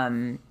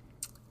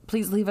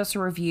 Please leave us a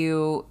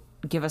review,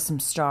 give us some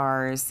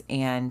stars,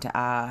 and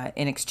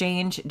in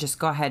exchange, just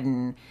go ahead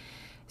and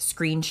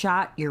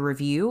screenshot your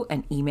review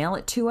and email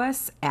it to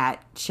us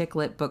at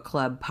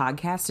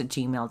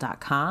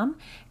chicklitbookclubpodcast@gmail.com,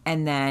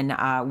 and then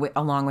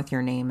along with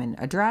your name and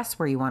address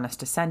where you want us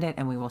to send it,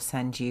 and we will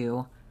send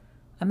you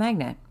a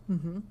magnet.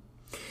 Mm-hmm.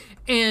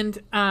 And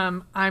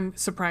I'm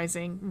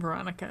surprising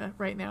Veronica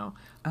right now,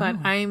 but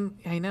I'm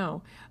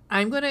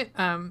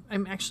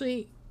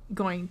actually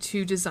going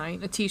to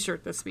design a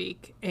T-shirt this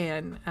week,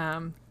 and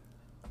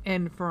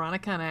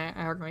Veronica and I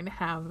are going to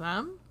have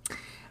them,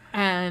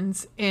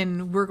 and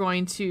we're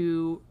going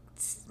to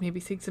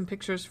maybe take some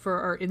pictures for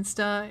our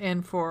Insta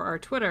and for our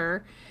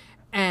Twitter,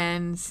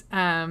 and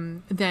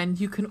then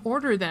you can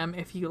order them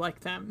if you like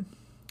them.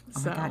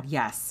 Oh my God,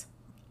 yes!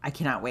 I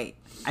cannot wait.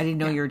 I didn't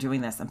know you were doing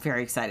this. I'm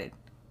very excited.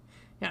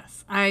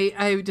 Yes,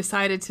 I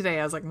decided today.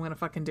 I was like, I'm gonna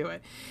fucking do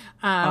it.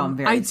 I'm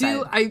very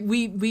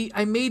excited.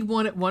 I made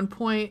one at one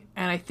point,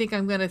 and I think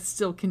I'm gonna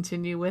still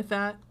continue with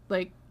that.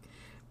 Like,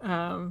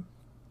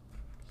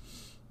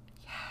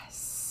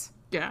 Yes.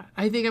 yeah,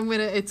 I think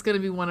it's gonna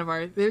be one of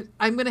our.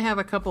 I'm gonna have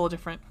a couple of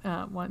different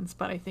ones,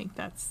 but I think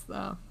that's.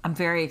 I'm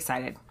very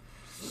excited.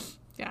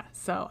 Yeah,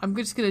 so I'm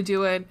just gonna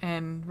do it,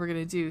 and we're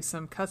gonna do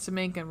some custom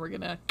ink, and we're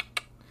gonna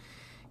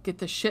get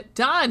the shit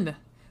done.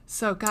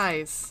 So,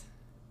 guys.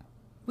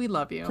 We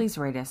love you. Please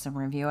rate us and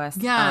review us.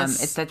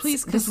 Yes.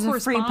 Please, this is a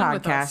free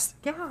podcast.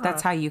 Yeah.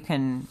 That's how you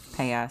can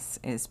pay us,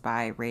 is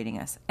by rating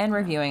us and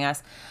reviewing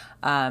us.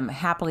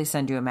 Happily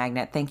send you a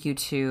magnet. Thank you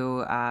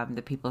to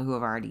the people who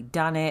have already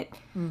done it.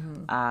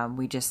 Mm-hmm.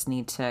 We just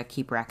need to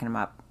keep racking them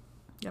up.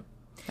 Yep.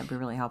 That'd be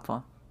really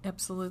helpful.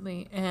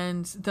 Absolutely.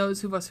 And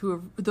those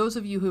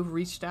of you who have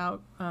reached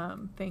out,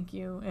 thank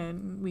you.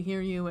 And we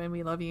hear you and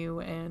we love you.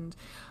 And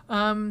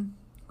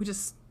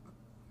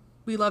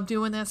we love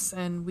doing this,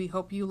 and we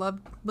hope you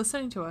love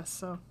listening to us.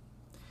 So,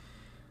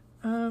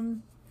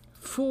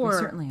 We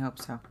certainly hope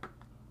so.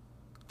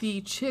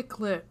 The Chick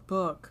Lit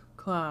Book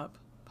Club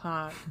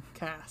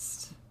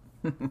podcast.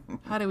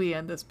 How do we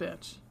end this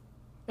bitch?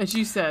 As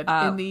you said,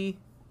 in the...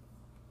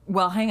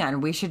 Well, hang on.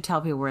 We should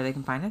tell people where they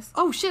can find us.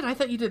 Oh, shit. I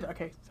thought you did.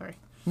 Okay, sorry.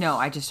 No,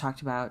 I just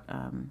talked about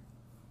Apple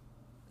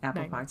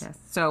Magnets.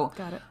 Podcasts. So,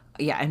 Got it.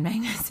 Yeah, and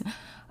magnets.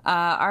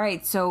 All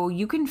right, so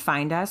you can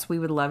find us. We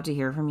would love to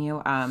hear from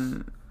you.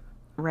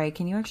 Ray,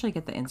 can you actually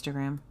get the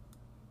Instagram?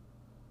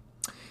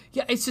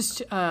 Yeah, it's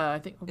just, I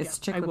think... It's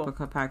Chick Lit Book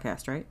Club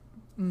Podcast, right?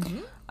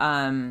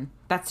 Mm-hmm.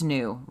 That's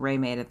new. Ray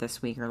made it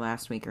this week or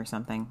last week or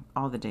something.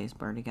 All the days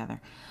blur together.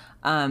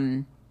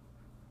 All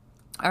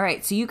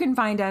right, so you can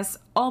find us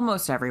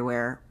almost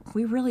everywhere.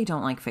 We really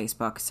don't like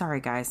Facebook.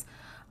 Sorry, guys.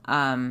 You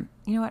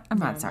know what? I'm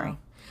not sorry. No.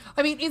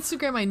 I mean,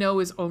 Instagram I know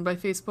is owned by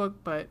Facebook,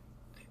 but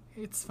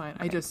it's fine.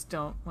 Okay. I just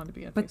don't want to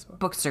be on Facebook.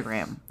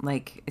 Bookstagram,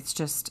 like, it's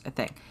just a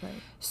thing. Right.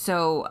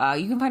 So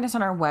you can find us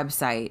on our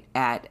website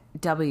at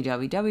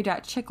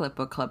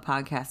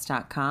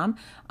www.chicklitbookclubpodcast.com.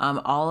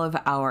 All of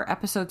our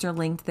episodes are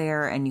linked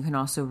there, and you can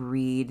also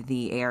read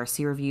the ARC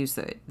reviews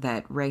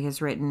that Ray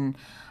has written.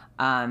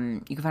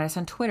 You can find us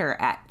on Twitter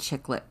at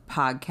Chicklit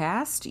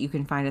Podcast. You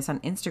can find us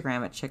on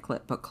Instagram at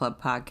Chicklit Book Club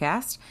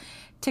Podcast.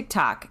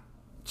 TikTok,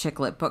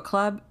 Chicklit Book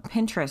Club.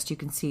 Pinterest, you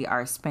can see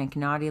our Spank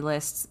Naughty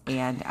lists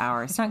and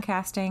our stunt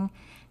casting.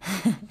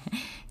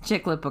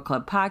 Chicklit Book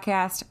Club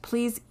Podcast.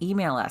 Please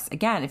email us.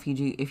 Again, if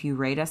you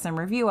rate us and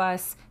review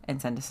us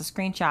and send us a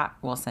screenshot,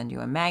 we'll send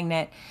you a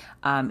magnet.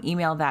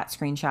 Email that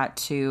screenshot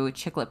to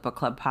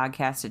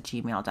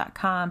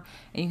chicklitbookclubpodcast@gmail.com.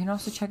 And you can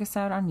also check us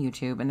out on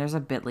YouTube, and there's a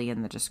bit.ly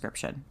in the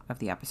description of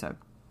the episode.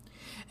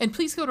 And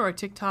please go to our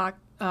TikTok.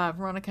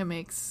 Veronica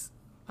makes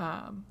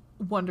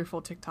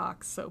wonderful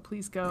TikToks, so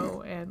please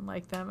go and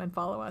like them and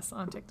follow us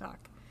on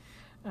TikTok.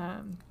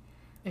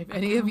 If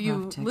any of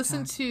you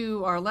listened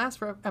to our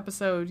last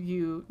episode,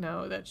 you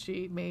know that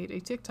she made a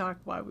TikTok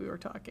while we were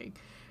talking,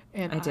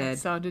 and I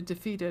sounded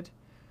defeated.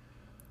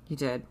 You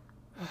did.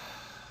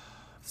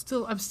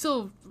 I'm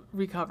still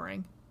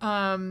recovering.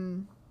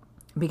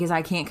 Because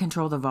I can't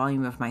control the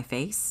volume of my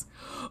face.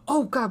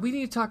 Oh God, we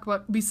need to talk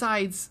about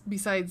besides.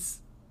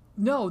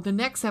 No, the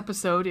next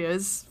episode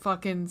is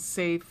fucking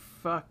Safe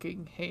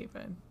Fucking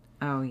Haven.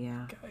 Oh,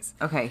 yeah. Guys.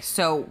 Okay,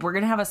 so we're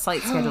going to have a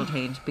slight schedule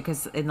change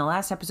because in the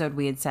last episode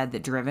we had said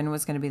that Driven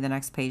was going to be the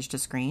next page to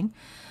screen.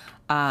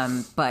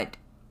 But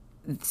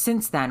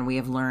since then we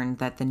have learned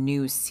that the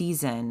new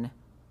season,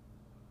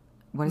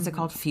 what is it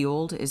called?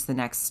 Fueled is the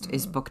next,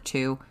 is book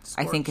 2.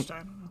 Scorched, I think I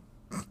don't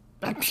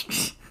know.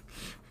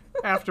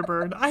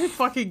 Afterburn. I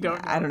fucking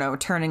don't know. I don't know.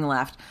 Turning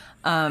left.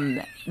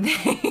 The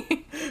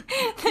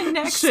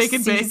next Shake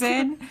and bake.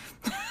 season.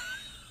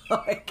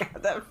 Oh my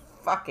God, that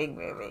fucking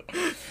movie.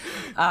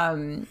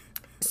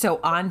 So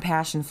on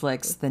Passion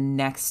Flix, the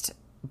next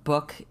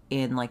book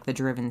in like the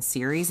Driven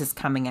series is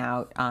coming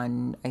out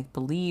on, I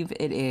believe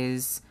it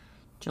is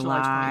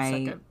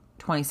July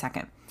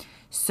 22nd.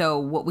 So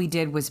what we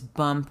did was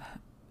bump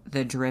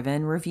the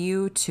Driven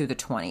review to the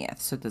 20th.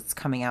 So that's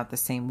coming out the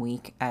same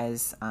week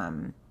as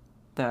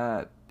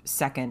the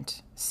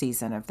second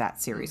season of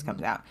that series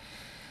comes out.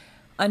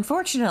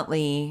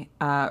 Unfortunately,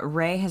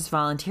 Ray has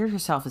volunteered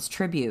herself as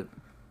tribute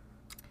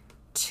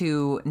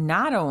to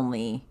not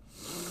only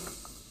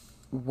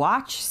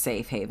watch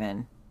Safe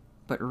Haven,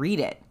 but read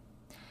it.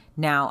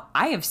 Now,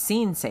 I have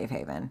seen Safe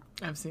Haven.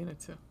 I've seen it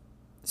too.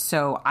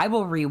 So I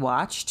will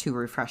rewatch to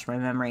refresh my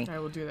memory. I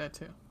will do that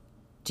too.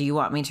 Do you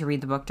want me to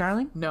read the book,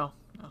 darling? No.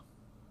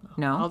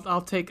 No?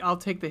 I'll take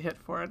the hit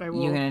for it. I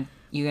will.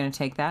 You gonna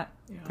take that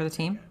for the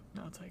team?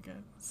 I'll take it.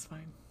 It's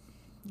fine.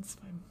 It's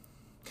fine.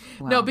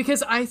 Well, No,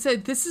 because I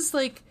said this is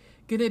like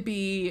gonna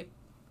be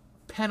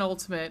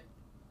penultimate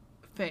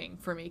thing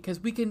for me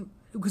because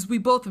we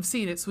both have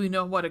seen it, so we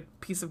know what a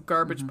piece of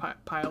garbage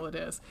pile it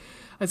is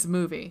as a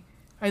movie.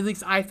 At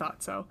least I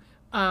thought so.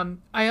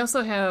 I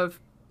also have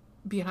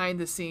behind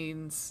the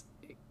scenes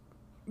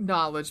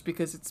knowledge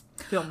because it's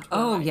filmed.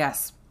 Oh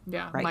yes,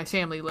 Yeah, Right. my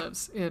family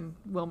lives in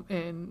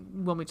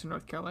Wilmington,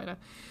 North Carolina.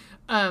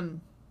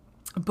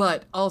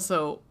 But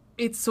also,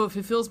 it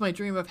fulfills my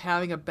dream of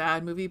having a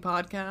bad movie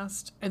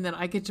podcast, and then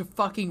I get to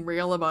fucking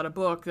rail about a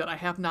book that I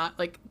have not,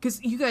 like,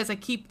 because you guys, I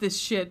keep this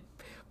shit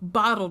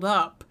bottled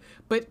up.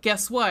 But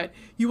guess what?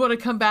 You want to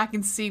come back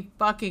and see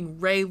fucking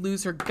Ray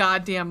lose her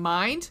goddamn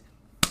mind?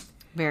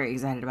 Very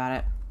excited about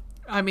it.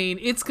 I mean,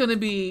 it's gonna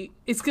be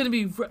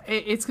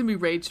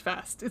Rage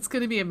Fest. It's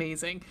gonna be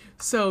amazing.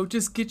 So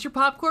just get your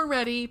popcorn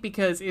ready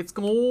because it's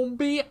gonna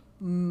be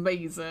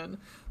amazing.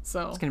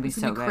 So It's gonna be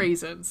so good.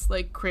 Craisins,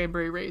 like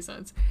cranberry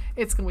raisins.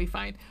 It's gonna be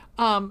fine.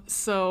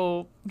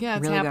 So yeah,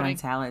 it's Really good happening. on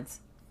salads.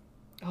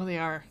 Oh, they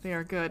are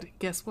good.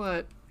 Guess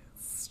what?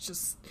 It's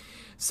just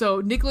so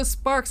Nicholas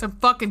Sparks. I'm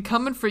fucking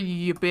coming for you,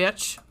 you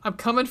bitch. I'm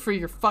coming for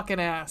your fucking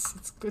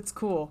ass. It's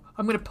cool.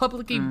 I'm gonna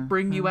publicly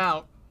bring you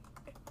out.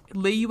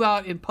 Lay you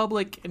out in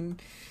public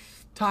and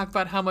talk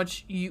about how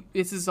much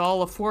this is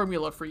all a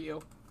formula for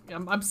you.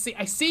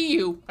 I see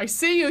you,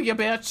 you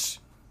bitch.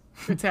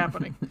 It's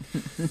happening.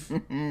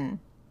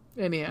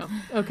 Anyhow,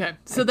 okay,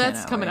 so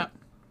that's coming up.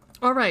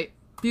 All right,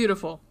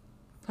 beautiful.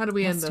 How do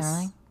we end this?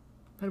 Darling.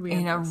 How do we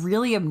end In a this?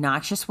 really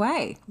obnoxious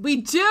way. We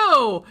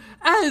do,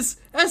 as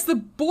the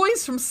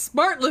boys from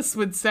Smartless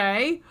would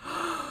say.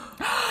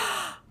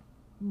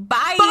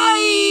 Bye.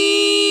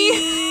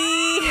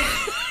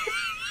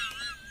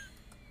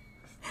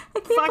 I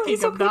can't Fucking believe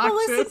some people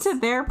obnoxious. listen to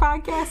their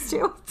podcast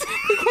too.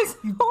 Because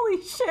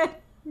holy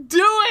shit,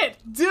 Do it,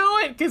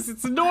 because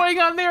it's annoying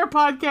on their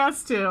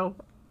podcast too.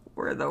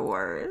 we're the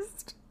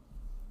worst.